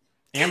 Yeah.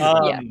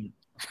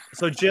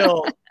 So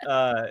Jill,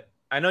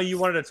 I know you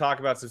wanted to talk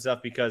about some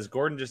stuff because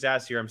Gordon just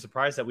asked here. I'm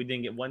surprised that we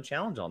didn't get one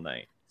challenge all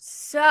night.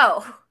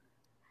 So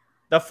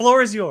the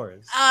floor is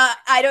yours.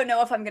 I don't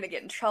know if I'm going to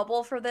get in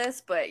trouble for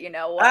this, but you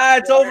know what?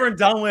 It's over and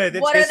done with.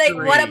 It's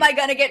history. What am I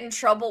going to get in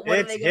trouble? What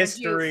it's are they going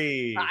to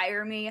do?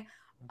 Fire me?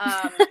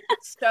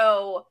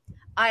 So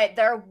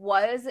there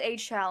was a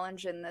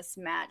challenge in this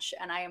match,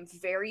 and I am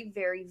very,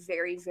 very,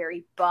 very,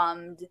 very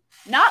bummed.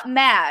 Not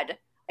mad.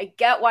 I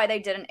get why they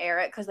didn't air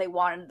it because they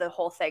wanted the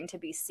whole thing to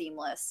be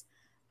seamless.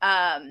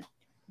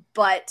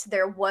 But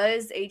there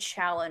was a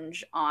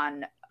challenge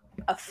on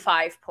a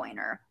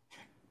 5-pointer.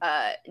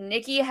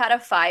 Nikki had a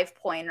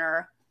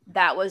 5-pointer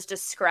that was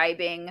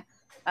describing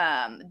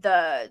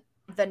the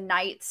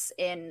knights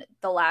in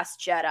The Last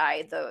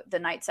Jedi, the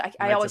knights.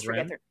 I always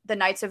forget the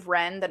Knights of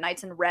Ren, the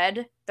knights in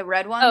red, the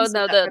red ones. Oh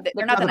no, they're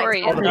not the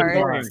Knights of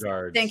Guards.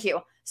 Thank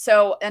you.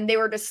 So, and they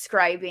were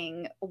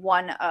describing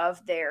one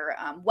of their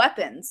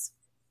weapons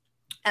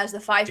as the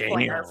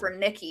 5-pointer for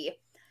Nikki,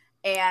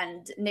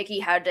 and Nikki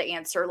had to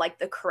answer like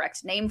the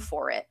correct name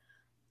for it.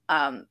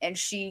 And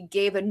she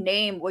gave a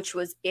name which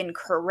was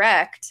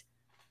incorrect.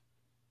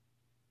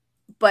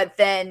 But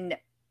then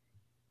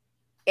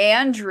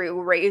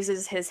Andrew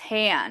raises his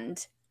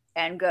hand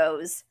and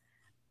goes,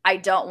 I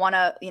don't want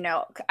to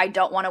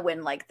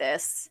win like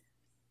this.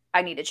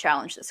 I need to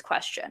challenge this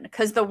question.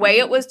 Because the way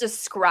it was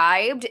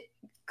described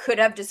could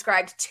have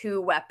described 2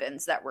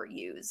 weapons that were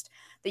used.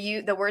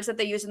 The words that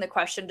they used in the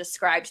question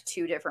described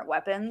 2 different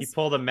weapons. He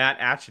pulled a Matt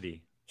Atchity.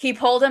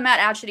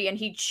 And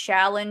he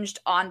challenged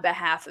on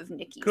behalf of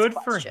Nikki's Good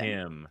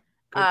question.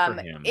 For him.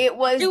 It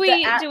was. Do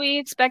we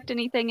expect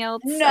anything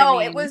else? No,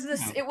 it was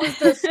this. It was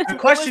this. The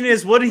question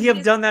is, would he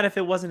have done that if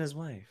it wasn't his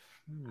wife?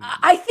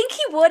 I think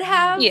he would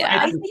have.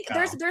 Yeah, I think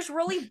there's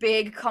really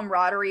big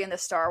camaraderie in the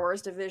Star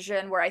Wars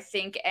division where I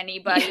think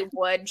anybody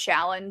would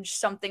challenge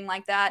something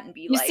like that and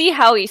be like, you see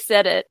how he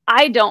said it.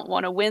 I don't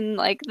want to win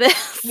like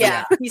this.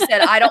 Yeah, he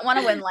said, I don't want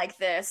to win like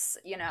this.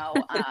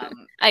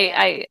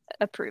 I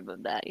approve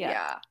of that.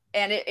 Yeah.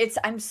 And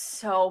I'm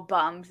so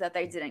bummed that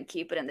they didn't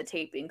keep it in the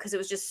taping because it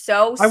was just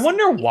so. I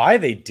wonder why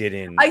they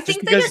didn't. I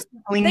think they just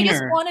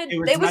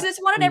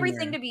wanted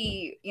everything to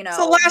be, It's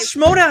the last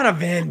Schmoedown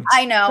event.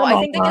 I know. I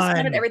think they just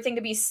wanted everything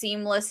to be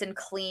seamless and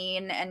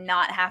clean and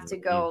not have to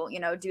go,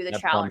 do the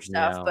challenge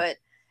stuff. But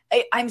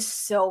I'm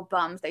so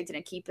bummed they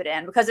didn't keep it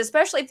in because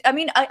especially,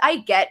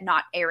 I get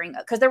not airing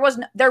because there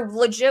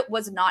legit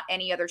was not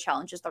any other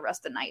challenges the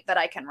rest of the night that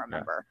I can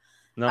remember.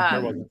 No,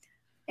 there wasn't.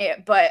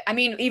 But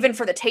even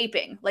for the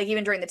taping, like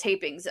even during the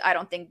tapings, I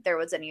don't think there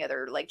was any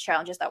other like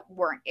challenges that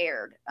weren't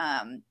aired.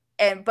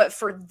 But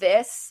for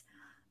this,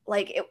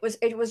 like it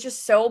was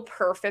just so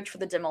perfect for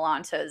the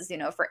Demolantas,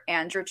 for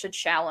Andrew to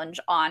challenge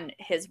on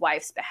his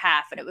wife's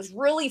behalf, and it was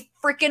really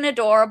freaking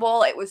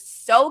adorable. It was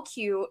so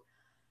cute.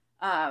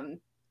 And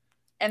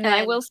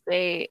I will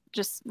say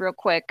just real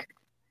quick,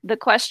 the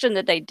question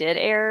that they did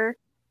air,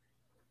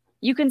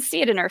 you can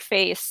see it in her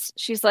face.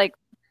 She's like,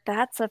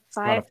 that's a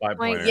 5-point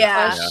question.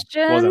 Yeah.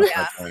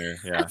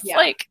 It's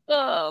like,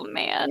 oh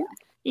man.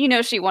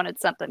 Yeah. She wanted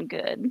something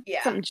good.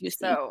 Yeah. Something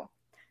juicy.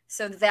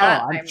 So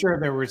that I'm sure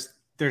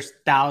there's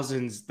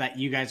thousands that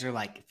you guys are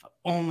like, if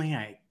only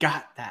I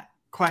got that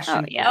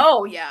question.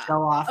 Oh yeah.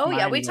 Show off. Oh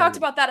yeah. We talked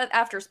about that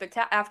after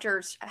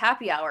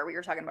happy hour. We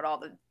were talking about all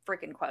the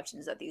freaking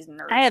questions that these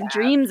nerds. I have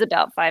dreams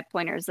about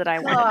 5-pointers that I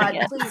want to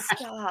get. Please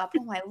stop!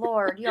 Oh my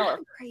lord, y'all are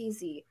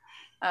crazy.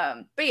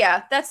 But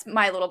yeah, that's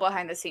my little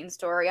behind the scenes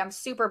story. I'm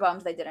super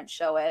bummed they didn't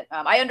show it.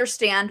 I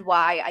understand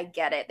why. I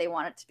get it. They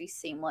want it to be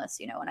seamless,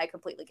 and I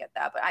completely get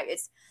that. But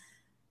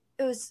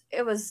it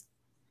was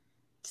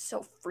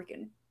so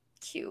freaking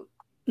cute.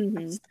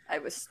 Mm-hmm.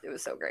 It was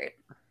so great.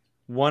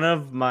 One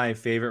of my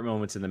favorite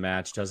moments in the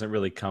match doesn't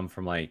really come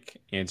from like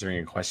answering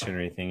a question or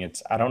anything.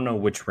 I don't know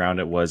which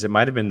round it was. It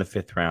might have been the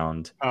 5th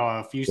round. Oh,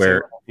 if you say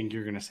what I think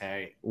you're gonna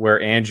say,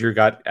 where Andrew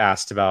got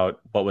asked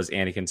about what was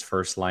Anakin's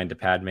first line to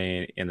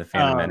Padme in the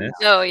Phantom Menace.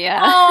 Oh yeah.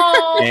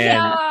 Oh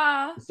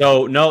yeah.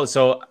 So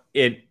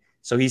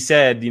he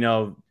said,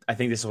 I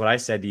think this is what I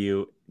said to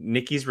you.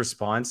 Nikki's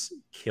response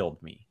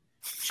killed me.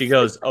 She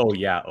goes, "Oh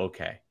yeah,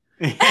 okay."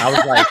 I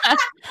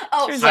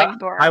was like,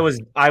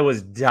 I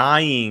was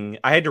dying.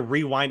 I had to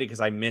rewind it because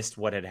I missed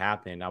what had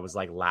happened. I was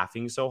like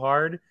laughing so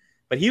hard,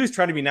 but he was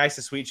trying to be nice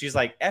and sweet. She's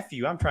like, "F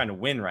you, I'm trying to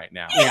win right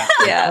now."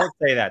 Yeah. Don't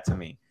say that to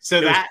me. So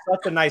it was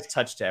such a nice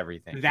touch to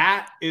everything.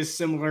 That is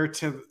similar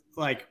to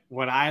like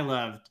what I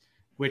loved,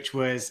 which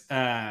was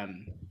I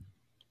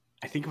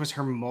think it was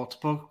her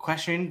multiple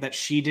question that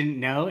she didn't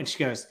know, and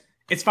she goes,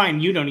 "It's fine.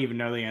 You don't even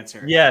know the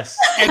answer." Yes.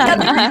 And then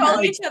they're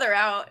calling each other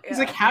out. He's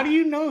like, "How do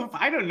you know if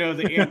I don't know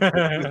the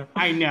answer?"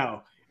 I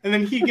know. And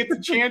then he gets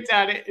a chance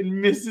at it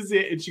and misses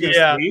it. And she goes,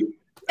 "Yeah."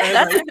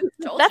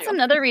 That's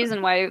another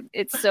reason why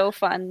it's so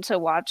fun to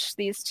watch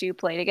these two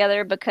play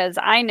together, because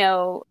I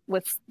know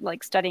with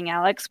like studying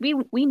Alex,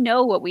 we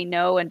know what we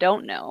know and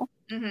don't know.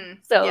 Mm-hmm.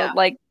 So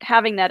like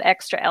having that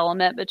extra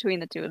element between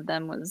the two of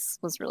them was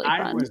really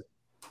fun. I was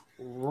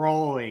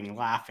rolling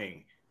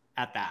laughing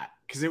at that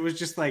because it was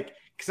just like,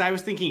 because I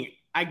was thinking,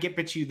 I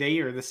bet you they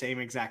are the same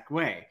exact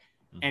way.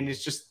 Mm-hmm. And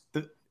it's just,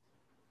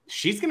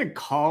 she's going to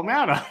call him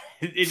out on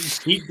it. And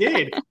she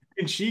did.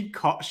 And she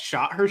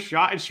shot her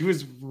shot, and she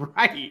was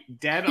right,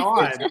 dead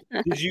on.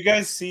 Did you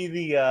guys see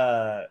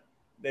the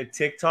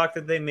TikTok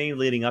that they made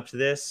leading up to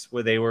this,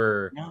 where they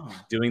were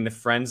doing the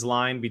Friends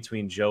line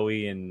between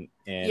Joey and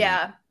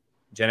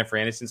Jennifer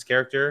Aniston's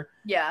character?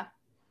 Yeah.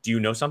 Do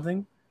you know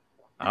something?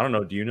 I don't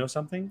know. Do you know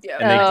something? Yeah.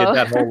 And they did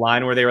that whole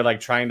line where they were like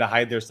trying to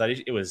hide their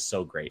studies. It was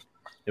so great.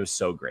 It was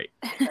so great.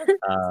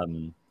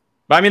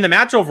 But I mean, the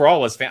match overall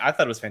was I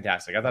thought it was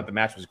fantastic. I thought the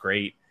match was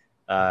great.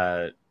 We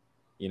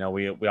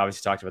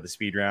obviously talked about the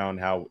speed round,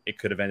 how it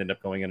could have ended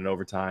up going in an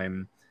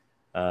overtime.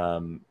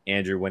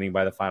 Andrew winning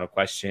by the final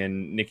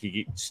question,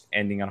 Nikki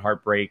ending on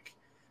heartbreak.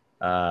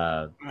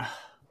 And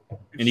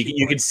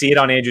you could see it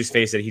on Andrew's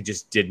face that he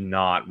just did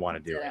not want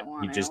to do it.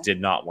 He just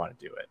did not want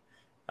to do it.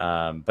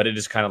 But it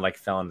just kind of like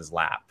fell in his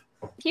lap.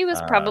 He was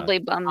probably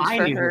bummed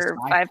for her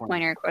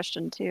 5-pointer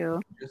question too.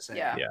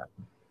 Yeah.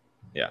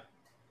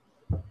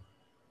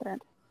 But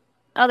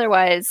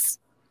otherwise,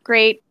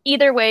 great.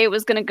 Either way, it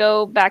was going to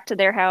go back to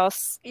their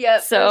house. Yeah.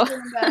 So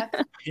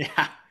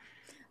yeah.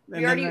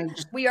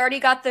 We already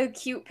got the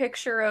cute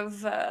picture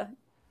of the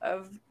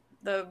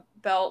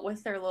belt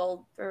with their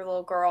little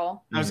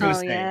girl. I was going to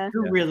say,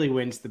 who really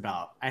wins the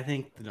belt? I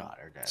think the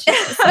daughter does.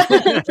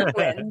 She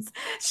wins.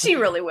 She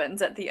really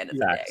wins at the end of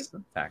the day.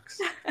 Facts.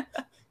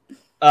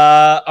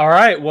 All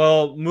right.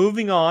 Well,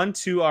 moving on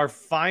to our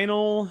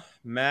final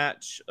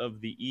match of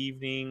the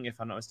evening,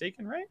 if I'm not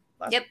mistaken, right?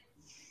 Yep.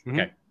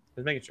 Okay.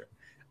 Just making sure.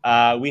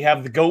 We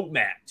have the GOAT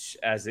match,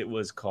 as it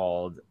was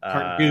called.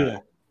 Part deux.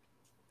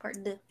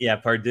 Yeah,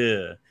 part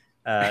deux.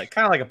 Kind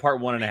of like a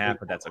part 1.5,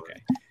 but that's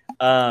okay.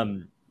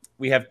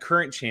 We have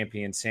current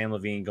champion Sam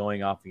Levine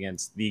going off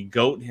against the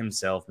GOAT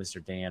himself,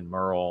 Mr. Dan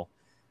Murrell.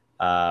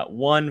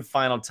 One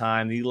final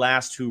time, the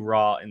last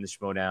hurrah in the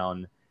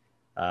Schmoedown.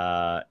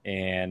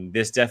 And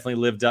this definitely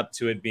lived up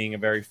to it being a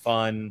very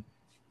fun,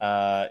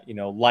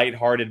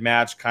 lighthearted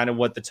match, kind of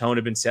what the tone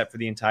had been set for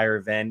the entire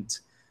event.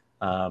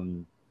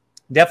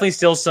 Definitely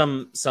still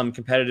some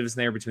competitiveness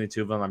there between the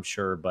two of them, I'm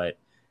sure, but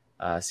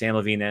Sam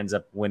Levine ends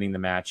up winning the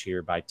match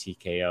here by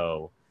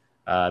TKO.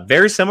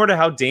 Very similar to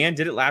how Dan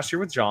did it last year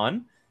with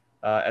John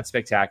at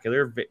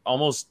Spectacular.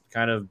 Almost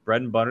kind of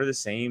bread and butter, the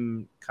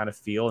same kind of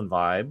feel and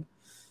vibe.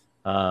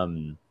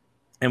 And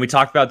we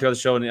talked about throughout the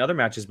show in the other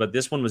matches, but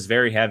this one was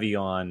very heavy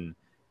on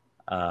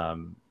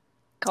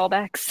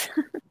callbacks.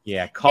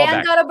 Yeah, callbacks.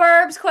 Dan got a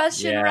Burbs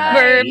question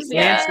right. Burbs,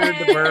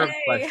 answered the Burbs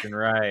question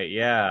right.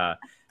 Yeah.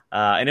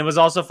 And it was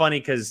also funny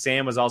because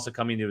Sam was also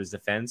coming to his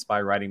defense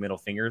by writing middle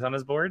fingers on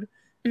his board,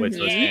 which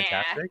was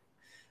fantastic.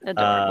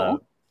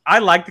 Adorable. I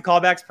like the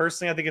callbacks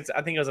personally. I think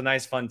it was a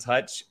nice, fun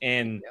touch,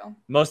 and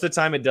most of the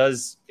time it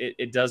does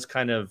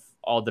kind of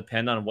all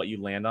depend on what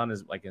you land on,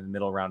 is like in the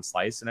middle round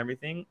slice and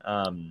everything.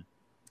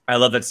 I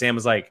love that Sam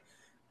was like,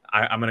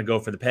 I'm gonna go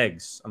for the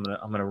pegs. I'm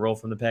gonna roll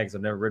from the pegs.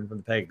 I've never ridden from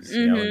the pegs.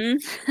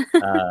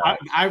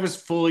 I was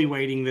fully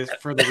waiting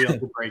for the wheel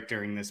to break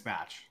during this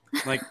match.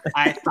 Like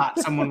I thought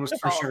someone was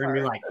for sure gonna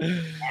be like,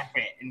 F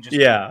it, and just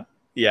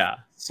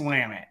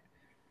slam it.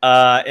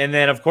 And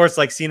then of course,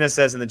 like Cena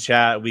says in the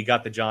chat, we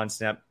got the John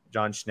Snap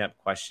John Schnepp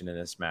question in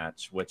this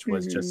match, which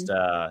was just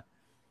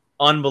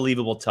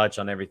unbelievable touch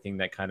on everything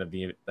that kind of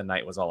the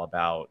night was all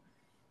about.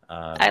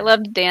 I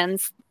loved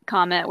Dan's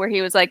comment where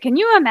he was like, "Can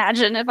you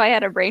imagine if I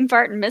had a brain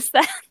fart and missed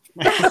that?"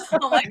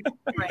 Oh my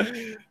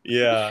God.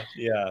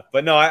 Yeah.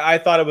 But no, I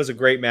thought it was a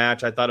great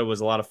match. I thought it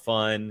was a lot of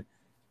fun.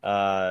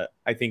 I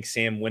think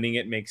Sam winning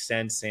it makes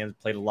sense. Sam's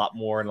played a lot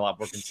more and a lot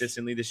more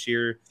consistently this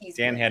year.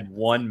 Dan had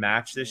one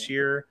match this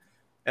year.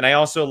 And I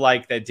also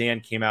like that Dan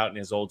came out in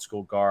his old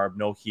school garb,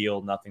 no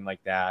heel, nothing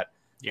like that.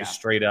 Yeah. Just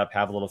straight up,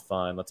 have a little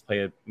fun. Let's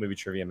play a movie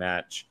trivia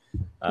match.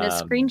 In a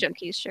Screen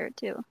Junkies shirt,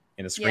 too.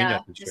 In a Screen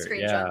Junkies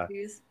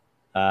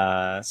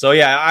shirt, So,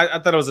 I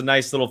thought it was a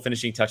nice little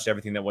finishing touch to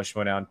everything that was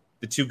Schmoedown.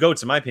 The two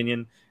GOATs, in my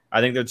opinion, I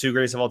think they're two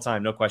greatest of all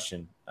time, no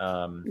question.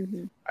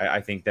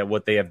 I think that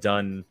what they have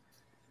done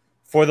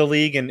for the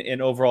league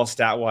and overall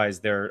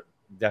stat-wise, they're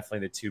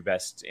definitely the two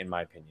best, in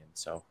my opinion.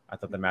 So I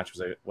thought the match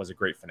was a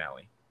great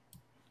finale.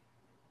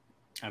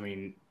 I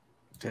mean,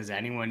 does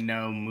anyone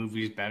know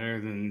movies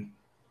better than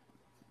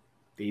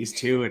these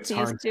two? It's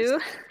hard to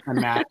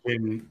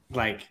imagine.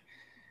 Like,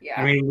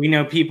 I mean, we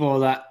know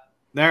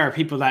there are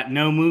people that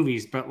know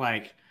movies, but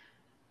like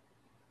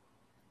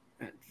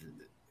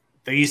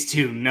these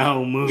two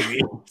know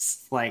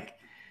movies. Like,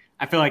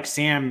 I feel like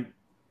Sam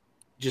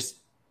just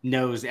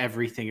knows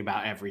everything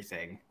about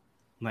everything.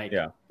 Like,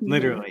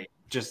 literally,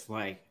 just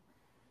like,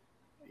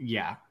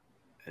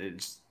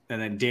 and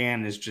then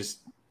Dan is just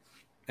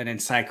an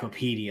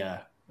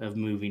encyclopedia of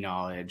movie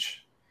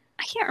knowledge.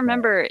 I can't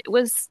remember.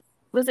 Was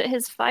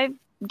it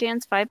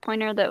Dan's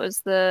 5-pointer that was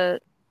the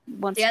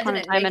Once Upon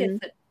a Time in...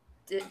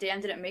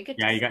 Dan didn't make it.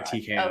 Yeah, you got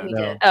TK. Oh, he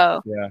did.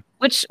 Oh, yeah.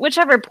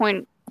 Whichever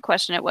point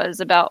question it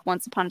was about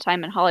Once Upon a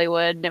Time in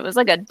Hollywood, and it was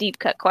like a deep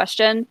cut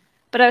question.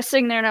 But I was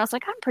sitting there and I was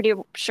like, I'm pretty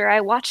sure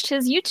I watched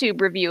his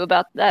YouTube review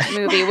about that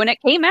movie when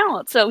it came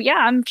out. So yeah,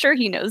 I'm sure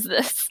he knows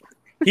this.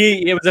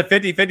 It was a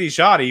 50-50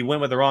 shot. He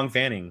went with the wrong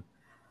fanning.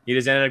 He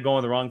just ended up going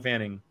with the wrong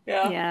fanning.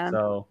 Yeah.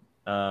 So,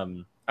 I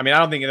mean, I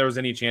don't think there was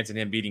any chance in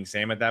him beating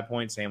Sam at that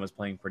point. Sam was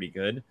playing pretty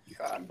good.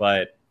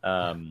 But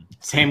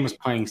Sam was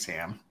playing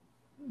Sam.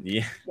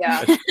 Yeah.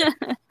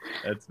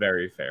 That's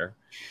very fair.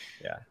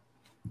 Yeah.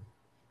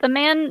 The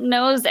man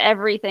knows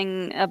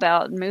everything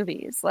about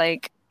movies.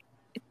 Like,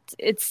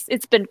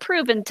 it's been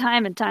proven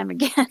time and time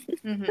again.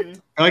 Mm-hmm.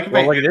 I like if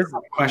I had a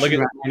question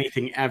about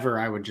anything ever,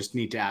 I would just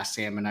need to ask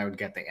Sam and I would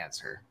get the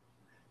answer.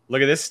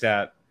 Look at this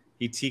stat.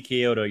 He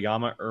TKO'd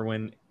Oyama,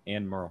 Irwin,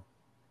 and Merle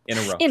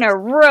in a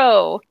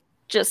row.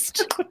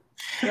 Just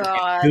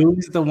God.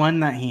 Who's the one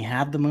that he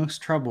had the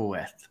most trouble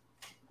with?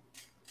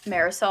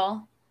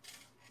 Marisol.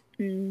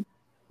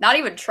 Not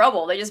even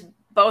trouble. They just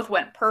both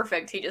went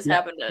perfect. He just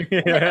happened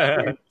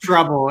to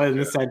trouble in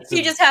the sense.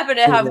 He just happened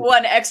to have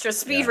one extra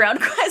speed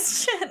round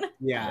question.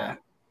 Yeah.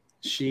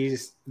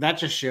 That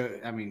just shows.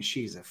 I mean,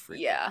 she's a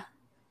freak. Yeah.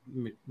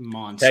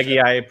 Monster. Peggy,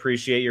 I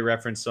appreciate your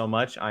reference so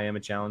much. I am a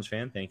challenge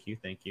fan. Thank you.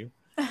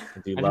 I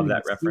do love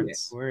that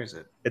reference. Where is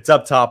it? It's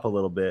up top a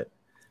little bit.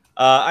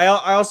 I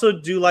also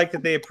do like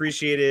that they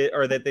appreciated,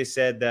 or that they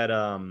said that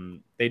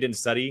they didn't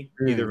study.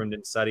 Neither of them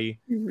didn't study.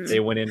 Mm-hmm. They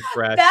went in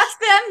fresh. That's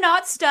them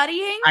not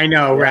studying? I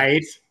know,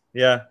 right?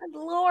 Yeah. Good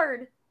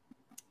Lord.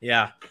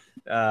 Yeah.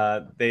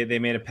 They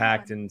made a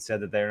pact and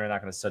said that they're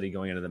not going to study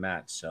going into the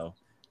match. So,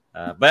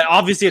 but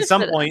obviously at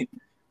some point,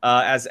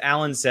 as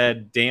Alan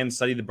said, Dan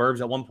studied the Burbs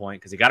at one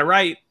point because he got it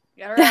right.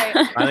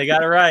 Finally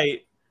got it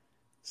right.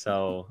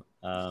 So,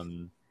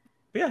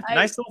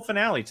 nice little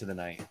finale to the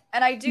night.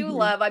 And I do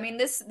love, I mean,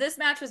 this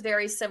match was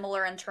very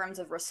similar in terms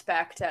of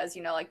respect as,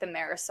 like the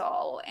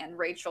Marisol and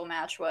Rachel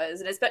match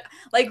was. And it's been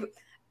like,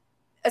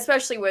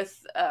 especially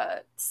with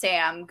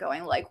Sam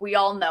going like, we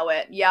all know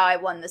it. Yeah, I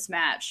won this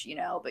match,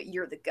 but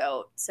you're the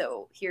GOAT.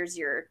 So here's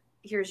your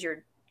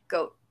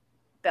GOAT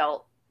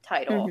belt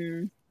title.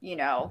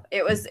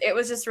 It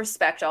was just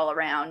respect all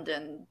around.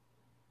 And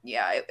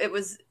it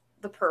was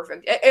the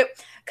perfect. It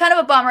kind of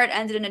a bummer it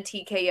ended in a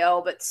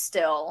TKO, but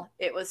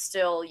it was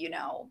still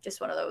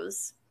just one of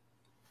those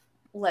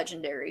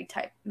legendary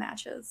type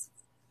matches.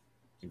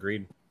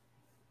 Agreed.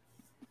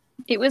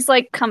 It was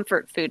like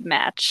comfort food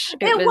match.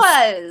 It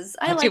was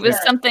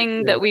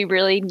something that we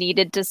really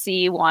needed to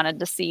see, wanted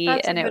to see,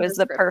 and it was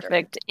the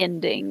perfect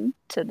ending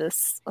to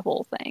this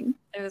whole thing.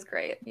 It was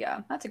great.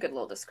 Yeah, that's a good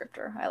little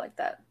descriptor. I like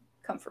that.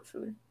 Comfort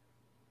food.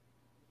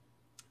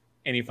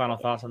 Any final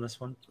thoughts on this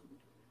one?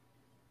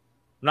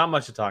 Not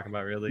much to talk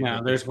about, really.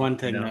 No, there's one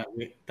thing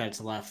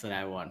that's left that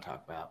I want to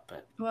talk about,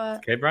 but what?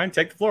 Okay, Brian,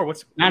 take the floor.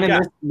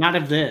 Not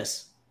of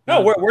this.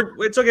 No,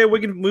 it's okay. We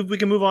can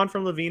move on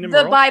from Levine and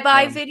the Merle.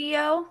 bye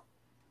video.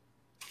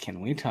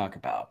 Can we talk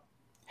about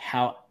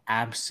how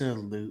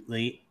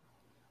absolutely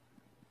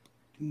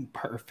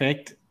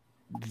perfect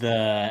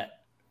the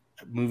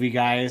movie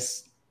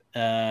guys?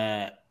 With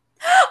their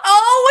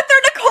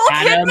Nicole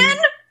Kidman,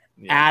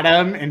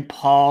 Adam and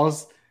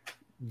Paul's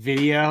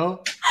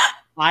video.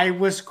 I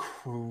was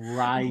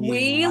crying.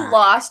 We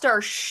lost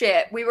our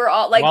shit. We were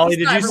all like, Molly,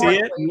 did you see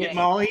it?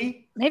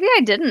 Molly? Maybe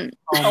I didn't.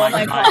 Oh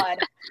my God.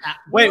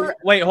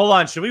 Wait, hold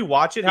on. Should we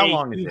watch it? How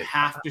long is it? You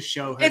have to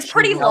show her. It's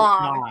pretty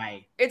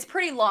long. It's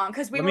pretty long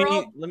because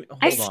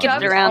I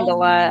skipped around a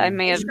lot. I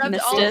may have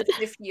missed it.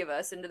 50 of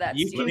us into that.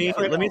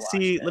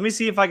 Let me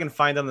see if I can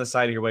find on the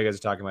side here what you guys are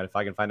talking about. If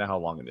I can find out how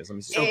long it is. Let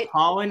me see. So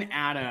Paul and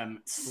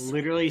Adam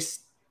literally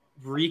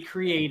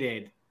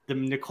recreated the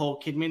Nicole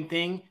Kidman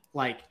thing,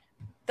 like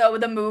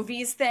the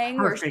movies thing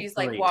where she's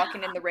like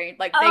walking in the rain.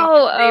 Like they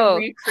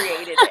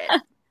recreated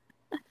it.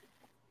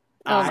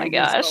 Oh my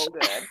gosh. So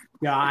good.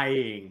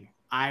 Dying.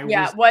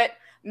 What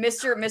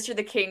Mr.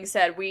 the King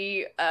said,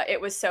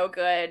 it was so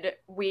good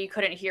we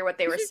couldn't hear what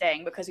they were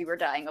saying because we were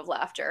dying of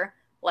laughter.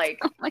 Like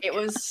it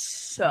was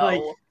so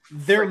like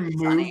their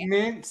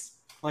movements.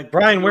 Funny. Like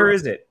Brian, where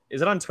is it?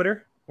 Is it on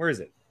Twitter? Where is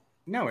it?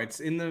 No, it's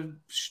in the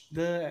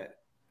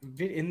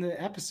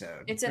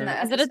episode. It's in the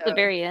episode. Is it at the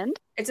very end?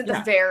 It's at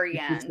the very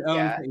end. You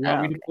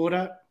want me to pull it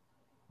up?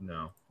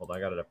 No. Hold on, I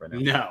got it up right now.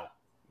 No.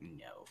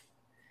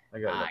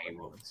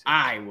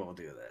 I will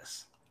do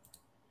this.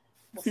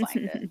 We'll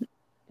find it.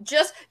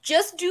 Just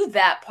do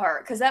that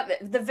part because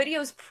the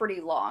video is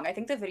pretty long. I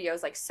think the video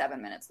is like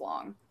 7 minutes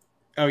long.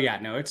 Oh yeah,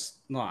 no, it's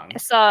long.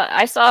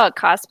 I saw a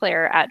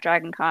cosplayer at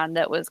DragonCon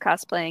that was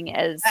cosplaying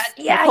as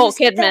Nicole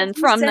Kidman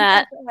from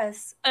that,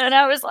 and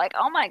I was like,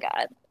 oh my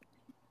god.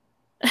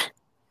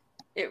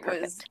 It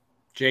was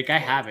Jake. I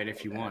have it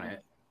if you want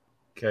it.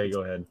 Okay,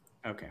 go ahead.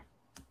 Okay.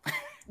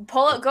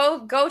 Pull it.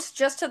 Go.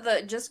 Just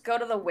go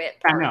to the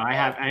wit part. I know.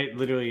 I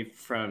literally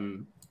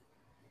from.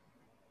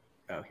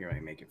 Oh, here, let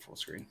me make it full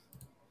screen.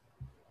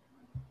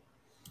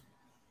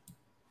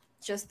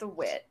 Just the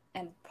wit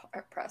and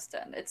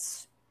Preston.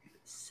 It's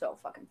so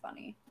fucking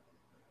funny.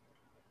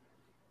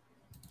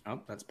 Oh,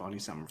 that's Bonnie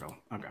Somerville.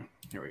 Okay,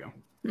 here we go.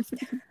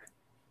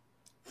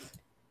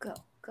 Go.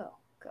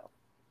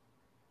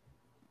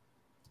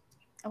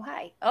 Oh,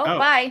 hi. Oh,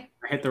 bye.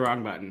 I hit the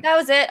wrong button. That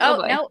was it.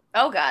 Oh no.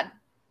 Oh, God.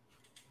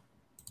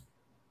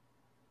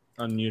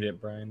 Unmute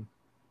it, Brian.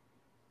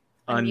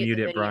 Unmute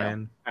it,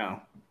 Brian. Oh.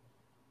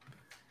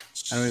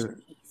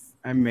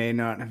 I may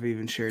not have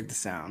even shared the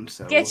sound.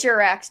 So get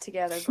your act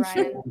together,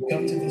 Brian. We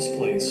come to this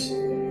place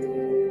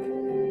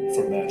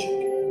for magic.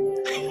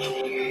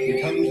 We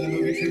come to the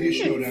movie trivia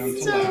showdown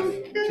to laugh,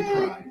 to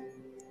cry.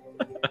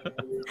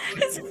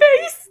 His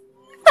face.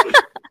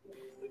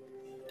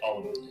 All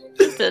of us.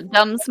 Just a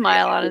dumb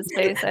smile on his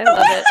face. I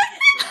love it.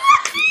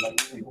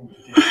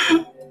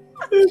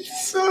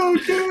 It's so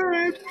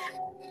good.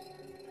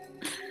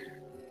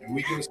 And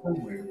we go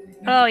somewhere.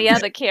 Oh yeah,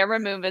 the camera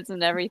movements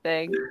and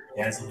everything.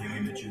 Dazzling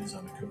images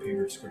on a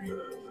computer screen.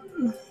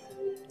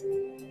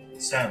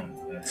 Sound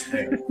that's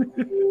there.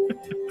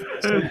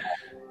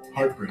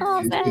 Heartbreak. Oh,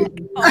 all their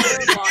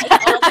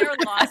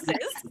losses.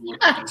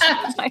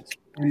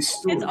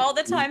 It's all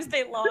the times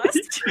they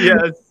lost.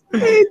 Yes.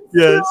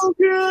 Yes. So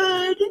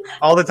good.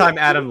 All the time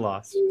Adam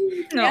lost.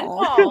 No. And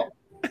Paul.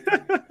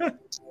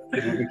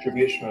 Movie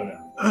trivia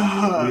showdown.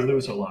 We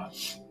lose a lot.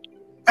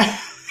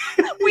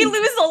 We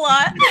lose a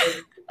lot.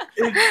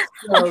 It's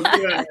so good.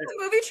 The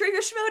movie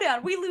trivia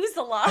Schmoedown. We lose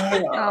a lot.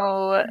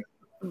 Oh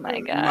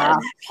my god.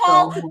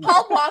 Paul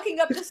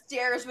walking up the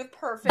stairs with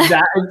perfect.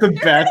 That is the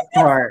best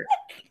part.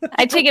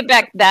 I take it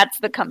back. That's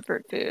the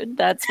comfort food.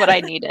 That's what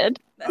I needed.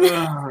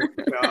 Oh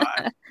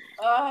god.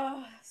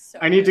 Oh, so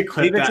I need to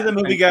clip Leave it that. to the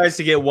movie guys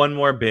to get one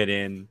more bit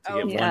in. Of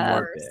One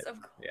more bit. Of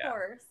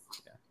course.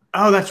 Yeah.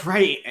 Oh, that's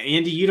right,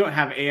 Andy. You don't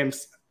have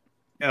AMC.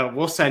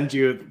 We'll send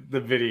you the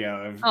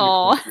video. Of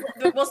Oh.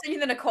 We'll send you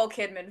the Nicole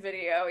Kidman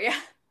video. Yeah.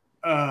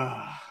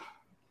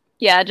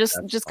 Yeah, just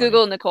funny.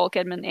 Google Nicole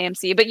Kidman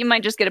AMC, but you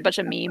might just get a bunch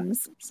of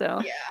memes.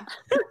 So Yeah.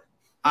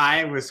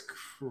 I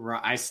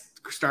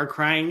started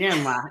crying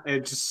and laughing.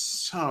 It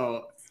just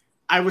so.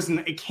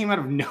 It came out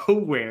of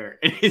nowhere.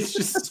 It's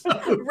just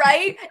so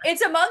Right?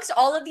 It's amongst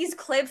all of these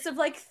clips of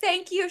like,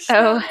 thank you,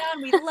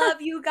 Schmoedown. We love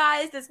you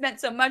guys. This meant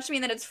so much to me.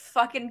 And then it's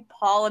fucking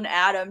Paul and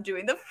Adam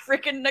doing the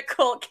freaking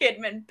Nicole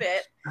Kidman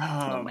bit.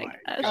 Oh my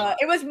god.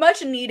 It was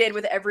much needed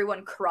with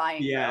everyone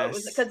crying.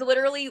 Yes. Because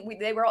literally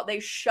they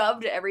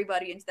shoved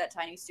everybody into that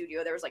tiny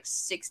studio. There was like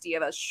 60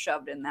 of us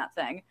shoved in that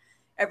thing.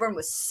 Everyone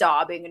was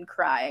sobbing and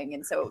crying.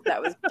 And so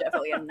that was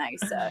definitely a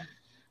nice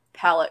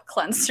palate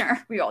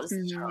cleanser. We all just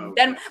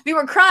then we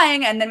were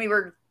crying and then we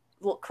were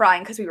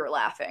crying because we were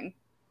laughing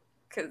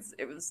because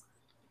it was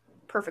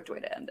perfect way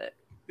to end it.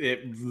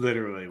 It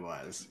literally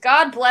was.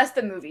 God bless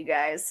the movie,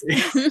 guys.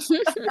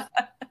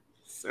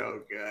 So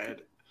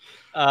good.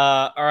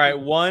 All right,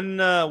 one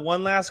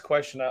last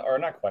question, or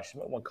not question,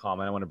 but one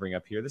comment I want to bring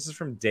up here. This is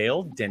from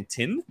Dale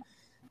Denton.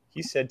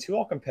 He said, to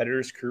all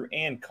competitors, crew,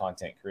 and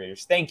content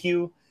creators, thank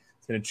you.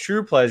 It's been a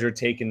true pleasure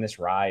taking this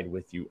ride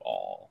with you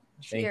all.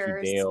 Cheers.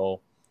 Thank you,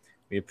 Dale.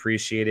 We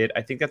appreciate it.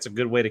 I think that's a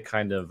good way to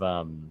kind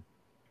of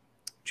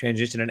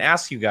transition and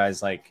ask you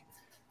guys, like,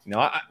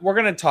 we're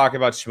going to talk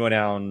about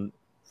Schmoedown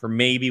for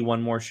maybe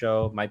one more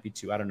show, might be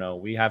two. I don't know.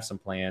 We have some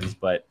plans,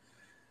 but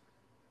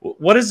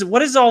what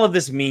does all of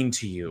this mean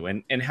to you?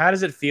 And how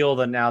does it feel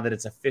now that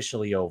it's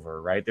officially over,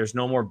 right? There's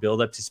no more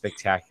build up to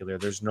spectacular.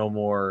 There's no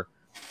more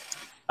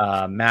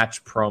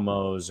match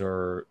promos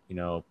or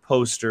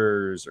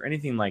posters or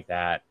anything like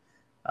that.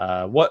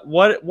 What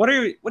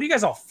are you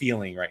guys all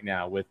feeling right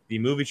now with the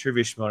movie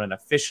trivia Schmoedown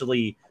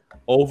officially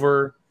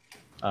over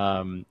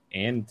and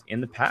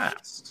in the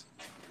past?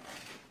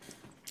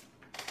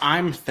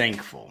 I'm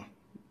thankful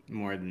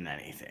more than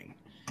anything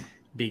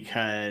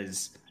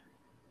because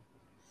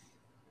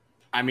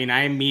I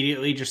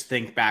immediately just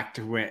think back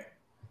to what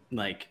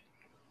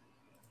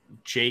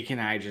Jake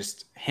and I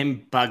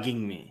him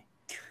bugging me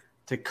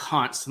to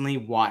constantly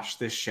watch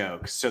this show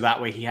so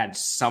that way he had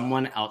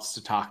someone else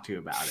to talk to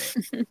about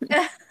it.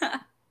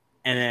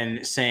 And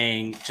then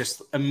saying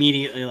just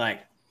immediately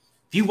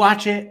if you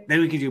watch it, then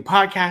we can do a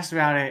podcast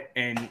about it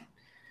and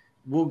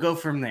we'll go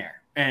from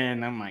there.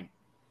 And I'm like,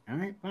 all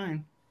right,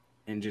 fine.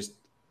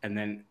 And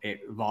then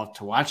it evolved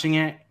to watching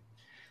it.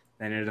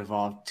 Then it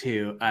evolved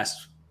to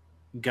us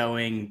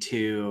going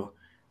to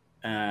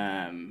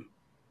the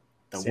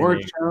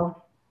Ward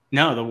show.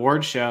 No, the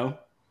Ward show.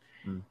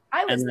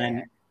 I was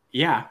there.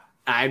 Yeah,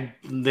 I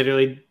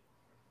literally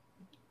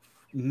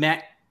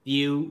met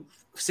you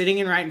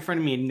sitting right in front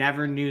of me and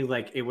never knew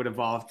it would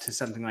evolve to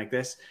something like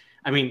this.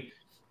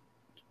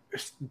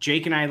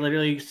 Jake and I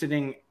literally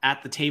sitting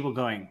at the table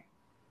going,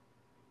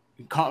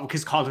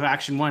 because Call to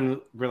Action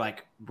 1, we're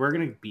like, we're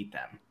going to beat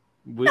them.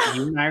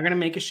 You and I are going to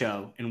make a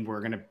show and we're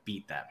going to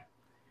beat them.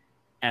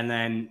 And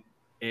then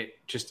it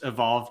just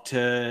evolved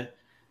to...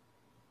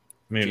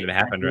 it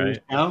happened, right?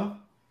 No.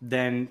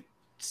 Then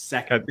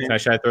second...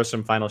 Should I throw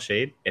some final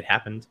shade? It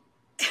happened.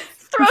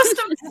 Throw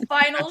some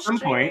final at some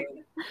shade. Point.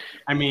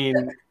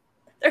 And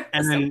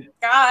then...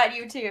 God,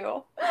 you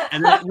too.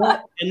 And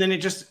then it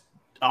just...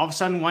 All of a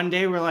sudden, one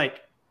day, we're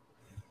like...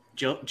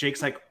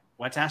 Jake's like,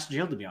 let's ask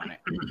Jill to be on it.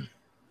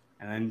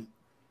 And then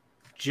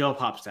Jill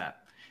pops up.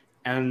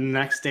 And the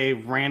next day,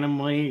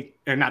 randomly,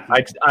 or not.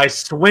 I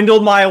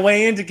swindled my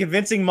way into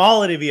convincing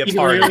Molly to be a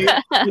part of it.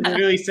 He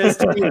literally says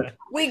to me,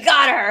 "We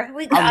got her.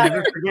 We got her."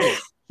 Never forget it.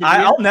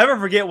 I'll never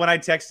forget when I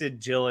texted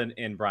Jill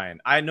and Brian.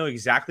 I know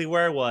exactly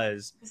where I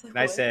was, and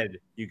I said,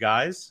 "You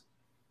guys,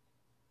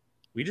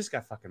 we just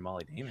got fucking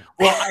Molly Damon."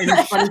 Well,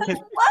 it's funny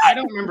because I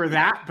don't remember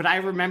that, but I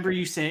remember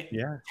you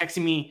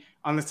texting me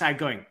on the side,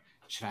 going,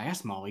 "Should I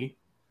ask Molly?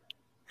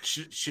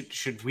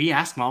 Should we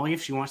ask Molly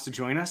if she wants to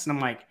join us?" And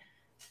I'm like,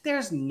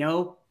 there's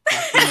no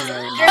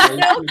goddamn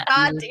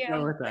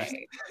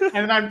way. And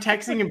then I'm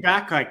texting him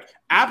back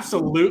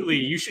absolutely,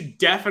 you should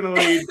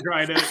definitely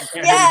try to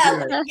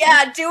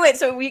do it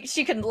so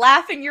she can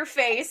laugh in your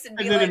face and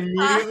be then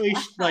immediately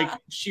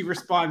she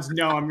responds,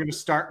 "No, I'm going to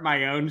start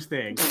my own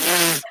thing."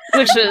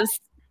 Which is...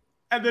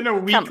 And then a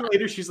week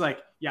later, she's like,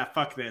 "Yeah,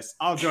 fuck this.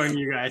 I'll join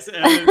you guys."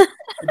 And then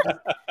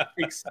it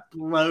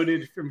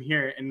exploded from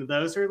here. And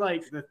those are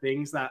the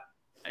things that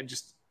I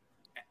just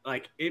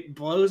it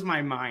blows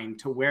my mind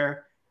to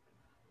where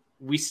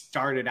we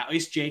started, at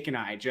least Jake and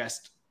I,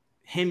 just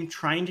him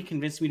trying to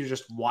convince me to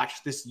just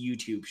watch this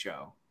YouTube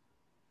show.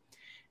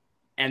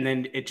 And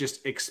then it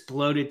just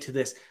exploded to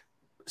this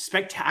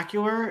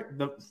spectacular.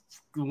 The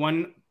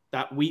one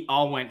that we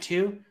all went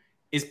to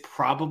is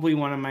probably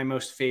one of my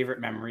most favorite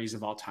memories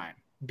of all time.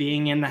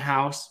 Being in the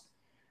house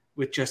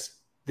with just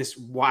this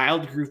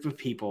wild group of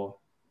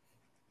people,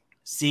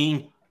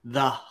 seeing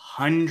the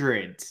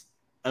hundreds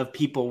of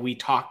people we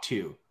talked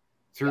to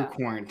through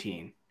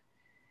quarantine.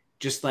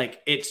 Just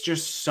it's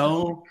just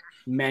so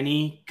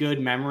many good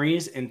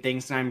memories and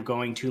things that I'm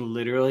going to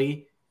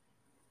literally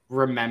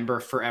remember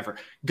forever.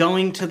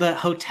 Going to the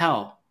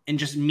hotel and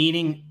just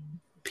meeting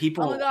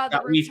people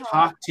that we've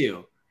talked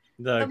to.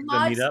 The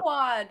Mod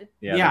Squad.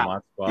 Yeah, the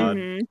Mod Squad.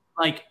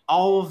 Mm-hmm.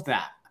 All of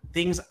that.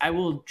 Things I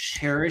will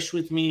cherish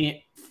with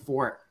me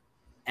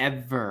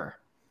forever.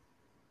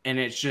 And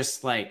it's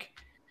just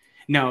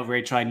no,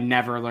 Rachel, I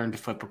never learned to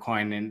flip a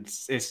coin, and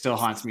it still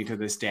haunts me to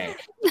this day.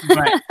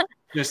 But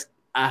just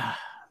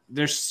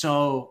there's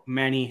so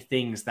many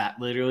things that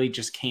literally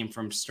just came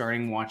from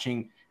starting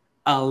watching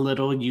a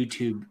little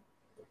YouTube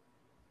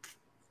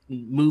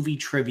movie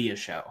trivia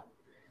show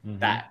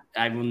that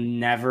I will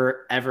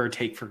never, ever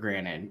take for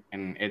granted.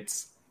 And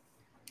it's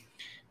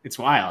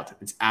wild.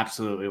 It's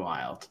absolutely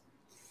wild.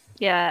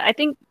 Yeah, I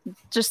think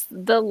just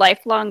the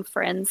lifelong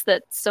friends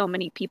that so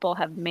many people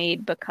have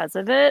made because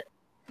of it.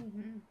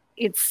 Mm-hmm.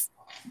 It's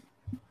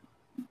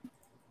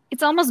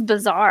almost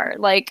bizarre,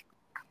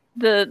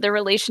 the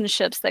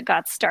relationships that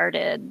got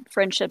started,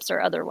 friendships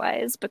or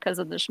otherwise, because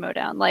of the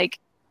Schmoedown.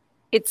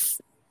 It's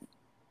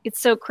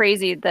so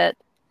crazy that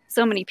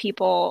so many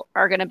people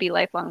are going to be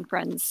lifelong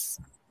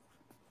friends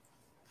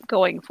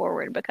going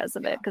forward because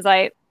of it. Because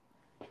I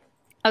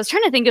was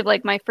trying to think of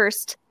my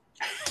first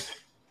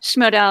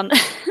Schmoedown.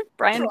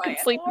 Brian can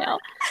sleep now.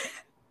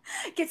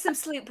 Get some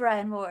sleep,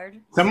 Brian Ward.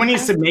 Someone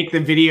needs to make the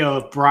video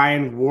of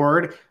Brian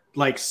Ward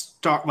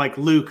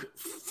Luke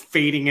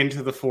fading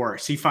into the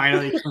forest. He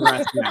finally can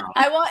rest now.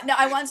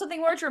 I want something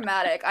more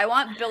dramatic. I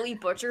want Billy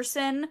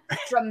Butcherson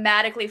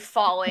dramatically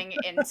falling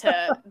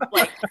into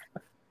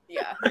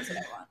yeah, that's what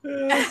I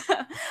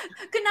want.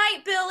 Good night,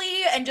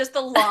 Billy, and just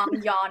the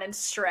long yawn and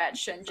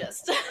stretch and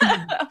just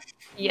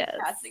yes.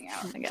 passing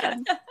out. Oh my God.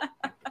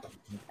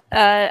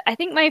 I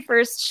think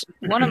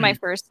one of my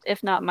first,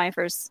 if not my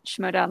first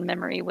Schmoedown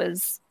memory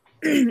was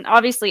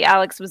obviously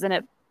Alex was in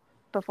it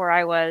before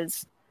I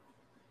was.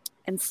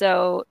 And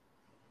so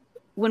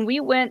when we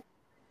went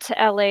to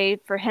LA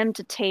for him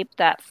to tape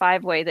that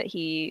 5-way that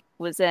he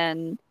was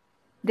in,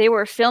 they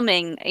were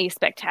filming a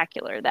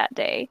spectacular that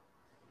day.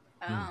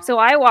 Oh. So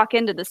I walk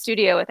into the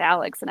studio with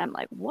Alex and I'm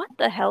like, what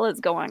the hell is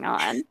going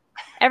on?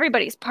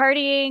 Everybody's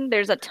partying.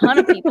 There's a ton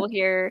of people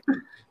here.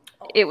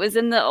 It was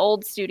in the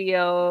old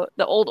studio,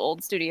 the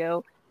old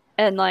studio.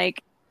 And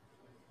like,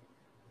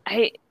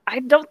 I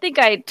don't think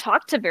I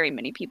talked to very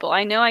many people.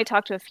 I know I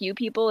talked to a few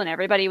people and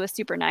everybody was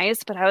super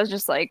nice, but I was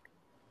just like,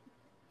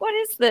 what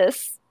is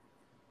this?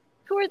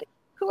 Who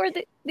are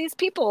these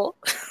people?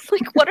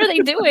 Like, what are they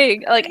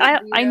doing? Like,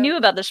 I knew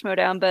about the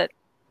Schmoedown, but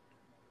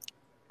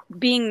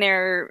being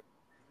there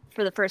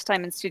for the first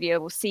time in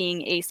studio,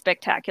 seeing a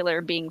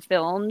spectacular being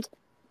filmed,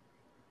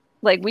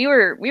 like we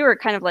were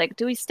kind of like,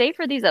 do we stay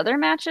for these other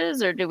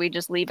matches or do we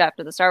just leave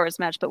after the Star Wars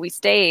match? But we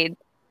stayed,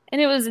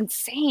 and it was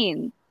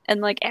insane.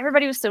 And like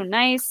everybody was so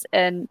nice,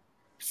 and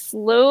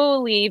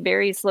slowly,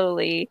 very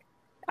slowly,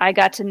 I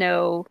got to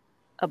know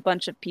a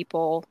bunch of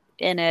people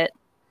in it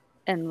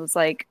and was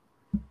like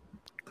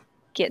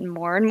getting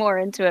more and more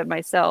into it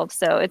myself.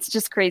 So it's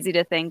just crazy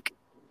to think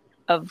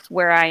of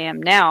where I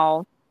am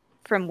now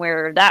from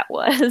where that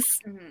was,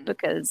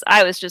 because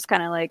I was just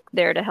kind of like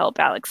there to help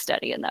Alex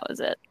study, and that was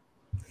it.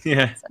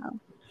 Yeah. So.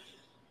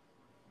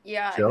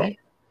 Yeah. Sure. I mean,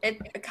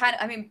 it kind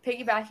of, I mean,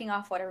 piggybacking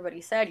off what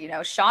everybody said, you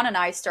know, Sean and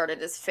I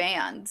started as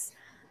fans.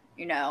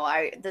 You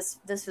know, this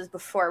was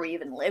before we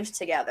even lived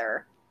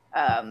together.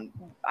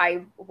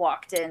 I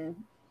walked in.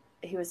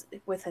 He was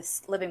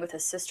living with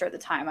his sister at the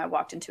time. I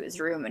walked into his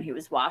room and he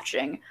was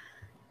watching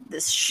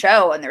this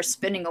show and they're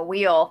spinning a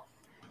wheel.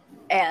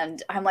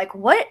 And I'm like,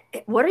 what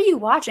are you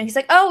watching? He's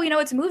like, oh, you know,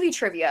 it's movie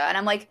trivia. And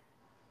I'm like,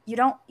 you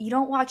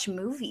don't watch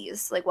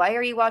movies. Like, why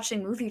are you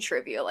watching movie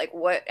trivia? Like,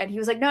 what? And he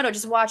was like, no,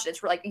 just watch it.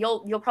 It's like,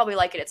 you'll probably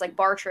like it. It's like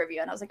bar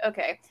trivia. And I was like,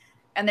 okay.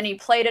 And then he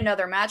played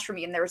another match for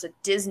me and there was a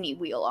Disney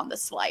wheel on the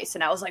slice.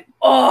 And I was like,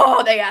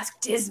 oh, they ask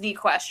Disney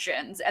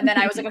questions. And then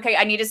I was like, okay,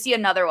 I need to see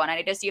another one. I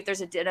need to see if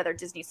there's another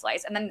Disney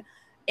slice. And then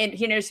he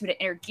introduced me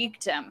to Inner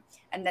Geekdom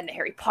and then the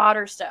Harry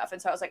Potter stuff.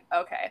 And so I was like,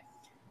 okay.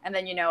 And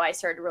then, you know, I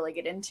started to really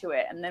get into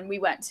it. And then we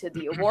went to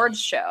the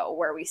awards show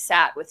where we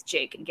sat with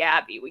Jake and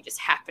Gabby. We just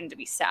happened to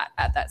be sat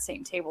at that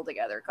same table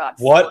together. God,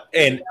 what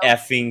an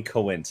effing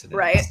coincidence.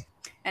 Right?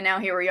 And now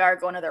here we are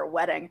going to their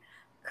wedding.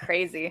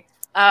 Crazy.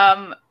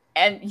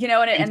 And, you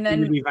know, and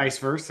then vice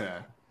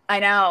versa. I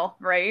know,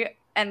 right?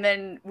 And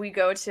then we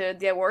go to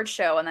the award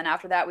show. And then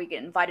after that, we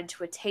get invited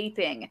to a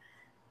taping.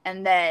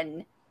 And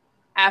then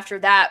after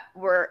that,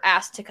 we're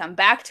asked to come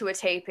back to a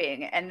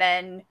taping. And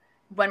then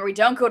when we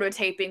don't go to a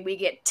taping, we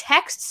get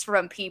texts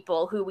from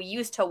people who we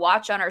used to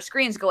watch on our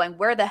screens going,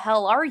 where the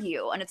hell are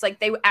you? And it's like,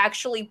 they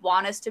actually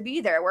want us to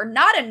be there. We're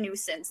not a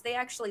nuisance. They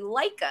actually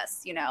like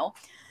us, you know?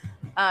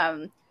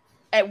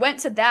 I went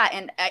to that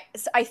and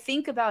I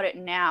think about it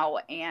now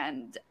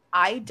and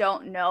I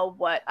don't know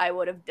what I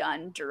would have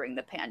done during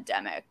the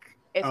pandemic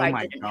if I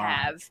didn't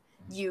have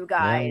you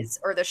guys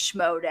or the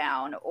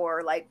Schmoedown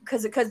or like,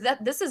 because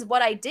this is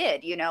what I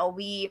did, you know,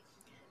 we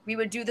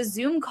would do the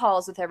Zoom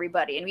calls with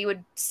everybody and we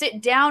would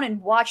sit down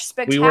and watch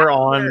spectacular. We were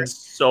on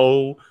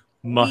so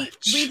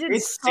much. We did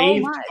it so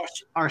saved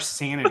much. Our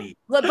sanity.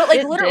 But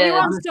like literally we were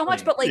on so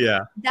much, but like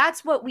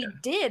that's what we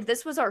did.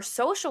 This was our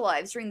social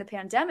lives during the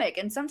pandemic.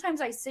 And sometimes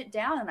I sit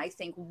down and I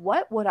think,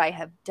 what would I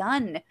have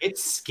done?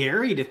 It's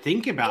scary to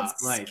think about.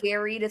 It's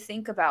scary to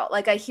think about.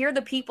 Like I hear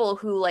the people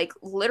who like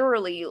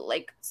literally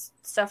like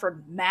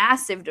suffered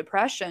massive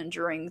depression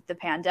during the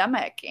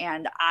pandemic.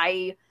 And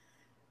I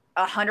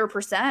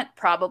 100%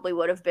 probably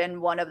would have been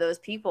one of those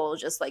people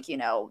just like, you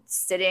know,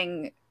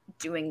 sitting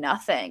doing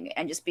nothing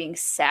and just being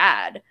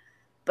sad.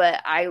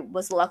 But I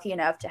was lucky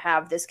enough to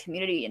have this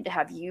community and to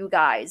have you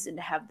guys and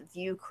to have the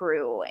View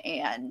crew.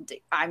 And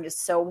I'm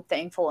just so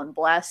thankful and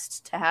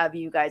blessed to have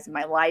you guys in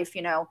my life.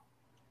 You know,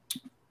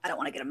 I don't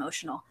want to get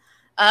emotional.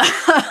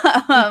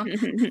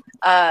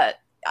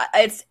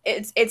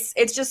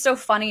 It's just so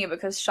funny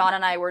because Sean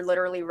and I were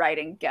literally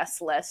writing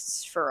guest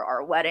lists for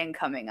our wedding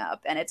coming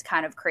up. And it's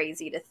kind of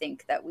crazy to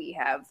think that we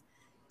have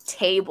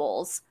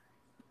tables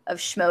of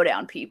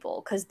Schmoedown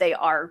people because they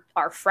are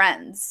our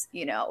friends,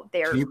 you know.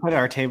 Can you put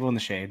our table in the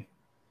shade?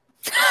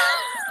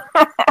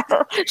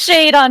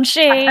 Shade on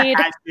shade.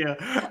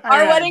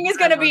 Our wedding is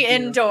going to be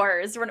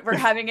indoors. We're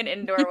having an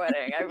indoor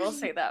wedding. I will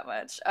say that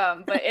much.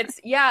 But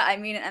it's I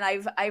mean, and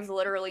I've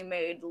literally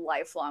made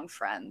lifelong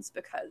friends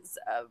because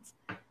of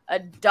a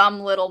dumb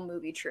little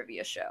movie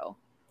trivia show.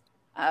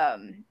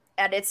 And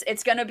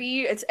it's going to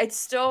be it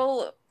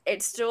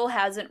still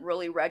hasn't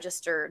really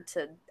registered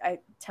to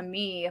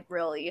me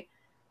really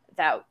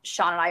that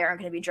Sean and I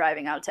aren't going to be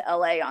driving out to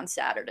LA on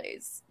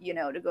Saturdays, you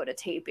know, to go to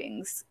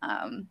tapings.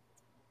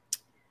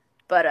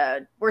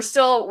 But we're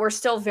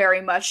still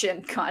very much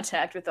in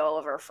contact with all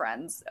of our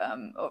friends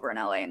over in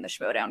LA and the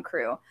Schmoedown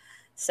crew.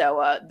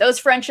 So those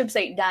friendships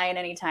ain't dying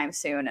anytime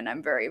soon. And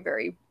I'm very,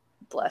 very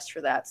blessed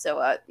for that.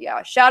 So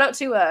yeah, shout out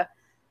to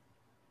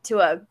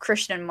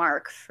Christian and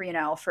Mark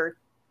for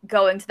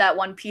going to that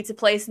one pizza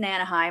place in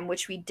Anaheim,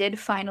 which we did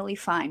finally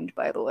find,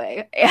 by the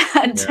way,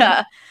 and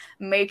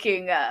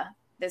making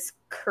this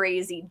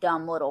crazy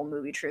dumb little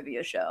movie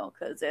trivia show,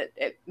 because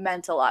it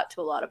meant a lot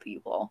to a lot of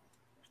people.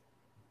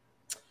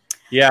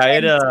 Yeah, I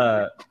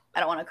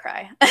don't want to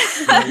cry.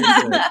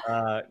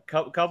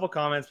 Couple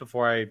comments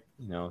before I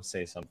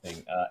say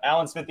something.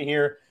 Alan Smithy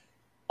here.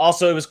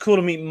 Also, it was cool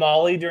to meet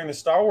Molly during the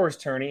Star Wars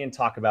tourney and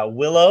talk about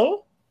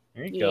Willow.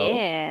 There you go.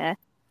 Yeah.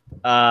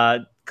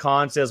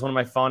 Con says, one of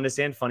my fondest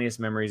and funniest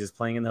memories is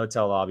playing in the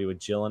hotel lobby with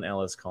Jill and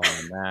Ellis calling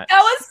that.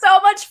 That was so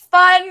much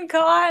fun,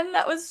 Con.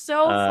 That was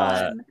so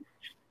fun.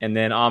 And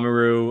then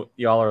Amaru,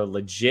 y'all are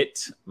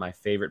legit my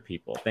favorite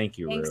people. Thank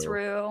you, Thanks,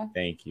 Rue.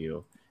 Thank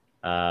you.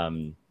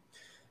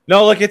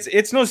 No, look,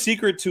 it's no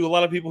secret to a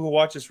lot of people who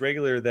watch us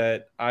regular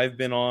that I've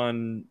been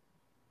on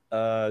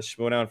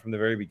Schmoedown from the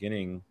very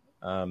beginning.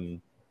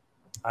 I'm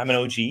an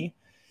OG.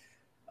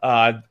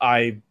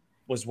 I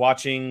was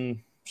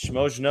watching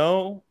Schmoes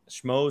Know,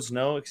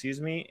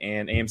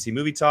 and AMC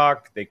Movie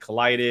Talk. They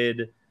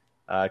collided.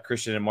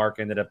 Christian and Mark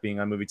ended up being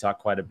on Movie Talk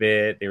quite a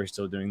bit. They were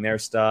still doing their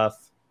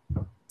stuff.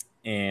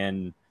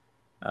 And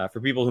for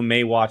people who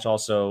may watch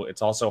also,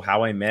 it's also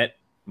how I met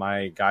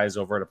my guys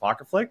over at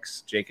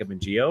Apocalypse, Jacob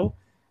and Gio.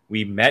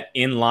 We met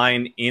in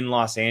line in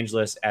Los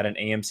Angeles at an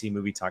AMC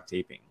Movie Talk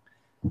taping.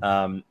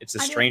 It's the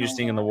strangest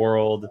thing in the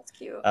world. That's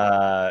cute.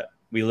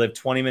 We lived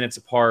 20 minutes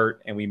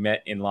apart, and we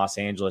met in Los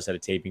Angeles at a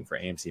taping for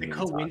AMC Movie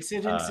Talk. The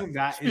coincidence of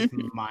that is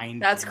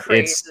mind. That's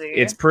crazy.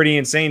 It's pretty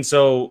insane.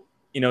 So,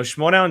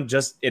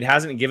 Schmoedown it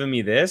hasn't given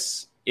me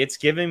this. It's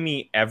given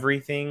me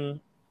everything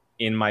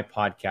in my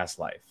podcast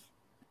life.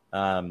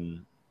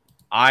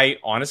 I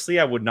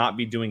would not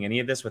be doing any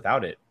of this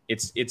without it.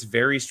 It's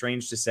very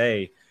strange to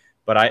say,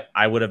 but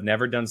I would have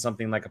never done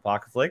something like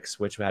Apocalypse,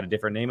 which had a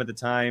different name at the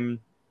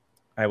time.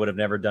 I would have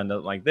never done it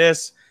like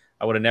this.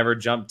 I would have never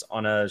jumped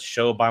on a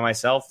show by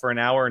myself for an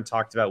hour and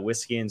talked about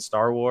whiskey and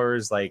Star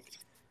Wars. Like,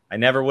 I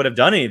never would have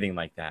done anything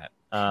like that.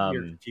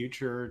 Your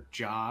future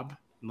job.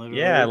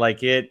 Literally. Yeah, like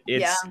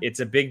it's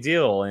a big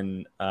deal.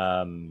 And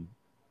I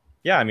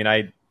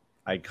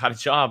got a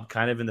job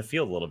kind of in the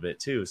field a little bit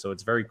too. So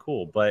it's very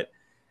cool. But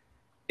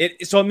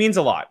it means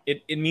a lot.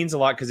 It means a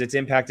lot because it's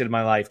impacted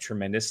my life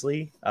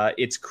tremendously.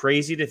 It's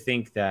crazy to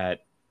think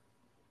that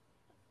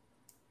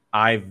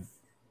I've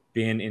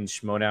been in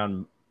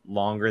Schmoedown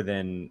longer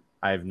than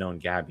I've known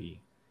Gabby,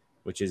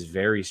 which is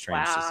very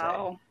strange to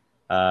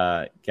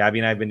say. Gabby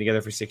and I have been together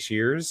for 6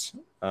 years.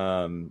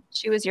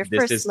 She was your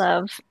first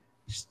love.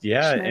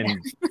 Yeah, Schmoedown.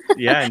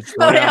 and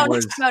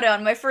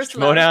Schmoedown, my first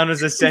love. Schmoedown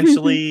was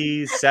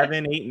essentially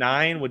 7, 8,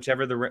 9,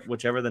 whichever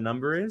the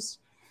number is.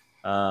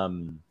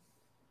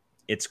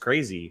 It's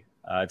crazy.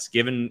 It's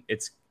given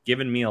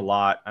me a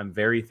lot. I'm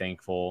very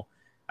thankful.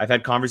 I've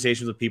had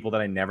conversations with people that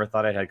I never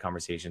thought I'd had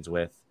conversations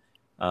with.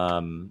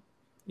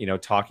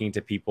 Talking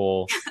to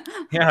people.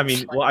 Yeah,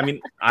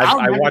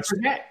 I watched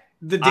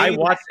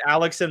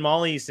Alex and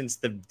Molly since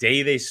the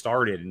day they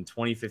started in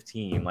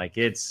 2015,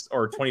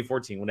 or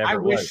 2014, whenever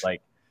it was.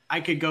 Like, I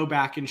could go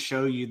back and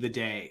show you the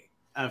day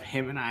of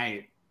him and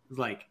I.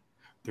 Like,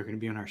 they're going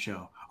to be on our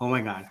show. Oh my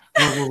god!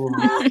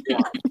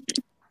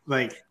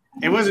 Like,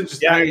 it wasn't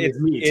just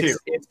me too.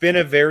 It's been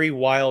a very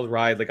wild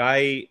ride. Like,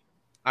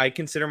 I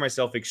consider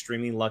myself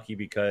extremely lucky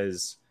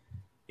because,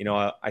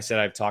 I said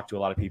I've talked to a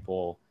lot of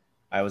people.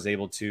 I was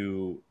able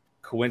to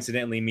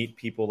coincidentally meet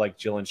people like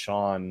Jill and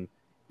Sean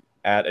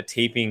at a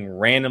taping,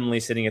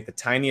 randomly sitting at the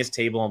tiniest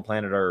table on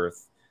planet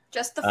Earth.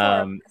 Just the four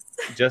of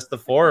us. Just the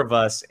four of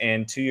us.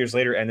 And 2 years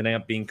later, ended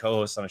up being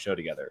co-hosts on a show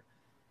together.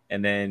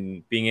 And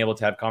then being able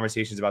to have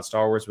conversations about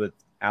Star Wars with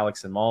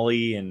Alex and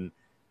Molly and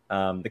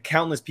the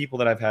countless people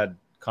that I've had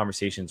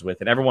conversations with,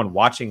 and everyone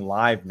watching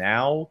live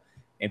now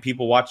and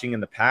people watching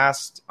in the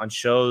past on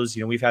shows.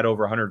 We've had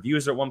over 100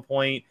 views at one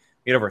point.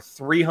 We had over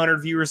 300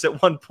 viewers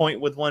at one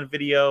point with one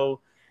video.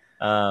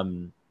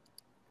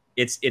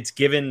 It's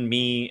given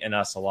me and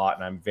us a lot,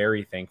 and I'm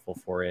very thankful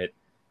for it.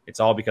 It's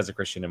all because of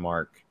Christian and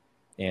Mark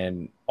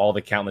and all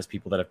the countless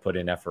people that have put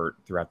in effort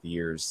throughout the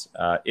years.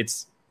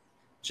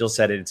 Jill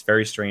said it. It's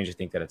very strange to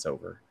think that it's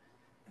over.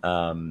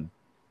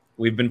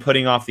 We've been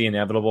putting off the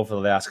inevitable for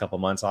the last couple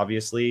months,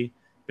 obviously,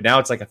 but now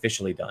it's like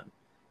officially done.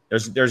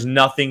 There's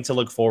nothing to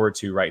look forward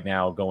to right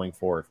now going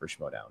forward for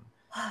Schmoedown.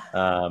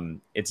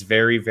 It's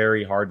very,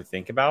 very hard to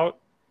think about.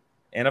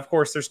 And of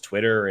course there's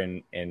Twitter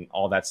and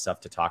all that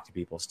stuff to talk to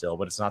people still,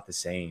 but it's not the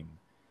same.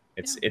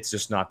 It's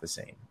just not the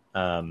same.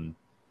 So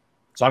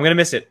I'm going to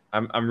miss it.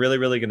 I'm really,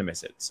 really going to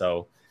miss it.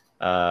 So,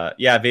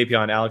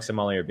 Vapion, Alex and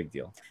Molly are a big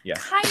deal. Yeah.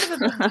 Kind of a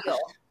big deal.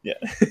 Yeah.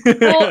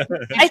 Well,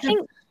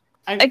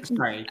 I think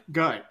sorry,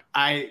 good.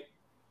 It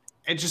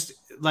just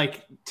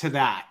like to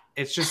that.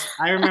 It's just,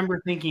 I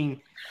remember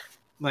thinking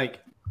like,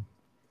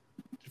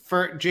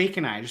 for Jake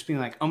and I just being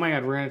like, oh my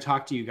God, we're going to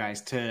talk to you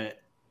guys.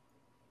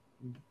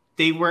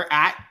 They were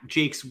at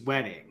Jake's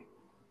wedding.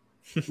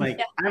 Like,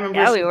 I remember.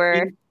 Yeah, we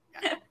were.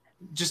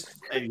 just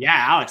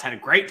Alex had a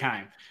great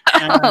time.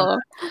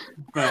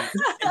 But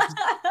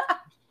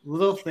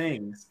little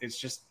things. It's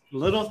just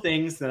little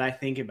things that I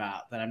think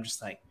about that I'm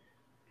just like,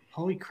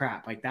 holy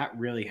crap, like that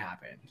really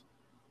happened.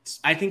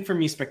 I think for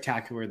me,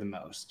 Spectacular the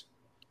most.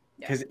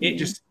 Because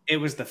it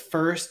was the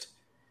first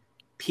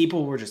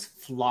people were just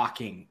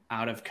flocking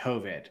out of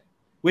COVID.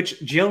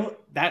 Which Jill,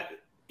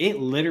 it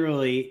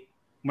literally,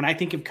 when I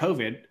think of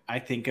COVID, I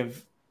think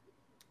of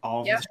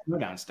all of the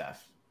Schmoedown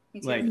stuff.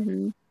 Like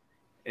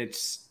it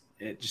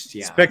just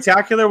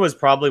Spectacular was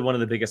probably one of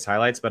the biggest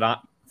highlights,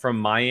 but from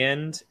my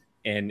end,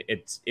 and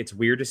it's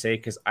weird to say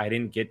because I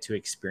didn't get to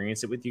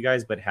experience it with you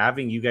guys, but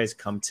having you guys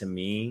come to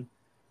me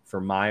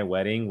for my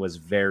wedding was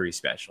very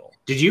special.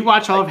 Did you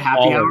watch all of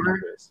Happy Hour?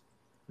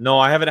 No,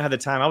 I haven't had the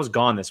time. I was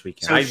gone this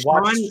weekend. So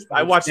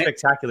I watched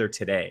Spectacular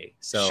today.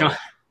 So Sean,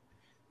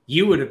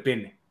 you would have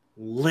been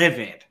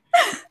livid.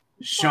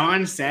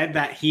 Sean said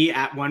that he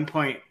at one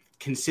point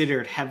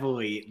considered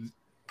heavily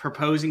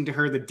proposing to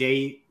her the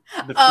Friday.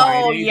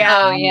 Oh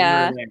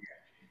yeah.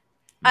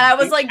 And I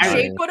was like,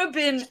 Jake would have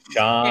been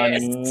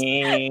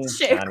Johnny.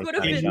 Jake would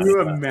have been. Can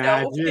you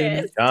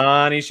imagine?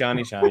 Johnny.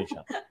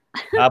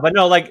 But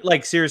no,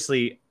 like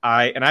seriously,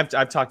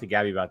 I've talked to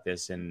Gabby about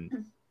this,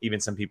 and even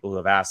some people who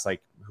have asked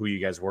like who you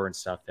guys were and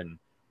stuff, and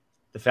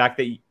the fact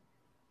that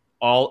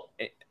all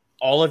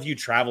of you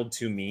traveled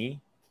to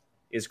me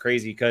is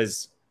crazy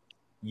because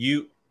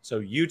you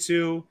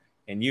two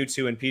and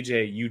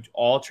PJ, you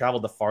all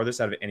traveled the farthest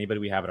out of anybody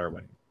we have at our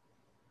wedding.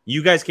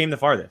 You guys came the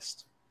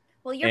farthest.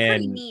 Well, you're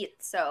pretty neat,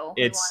 so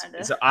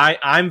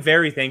I'm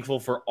very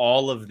thankful for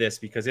all of this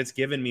because it's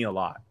given me a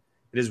lot.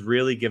 It has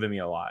really given me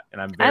a lot,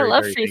 and I'm very. I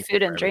love very free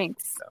food and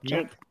drinks.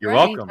 So. You're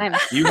welcome.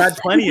 You had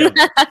plenty of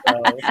it.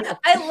 So.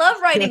 I love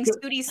riding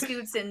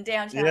scoots in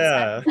downtown.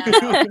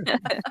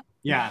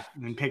 Yeah,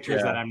 and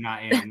pictures that I'm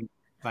not in,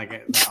 like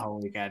that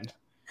whole weekend.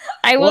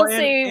 I will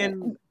say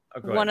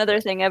one other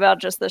thing about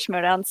just the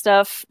Schmoedown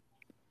stuff,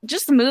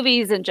 just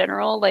movies in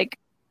general. Like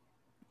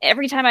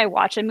every time I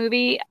watch a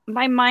movie,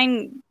 my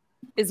mind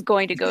is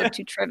going to go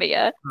to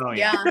trivia. Oh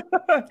yeah,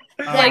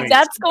 like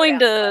that's going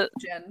to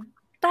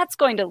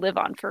live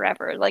on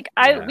forever. Like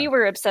we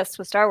were obsessed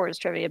with Star Wars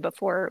trivia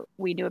before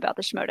we knew about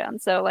the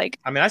Schmoedown. So like,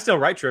 I mean, I still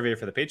write trivia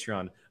for the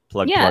Patreon.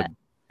 Plug.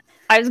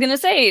 I was gonna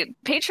say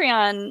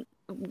Patreon.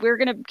 We're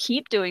gonna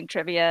keep doing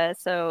trivia,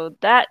 so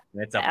that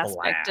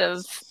aspect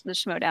of the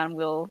Schmoedown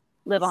will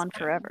live on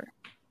forever.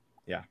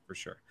 Yeah, for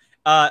sure.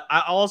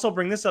 I'll also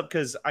bring this up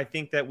because I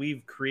think that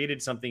we've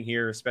created something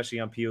here,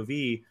 especially on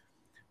POV.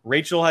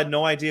 Rachel had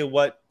no idea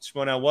what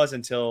Schmoedown was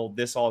until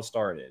this all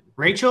started.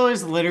 Rachel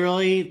is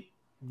literally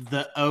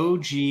the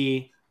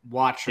OG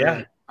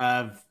watcher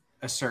of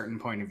a certain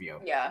point of view.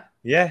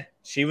 Yeah.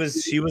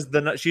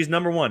 She's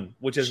number one,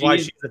 which is why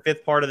she's the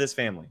fifth part of this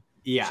family.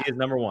 Yeah. She is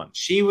number one.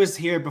 She was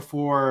here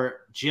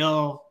before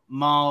Jill,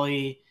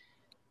 Molly,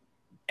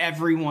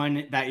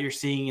 everyone that you're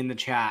seeing in the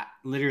chat.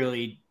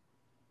 Literally,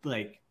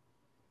 like,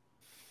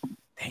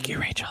 thank you,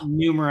 Rachel.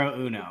 Numero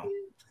uno.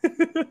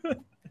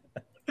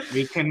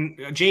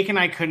 Jake and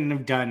I couldn't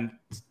have done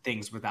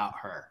things without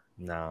her.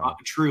 No.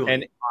 Truly,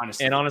 and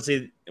honestly. And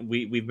honestly,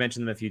 we've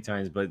mentioned them a few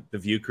times, but the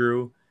View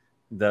Crew,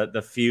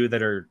 the few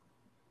that are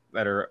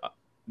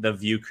the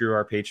View Crew,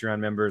 our Patreon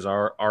members,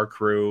 our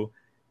crew,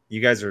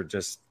 you guys are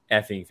just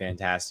effing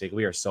fantastic.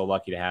 We are so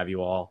lucky to have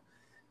you all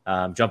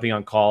jumping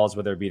on calls,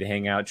 whether it be to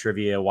hang out,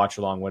 trivia, watch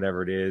along,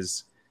 whatever it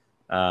is.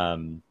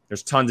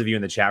 There's tons of you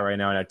in the chat right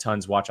now, and I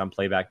tons watch on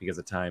playback because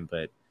of time,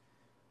 but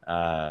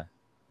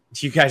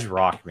you guys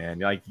rock, man.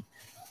 Like,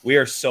 we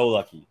are so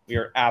lucky. We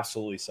are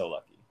absolutely so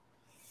lucky.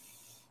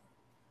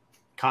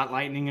 Caught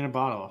lightning in a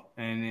bottle,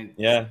 and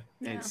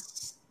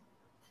it's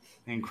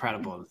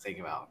incredible to think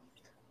about.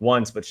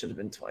 Once, but should have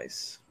been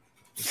twice.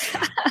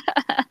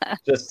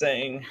 Just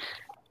saying.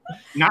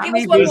 Not give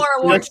us one more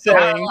award show.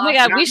 Oh my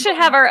God, we should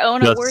have our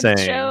own awards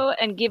show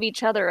and give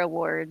each other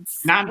awards.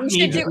 Not we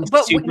me do,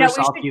 but super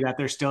salty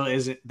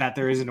that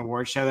there is an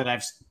award show that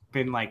I've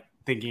been like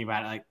thinking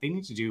about it. Like they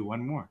need to do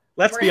one more.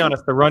 Let's be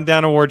honest. The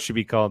Rundown Award should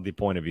be called the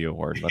Point of View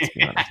Award. Let's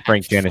be honest.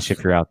 Frank Janish,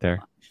 if you're out there.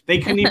 They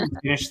couldn't even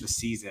finish the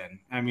season.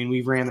 I mean,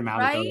 we ran them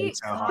out of town.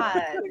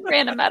 So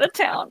ran them out of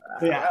town.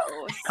 Yeah.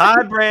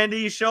 Hi,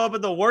 Brandy. Show up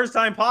at the worst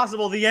time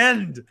possible. The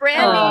end.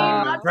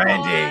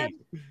 Brandy.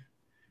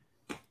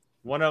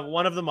 One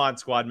of the Mod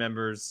Squad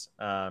members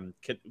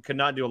could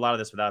not do a lot of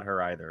this without her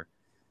either.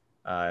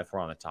 If we're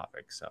on the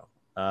topic, so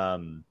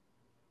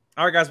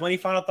all right, guys. Any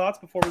final thoughts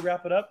before we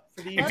wrap it up?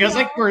 For the it feels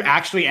like we're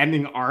actually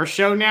ending our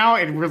show now,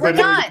 and we're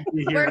not.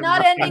 We're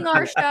not ending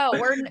our show.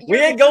 We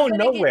ain't going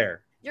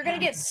nowhere. You're going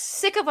to get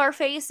sick of our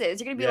faces.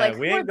 You're going to be like,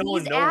 who are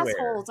these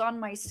assholes on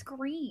my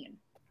screen?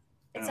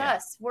 It's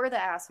us. We're the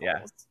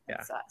assholes. Yeah.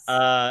 It's us.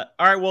 All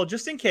right. Well,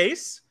 just in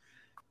case,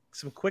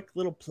 some quick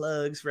little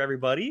plugs for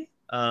everybody.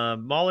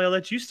 Molly, I'll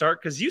let you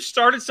start because you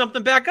started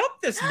something back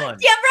up this month.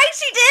 Yeah, right,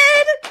 she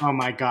did. Oh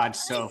my god,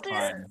 so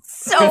fun.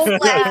 So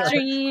glad.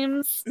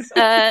 Streams.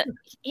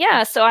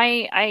 Yeah, so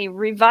I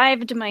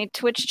revived my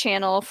Twitch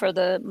channel for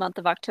the month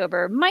of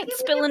October. Might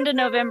spill into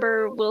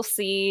November. We'll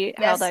see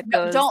how that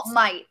goes. Don't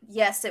might.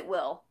 Yes, it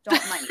will.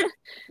 Don't might.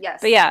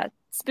 Yes. But yeah,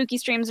 spooky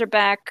streams are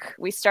back.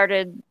 We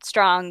started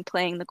strong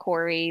playing the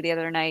Quarry the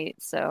other night.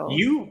 So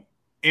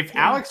if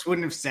Alex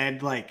wouldn't have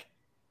said like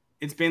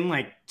it's been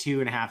like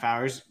 2.5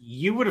 hours,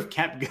 you would have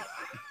kept going.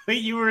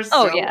 You were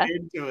so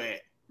into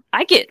it.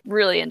 I get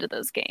really into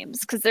those games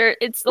because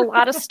it's a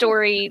lot of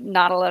story,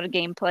 not a lot of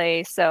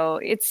gameplay.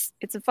 So it's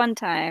a fun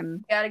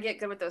time. Gotta get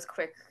good with those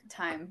quick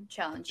time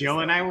challenges.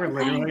 Jill and I were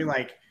literally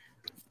like,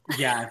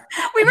 yeah.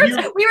 we were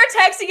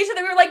texting each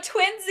other. We were like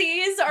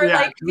twinsies or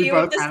like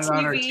viewing this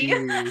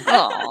TV.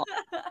 Oh.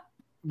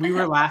 We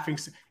were laughing.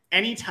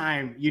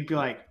 Anytime you'd be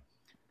like,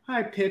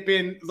 "Hi,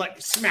 Pippin,"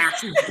 like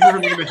smacks him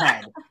in the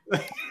head.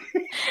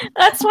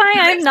 That's why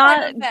I'm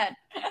not.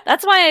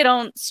 That's why I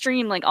don't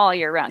stream like all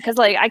year round because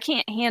like I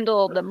can't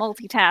handle the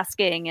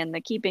multitasking and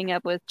the keeping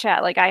up with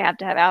chat. Like I have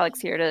to have Alex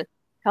here to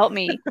help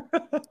me.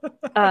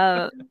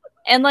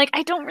 And like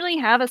I don't really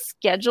have a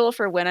schedule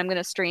for when I'm going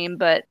to stream,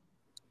 but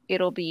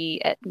it'll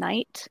be at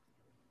night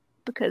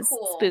because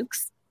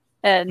spooks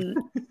and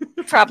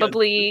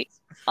probably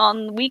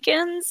on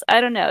weekends.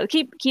 I don't know.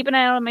 Keep an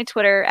eye out on my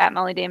Twitter at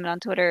Molly Damon on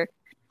Twitter.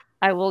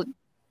 I will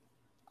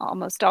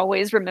almost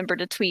always remember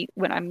to tweet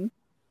when I'm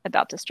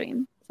about to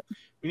stream. So.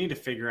 We need to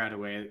figure out a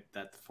way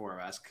that the four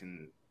of us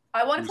can.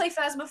 I want to play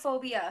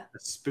Phasmophobia.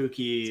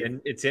 Spooky.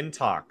 It's in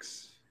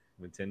talks.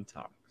 It's in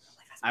talks.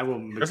 I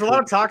will. There's a lot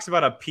of talks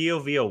about a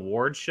POV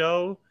award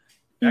show.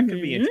 That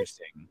could be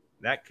interesting.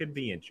 That could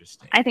be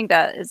interesting. I think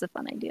that is a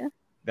fun idea.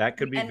 That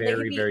could be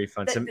very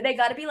fun. They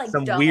got to be like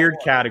some weird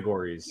awards.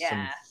 Categories.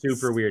 Yeah, some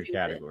super weird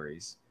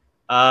categories.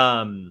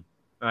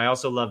 I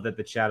also love that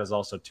the chat has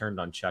also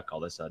turned on Chuck all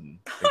of a sudden.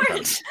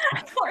 It's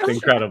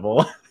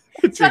incredible.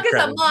 Chuck is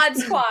a mod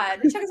squad.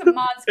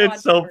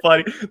 It's so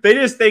funny.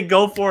 They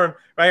go for him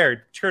right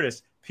here.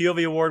 Curtis,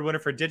 POV award winner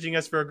for ditching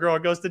us for a girl,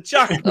 goes to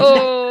Chuck.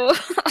 Oh,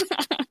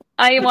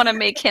 I want to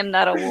make him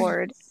that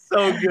award.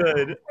 So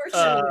good.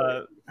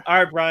 All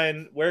right,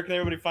 Brian, where can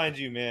everybody find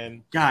you,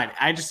 man? God,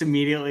 I just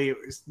immediately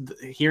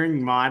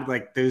hearing Mod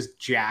like those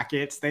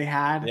jackets they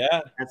had.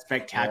 Yeah, that's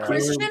spectacular.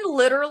 Christian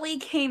literally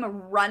came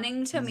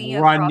running to me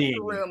across the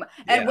room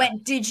and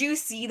went, "Did you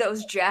see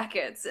those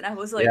jackets?" And I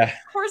was like, "Of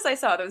course I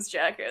saw those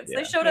jackets.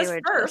 They showed us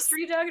first. What are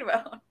you talking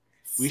about?"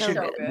 We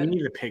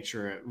need a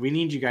picture. We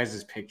need you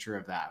guys' picture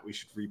of that. We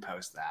should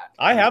repost that.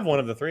 I have one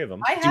of the three of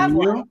them. I have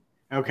one.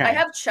 Okay. I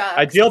have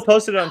Chuck. Jill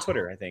posted it on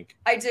Twitter, I think.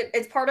 I did.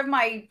 It's part of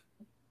my.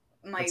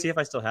 Let's see if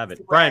I still have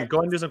it. Brian, go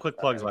ahead and do some quick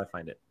plugs while I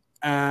find it.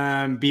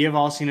 Be of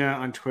Alcina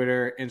on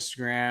Twitter,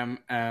 Instagram,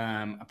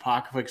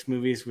 Apocalypse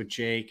Movies with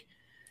Jake.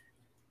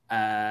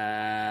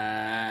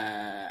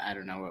 I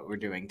don't know what we're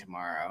doing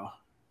tomorrow.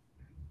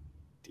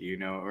 Do you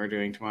know what we're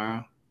doing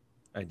tomorrow?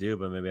 I do,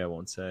 but maybe I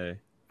won't say.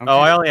 Okay. Oh,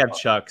 I only have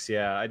Chuck's.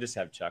 Yeah, I just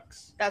have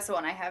Chuck's. That's the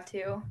one I have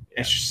too.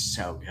 It's just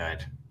so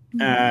good.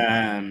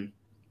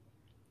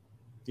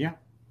 Yeah.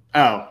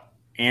 Oh,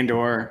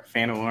 Andor,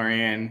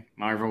 Mandalorian,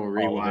 Marvel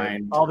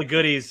Rewind. All the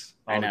goodies.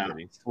 I know. The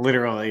goodies.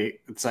 Literally,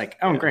 it's like,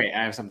 oh, great.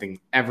 I have something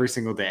every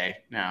single day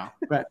now.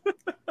 But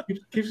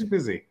keeps me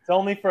busy. It's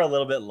only for a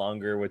little bit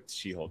longer with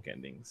She-Hulk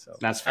ending. So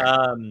that's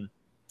fair.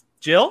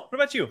 Jill, what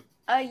about you?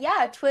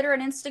 Yeah, Twitter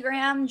and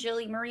Instagram,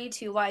 Jilly Marie,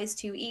 2 Y's,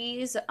 2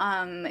 E's.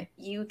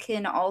 You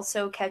can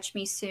also catch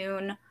me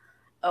soon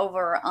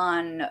over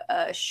on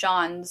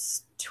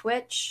Sean's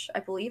Twitch. I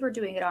believe we're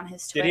doing it on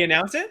his Twitch. Did he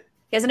announce it?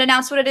 He hasn't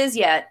announced what it is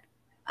yet.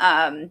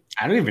 I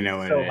don't even know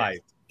what it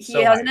is.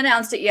 He hasn't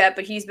announced it yet,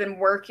 but he's been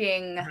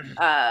working.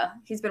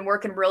 He's been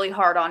working really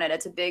hard on it.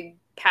 It's a big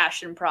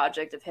passion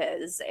project of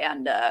his,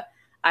 and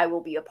I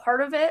will be a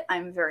part of it.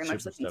 I'm very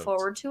much looking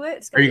forward to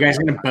it. Are you guys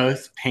going to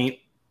both paint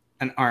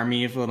an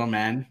army of little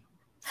men?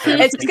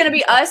 It's going to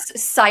be us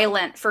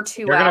silent for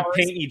 2 hours. They're going to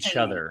paint each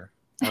other.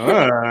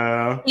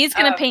 Oh. He's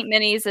going to paint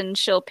Minnie's and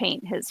she'll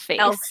paint his face.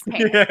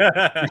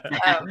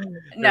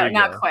 No,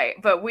 not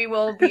quite. But we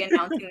will be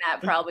announcing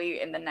that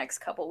probably in the next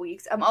couple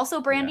weeks. Also,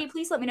 Brandy,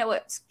 please let me know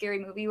what scary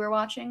movie we're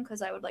watching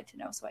because I would like to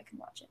know so I can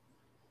watch it.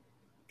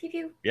 Pew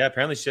pew. Yeah,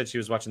 apparently she said she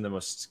was watching the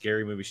most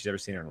scary movie she's ever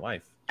seen in her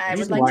life. I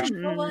would like to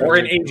know what. Or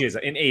in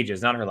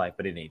ages, not her life,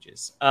 but in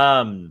ages.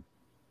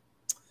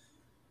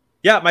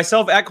 Yeah,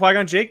 myself at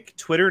Qui-Gon Jake,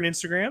 Twitter and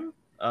Instagram.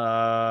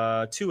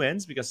 2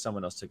 N's because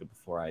someone else took it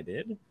before I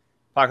did.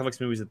 Apocalypse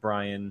Movies with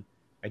Brian.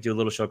 I do a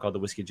little show called The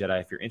Whiskey Jedi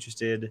if you're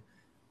interested.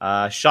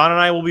 Sean and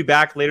I will be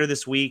back later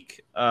this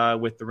week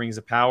with the Rings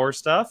of Power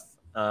stuff.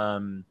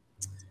 We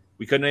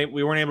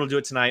weren't able to do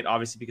it tonight,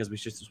 obviously, because we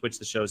should switch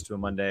the shows to a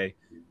Monday.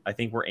 I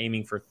think we're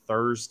aiming for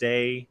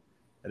Thursday.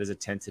 That is a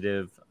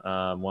tentative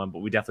one, but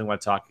we definitely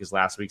want to talk because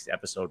last week's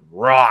episode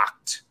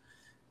rocked.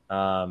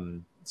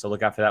 So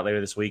look out for that later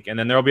this week. And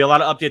then there will be a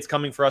lot of updates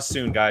coming for us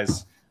soon,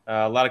 guys.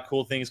 A lot of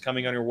cool things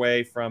coming on your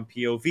way from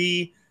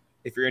POV.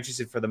 if you're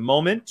interested for the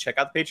moment, check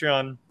out the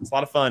Patreon. It's a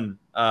lot of fun.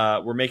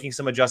 We're making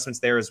some adjustments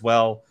there as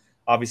well,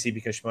 obviously,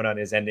 because Schmoedown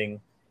is ending.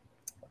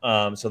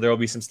 So there will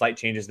be some slight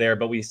changes there,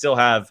 but we still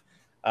have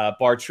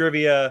bar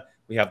trivia.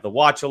 We have the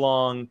watch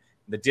along.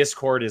 The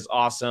Discord is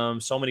awesome.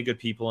 So many good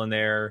people in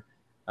there.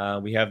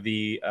 We have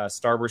the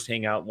Starburst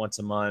Hangout once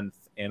a month,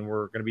 and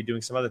we're going to be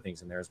doing some other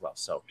things in there as well.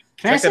 So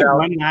can I say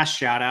one last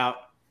shout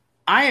out?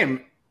 I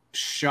am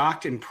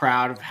shocked and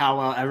proud of how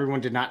well everyone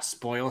did not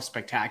spoil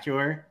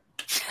Spectacular.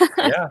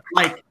 Yeah,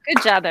 like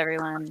good job,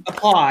 everyone.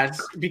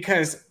 Applause,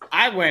 because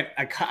I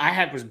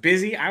was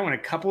busy. I went a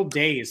couple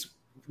days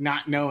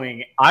not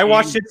knowing. I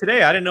watched it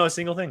today. I didn't know a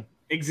single thing.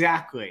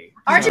 Exactly.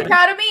 Aren't you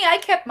proud of me? I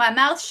kept my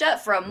mouth shut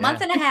for a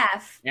month and a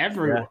half.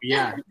 Everyone,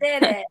 yeah.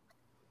 Did it.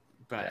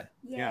 But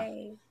yay.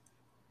 Yeah.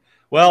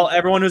 Well,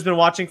 everyone who's been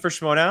watching for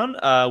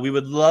Schmoedown, we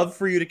would love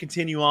for you to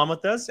continue on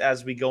with us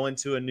as we go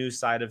into a new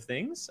side of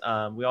things.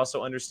 We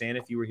also understand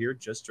if you were here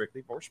just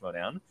strictly for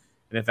Schmoedown.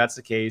 And if that's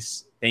the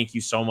case, thank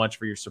you so much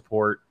for your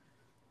support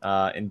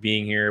and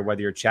being here,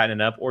 whether you're chatting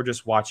it up or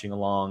just watching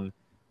along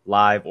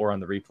live or on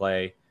the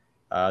replay.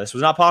 This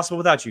was not possible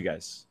without you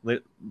guys.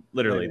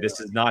 Literally, this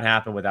does not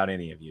happen without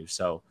any of you.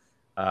 So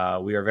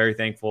we are very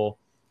thankful.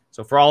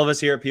 So for all of us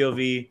here at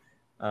POV,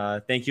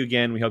 thank you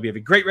again. We hope you have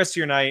a great rest of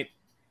your night,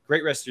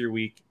 great rest of your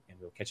week, and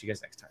we'll catch you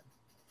guys next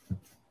time.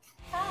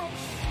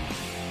 Bye.